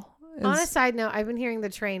actual. On a side note, I've been hearing the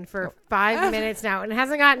train for 5 minutes now and it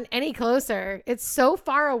hasn't gotten any closer. It's so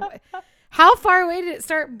far away. How far away did it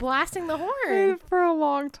start blasting the horn? For a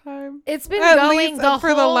long time. It's been At going least the for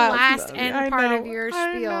whole the last end part of your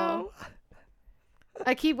I spiel. know.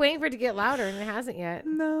 I keep waiting for it to get louder and it hasn't yet.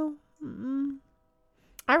 No. Mm-mm.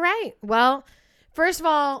 All right. Well, first of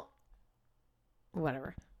all,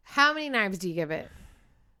 whatever. How many knives do you give it?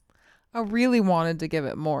 I really wanted to give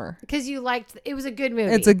it more. Because you liked it. Was a good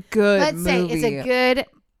movie. It's a good movie. Let's say it's a good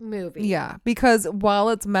movie. Yeah. Because while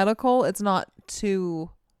it's medical, it's not too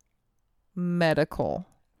medical.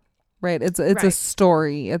 Right? It's Right. a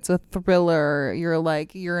story. It's a thriller.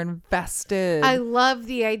 You're invested. I love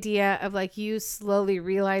the idea of like you slowly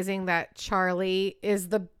realizing that Charlie is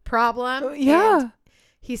the problem. Yeah. And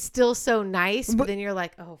he's still so nice, but then you're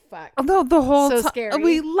like, oh fuck. No, the whole So time scary.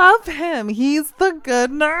 we love him. He's the good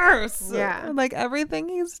nurse. Yeah. Like everything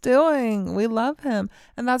he's doing, we love him.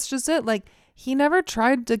 And that's just it. Like he never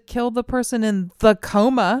tried to kill the person in the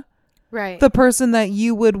coma. Right. The person that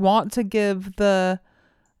you would want to give the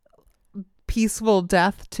peaceful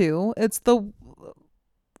death to. It's the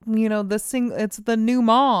it's the new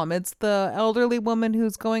mom. It's the elderly woman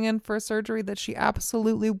who's going in for surgery that she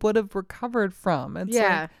absolutely would have recovered from. It's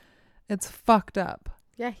it's fucked up.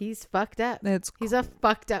 Yeah, he's fucked up. He's a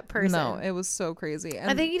fucked up person. No, it was so crazy.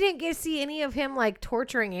 And I think you didn't get to see any of him like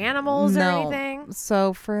torturing animals or anything.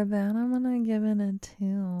 So for that, I'm gonna give it a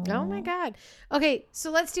 2. Oh my God. Okay,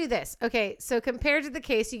 so let's do this. Okay, so compared to the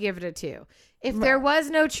case, you give it a 2. If there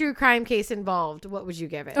was no true crime case involved, what would you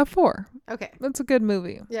give it? A 4. Okay. That's a good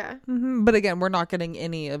movie. Yeah. Mm-hmm. But again, we're not getting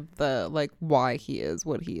any of the like why he is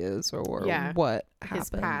what he is or what happened. His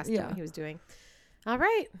past, yeah, what he was doing. All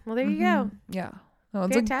right. Well, there you go. Yeah. No,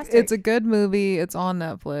 Fantastic. It's a good movie. It's on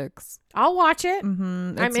Netflix. I'll watch it.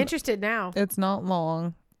 Mm-hmm. I'm interested now. It's not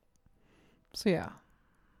long. So yeah.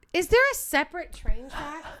 Is there a separate train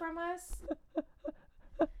track from us?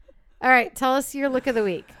 All right. Tell us your look of the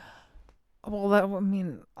week. Well,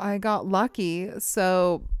 I got lucky.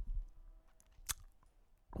 So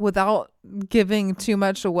without giving too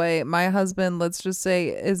much away, my husband, let's just say,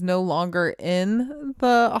 is no longer in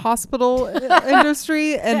the hospital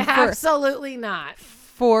industry. And absolutely not.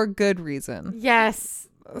 For good reason. Yes.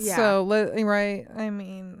 Yeah. So, right?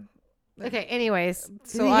 Okay, anyways.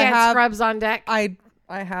 So he I had have scrubs on deck. I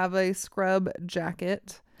have a scrub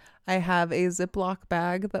jacket. I have a Ziploc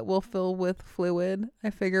bag that will fill with fluid.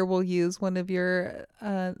 I figure we'll use one of your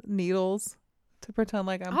needles to pretend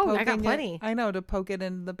like I'm poking I got plenty. I know, to poke it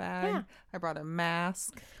into the bag. Yeah. I brought a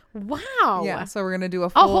mask. Wow. Yeah, so we're going to do a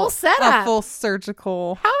whole setup. A full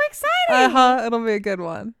surgical. How exciting. It'll be a good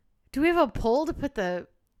one. Do we have a pole to put the...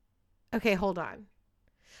 Okay, hold on.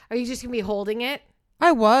 Are you just going to be holding it?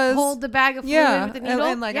 I was. hold the bag of fluid with the needle.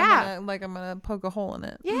 And like, yeah. I'm gonna poke a hole in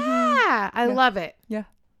it. Yeah. I love it. Yeah.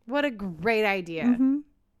 What a great idea.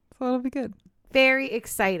 So it'll be good. Very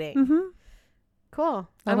exciting. Cool. I'm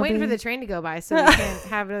That'll waiting be- for the train to go by so we can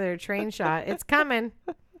have another train shot. It's coming.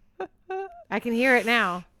 I can hear it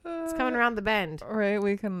now. It's coming around the bend. Right,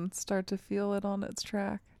 we can start to feel it on its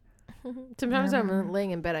track. Sometimes when I'm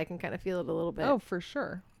laying in bed, I can kind of feel it a little bit. Oh, for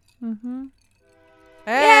sure.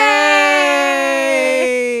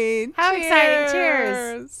 Hey! How Cheers! exciting.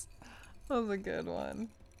 Cheers. That was a good one.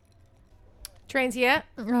 Trains yet?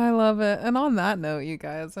 I love it. And on that note, you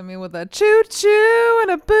guys, I mean, with a choo-choo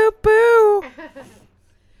and a boo-boo.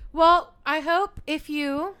 Well, I hope I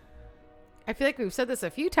feel like we've said this a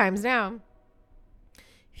few times now.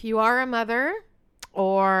 If you are a mother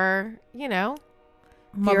or, Mother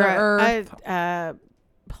if you're Earth. a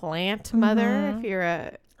plant mother, if you're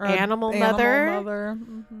a animal mother,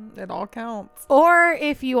 it all counts. or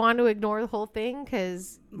if you want to ignore the whole thing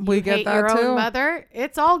because We get hate that your too. own mother,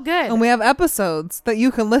 it's all good. And we have episodes that you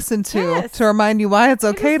can listen to Yes. to remind you why it's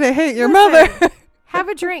okay to hate your Listen. mother. Have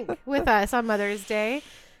a drink with us on Mother's Day.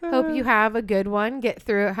 Hope you have a good one. Get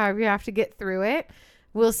through it however you have to get through it.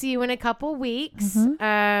 We'll see you in a couple weeks.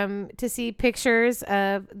 To see pictures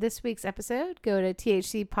of this week's episode, go to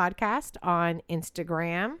THC Podcast on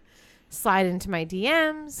Instagram. Slide into my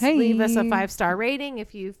DMs. Hey. Leave us a 5-star rating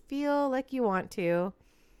if you feel like you want to.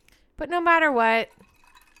 But no matter what,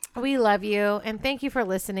 we love you and thank you for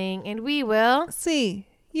listening. And we will See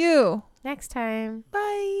you next time.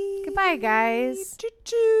 Bye. Goodbye, guys.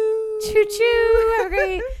 Choo-choo. Choo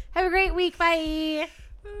choo. Have a great week. Bye.